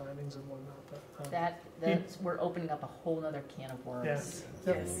buses and the timings and whatnot. But We're opening up a whole other can of worms.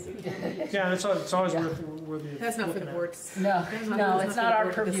 yeah, it's always worth the. that's not for looking the at. boards. No, it's not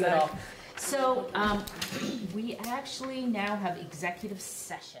our for the board to purview at all. decide. So, we actually now have executive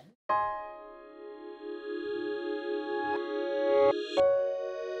session.